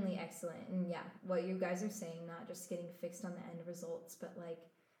genuinely excellent, and what you guys are saying, not just getting fixed on the end results, but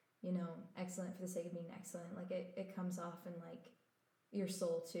excellent for the sake of being excellent. It comes off in your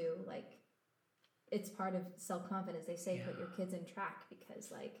soul too. It's part of self-confidence. They say put your kids in track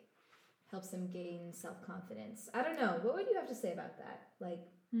because helps them gain self-confidence. I don't know. What would you have to say about that?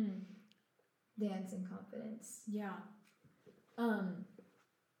 Dance and confidence. Yeah.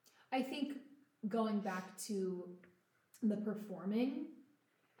 I think going back to the performing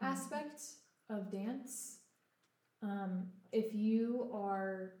aspect of dance, if you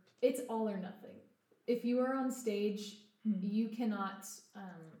are, it's all or nothing. If you are on stage, you cannot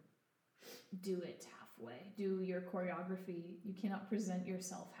do it halfway. Do your choreography, you cannot present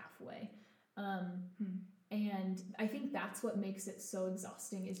yourself halfway. And I think that's what makes it so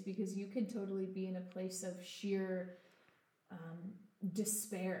exhausting, is because you could totally be in a place of sheer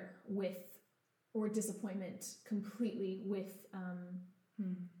despair or disappointment completely with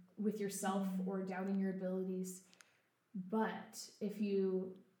yourself, or doubting your abilities. But if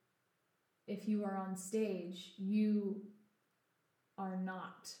you if you are on stage, you are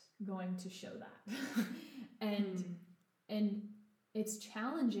not going to show that. and it's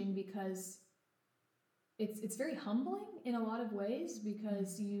challenging because it's very humbling in a lot of ways,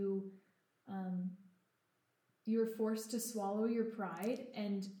 because you're forced to swallow your pride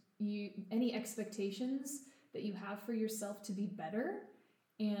and any expectations that you have for yourself to be better,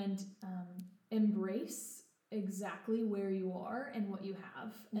 and embrace exactly where you are and what you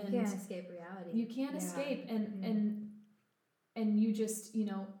have. And you can't escape reality. You can't escape. And you just,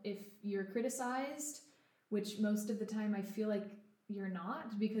 if you're criticized, which most of the time I feel like you're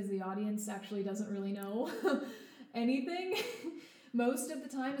not, because the audience actually doesn't really know anything most of the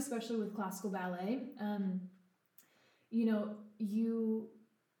time, especially with classical ballet.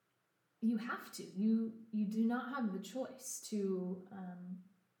 You have to. You do not have the choice to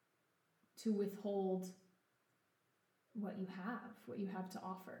withhold what you have to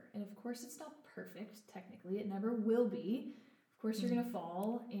offer. And of course, it's not perfect. Technically, it never will be. Of course, you're gonna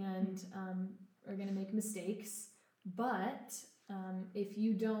fall and are gonna make mistakes. But if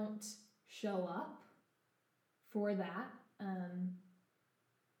you don't show up for that,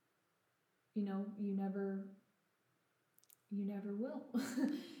 you never will.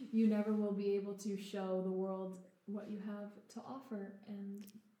 You never will be able to show the world what you have to offer. And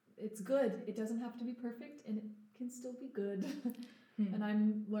it's good. It doesn't have to be perfect, and it can still be good. And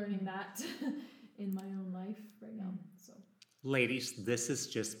I'm learning that in my own life right now. So, ladies, this has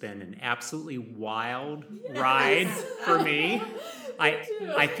just been an absolutely wild ride for me.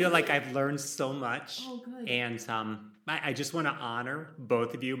 I feel like I've learned so much. Oh, good. And I just want to honor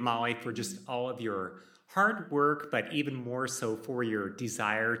both of you, Molly, for just all of your hard work, but even more so for your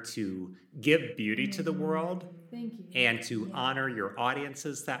desire to give beauty to the world. Thank you. And to honor your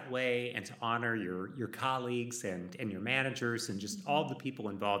audiences that way, and to honor your colleagues and your managers and just all the people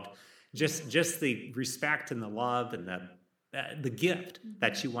involved. Just the respect and the love and the gift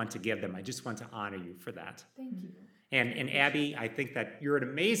that you want to give them. I just want to honor you for that. Thank you. And Abby, I think that you're an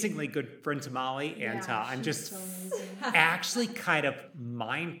amazingly good friend to Molly, and I'm just so amazing. actually kind of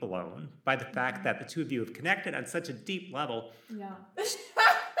mind blown by the fact that the two of you have connected on such a deep level. Yeah.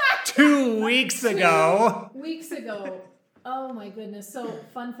 2 weeks ago. 2 weeks ago. Oh my goodness. So,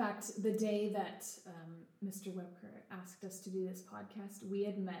 fun fact, the day that Mr. Webker asked us to do this podcast, we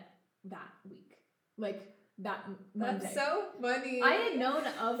had met that week. Like, that Monday. That's so funny. I had known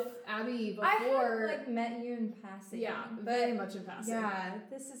of Abby before. I had met you in passing. Yeah, but very much in passing. Yeah,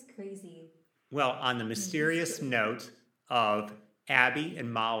 this is crazy. Well, on the mysterious note of Abby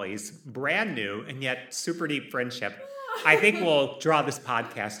and Molly's brand new and yet super deep friendship, I think we'll draw this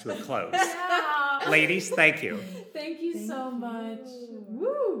podcast to a close. Yeah. Ladies, thank you. Thank you so much.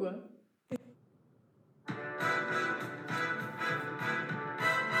 Woo!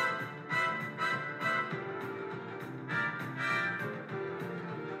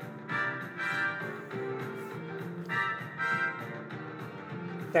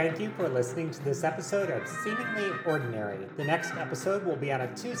 Thank you for listening to this episode of Seemingly Ordinary. The next episode will be on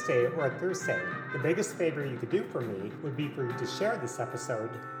a Tuesday or a Thursday. The biggest favor you could do for me would be for you to share this episode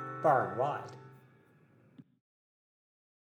far and wide.